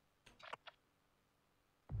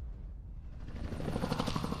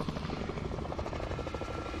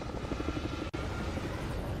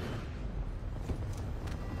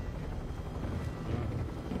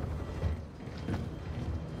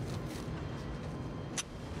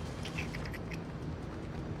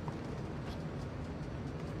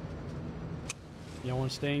 You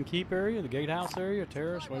want to stay in keep area, the gatehouse area,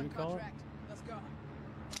 terrace, whatever you call it? Let's go.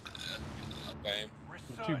 Okay.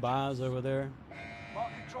 Two buys over there.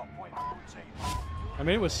 Marking drop point for your team. I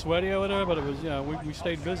mean, it was sweaty over there, but it was, you know, we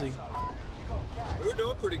stayed busy. We were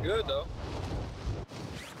doing pretty good though.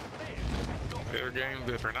 Every game's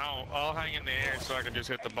different. I'll hang in the air so I can just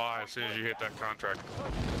hit the buy as soon as you hit that contract.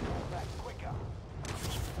 Back quicker.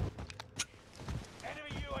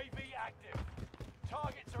 Enemy UAV active.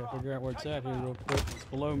 Targets are Gotta up. figure out where it's Take at here them real out. quick. It's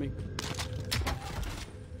below me.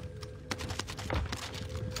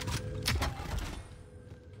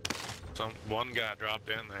 One guy dropped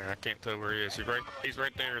in there. I can't tell where he is. He's right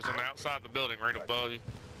there. He's on the outside the building, right above you.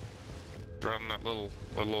 Running that little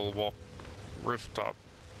wall rooftop.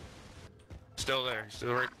 Still there. He's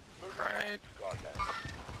still right. Moving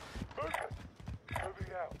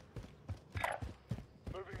out.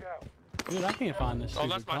 Moving out. Dude, I can't find this Oh,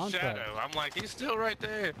 stupid that's my contract. shadow. I'm like, he's still right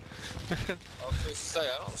there. I was just say,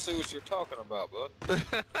 I don't see what you're talking about, bud.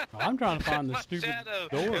 I'm trying to find the My stupid shadow.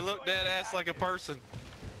 door. It looked dead ass like a person.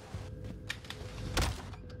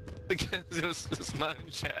 Because it was my own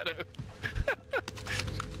shadow.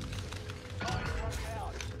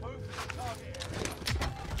 Move to the target area.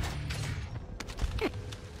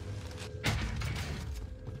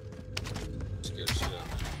 It's good shit.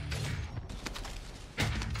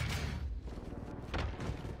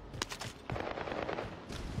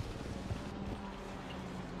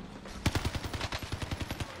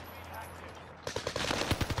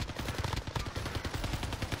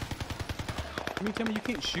 You mean tell me you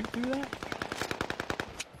can't shoot through that?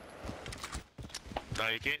 No,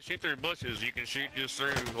 you can't shoot through bushes. You can shoot just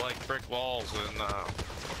through like brick walls and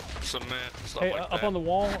cement and stuff Hey, like up that. on the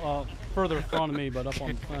wall, further in front of me, but up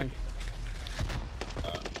on the thing.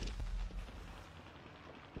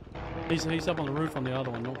 He's up on the roof on the other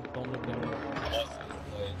one. Don't look down.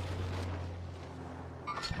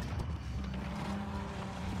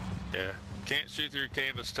 Yeah, can't shoot through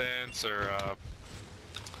canvas tents or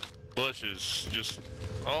bushes. Just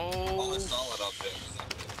Oh, it's solid up there.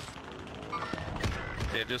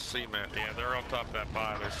 yeah, just cement. Yeah, they're on top of that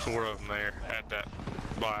buy. There's 4 of them there at that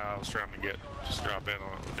buy I was trying to get. Just drop in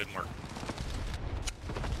on it. Didn't work.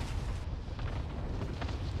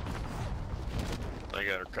 They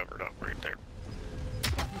got her covered up right there.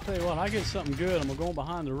 I'll tell you what, I get something good, I'm gonna go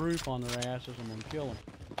behind the roof on their asses. I'm gonna kill them.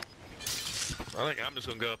 I think I'm just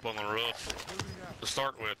gonna go up on the roof to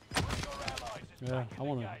start with. Yeah, I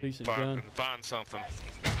want a decent gun. Find something.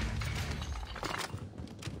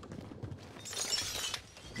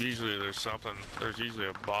 Usually there's something. There's usually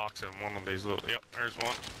a box in one of these little. Yep, there's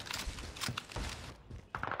one.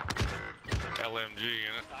 LMG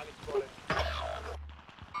in it.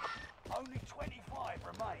 Only 25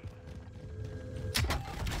 remain.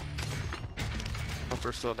 Hope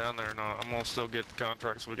they're still down there or not. I'm gonna still get the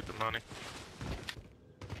contract so we get the money.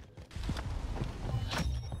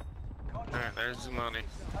 Alright, there's the money.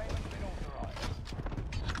 Payment's been authorized.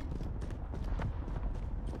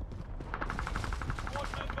 Squad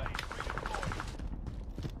member is redeployed.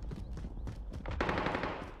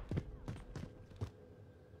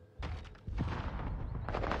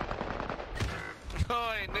 Oh,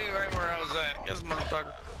 I knew right where I was at. Yes,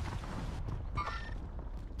 motherfucker.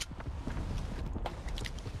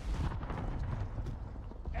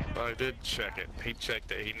 Oh, he did check it. He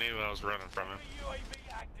checked it. He knew I was running from him. UAV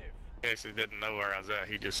active. He actually didn't know where I was at.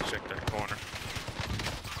 He just checked that corner.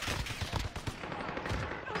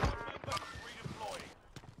 Member is redeploying.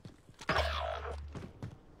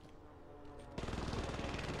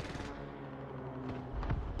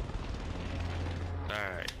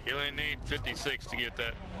 Alright, you only need 56 to get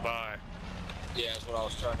that buy. Yeah, that's what I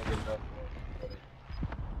was trying to get done.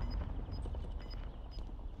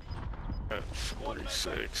 At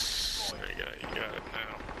 46. There you go. You got it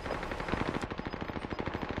now.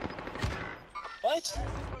 What?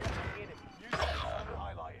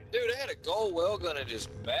 Highlighted. Dude, I had a that gold well gun and just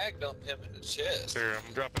magnumed him in the chest. Here,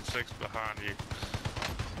 I'm dropping 6 behind you.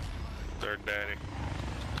 Third daddy.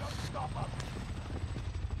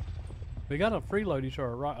 We got a freeload to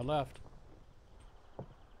our right, left.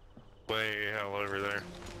 Way hell over there.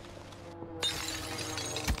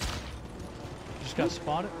 Just got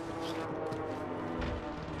spotted.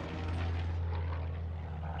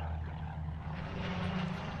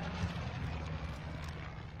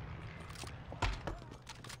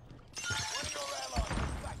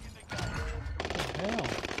 Hell.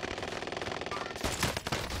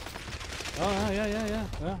 Oh yeah.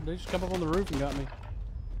 Well, they just come up on the roof and got me.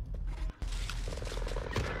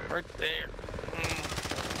 Right there.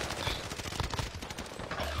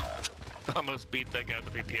 Almost beat that guy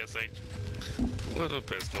with the PPSH. With a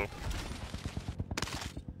pistol.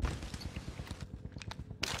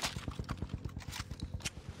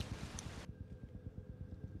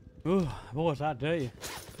 Ooh, boys, I tell you,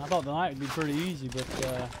 I thought the night would be pretty easy, but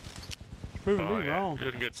proving me wrong. You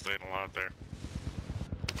didn't get staying alive there.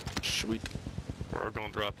 Sweet. We're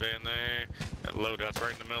gonna drop in there. That loadout's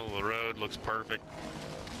right in the middle of the road. Looks perfect.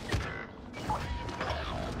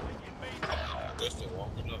 Just a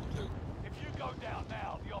walking up too. If you go down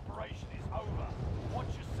now, the operation is over. Watch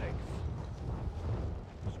your 6.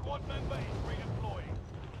 Squad member is redeploying.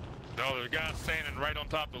 No, there's a guy standing right on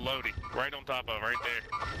top of Lodi. Right on top of, right there.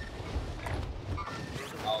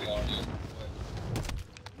 I'll go in.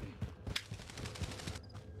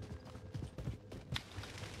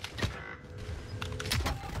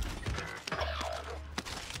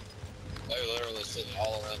 They're literally sitting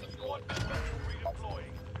all around the floor. Squad member is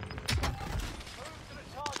redeploying. Move to the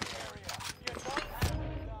target area. You don't have to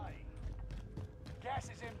die. Gas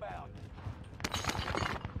is inbound.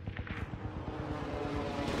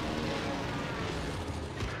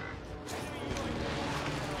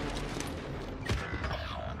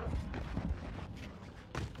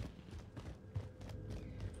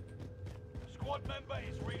 Squad member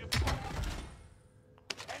is redeployed.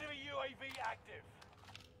 Enemy UAV active.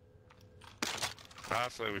 I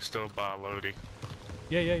say we still buy Lodi.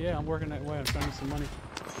 Yeah. I'm working that way. I'm trying to get some money.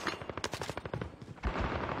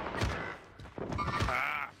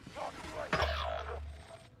 Ah!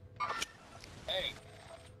 Hey.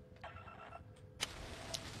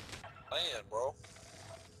 Man, bro.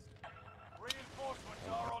 Reinforcements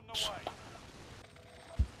are on the way.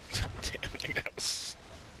 Damn,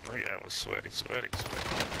 that was sweaty.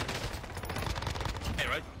 Hey,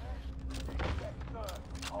 right? Third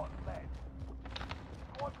on lead.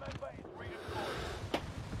 Squad member is redeployed.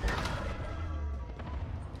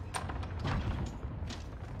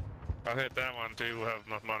 I'll hit that one too. We'll have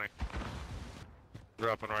enough money.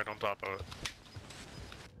 Dropping right on top of it.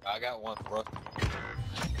 I got one, bro.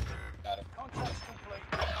 Got it. Contract's complete.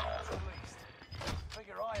 It's released.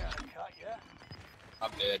 Figure I earned a cut, yeah?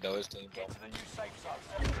 I'm dead though, his team's Get on. to the new safe zone.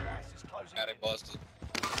 Gas is closing Got in. it busted.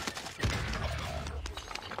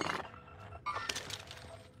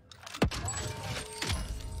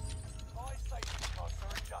 Fire station costs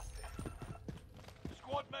are adjusted.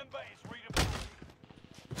 Squad member is redeployed.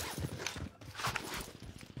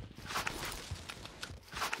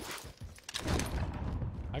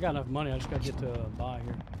 I got enough money. I just gotta get to buy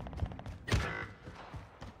here.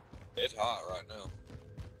 It's hot right now.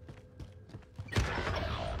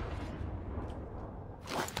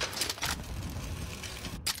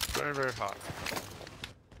 Very, very hot.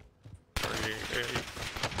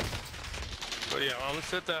 But yeah, well, let's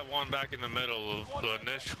hit that one back in the middle of the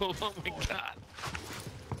initial one we got.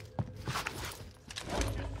 Watch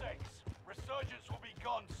your 6. Resurgence will be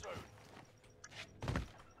gone soon.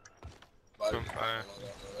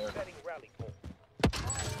 Setting rally call.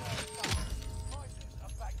 Prices are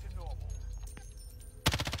back to normal.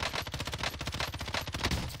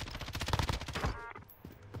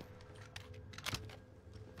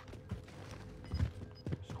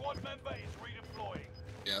 Squad member is redeploying.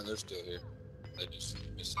 Yeah, they're still here. They just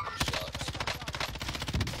missing their shots.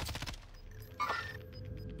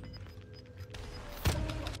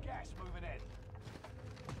 Gas moving in.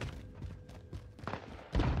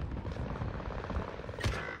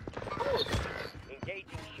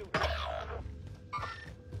 Engaging shooter.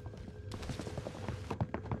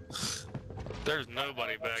 There's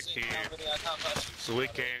nobody back here, so we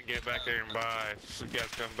can't get back there and buy. So you guys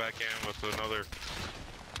come back in with another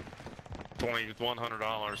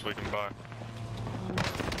 $2,100 we can buy.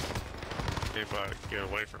 If I get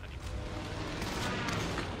away from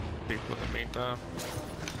people in the meantime.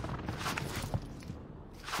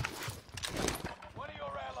 One of your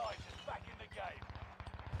allies is back in the game.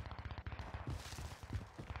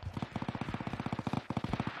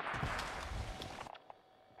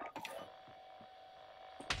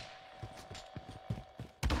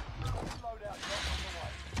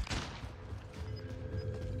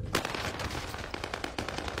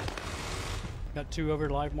 Got 2 over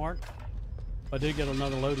life mark. I did get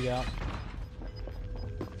another loadie out.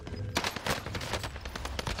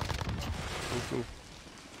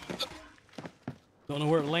 Don't know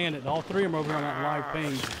where it landed. All 3 of them over on that live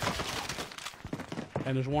ping.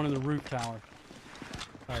 And there's one in the roof tower.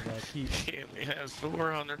 He has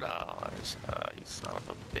 $400. You son of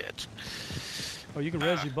a bitch. Oh, you can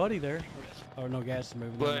res your buddy there. Oh no, gas is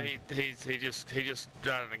moving. Well, he just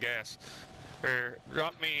got in the gas. Here,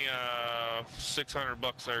 drop me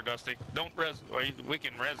 $600 there, Dusty. Don't res. Well, we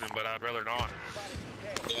can res him, but I'd rather not.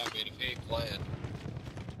 Yeah, I mean, if he ain't playing.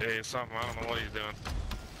 Yeah, it's something. I don't know what he's doing.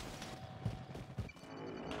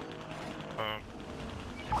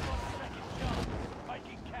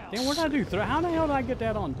 Damn, what did I do? How the hell did I get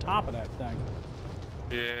that on top of that thing?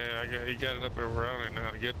 Yeah, he got it up there where I don't know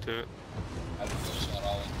how to get to it. I don't know, shot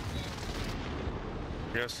all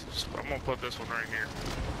in. Yes, I'm gonna put this one right here.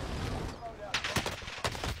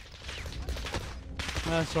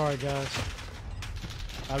 Sorry guys.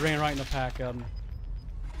 I ran right in the pack of them.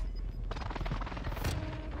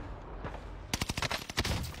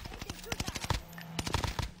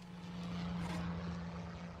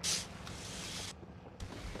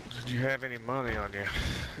 Did you have any money on you?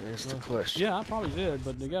 Is the question. Yeah, I probably did,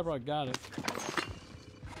 but the guy probably got it.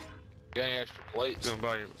 Got any extra plates? Gonna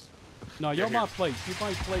buy you. No, y'all buy plates. You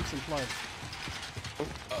buy plates and play.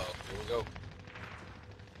 Oh, here we go.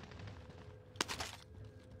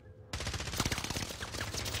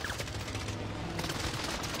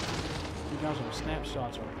 You guys are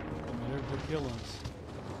snapshots. I mean, they're killing us.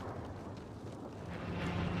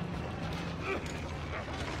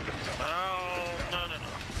 Oh, no.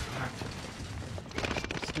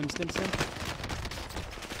 Stim.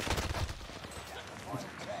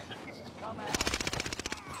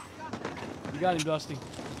 You got him, Dusty.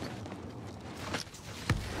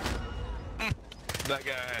 That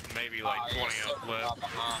guy had maybe like 20 up left.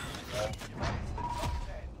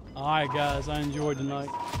 Alright, guys. I enjoyed tonight.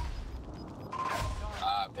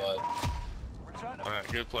 Alright, bud. Alright,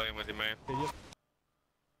 good playing with you, man. Okay, yep.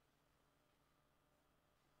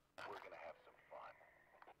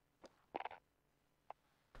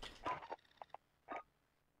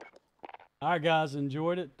 Alright guys,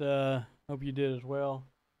 enjoyed it. Hope you did as well.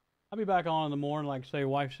 I'll be back on in the morning. Like I say,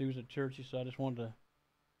 wife, she was at church, so I just wanted to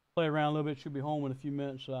play around a little bit. She'll be home in a few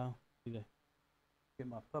minutes, so I need to get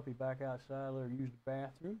my puppy back outside, let her use the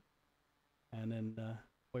bathroom, and then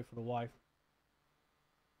wait for the wife.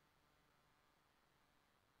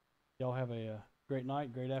 Y'all have a great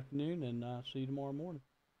night, great afternoon, and see you tomorrow morning.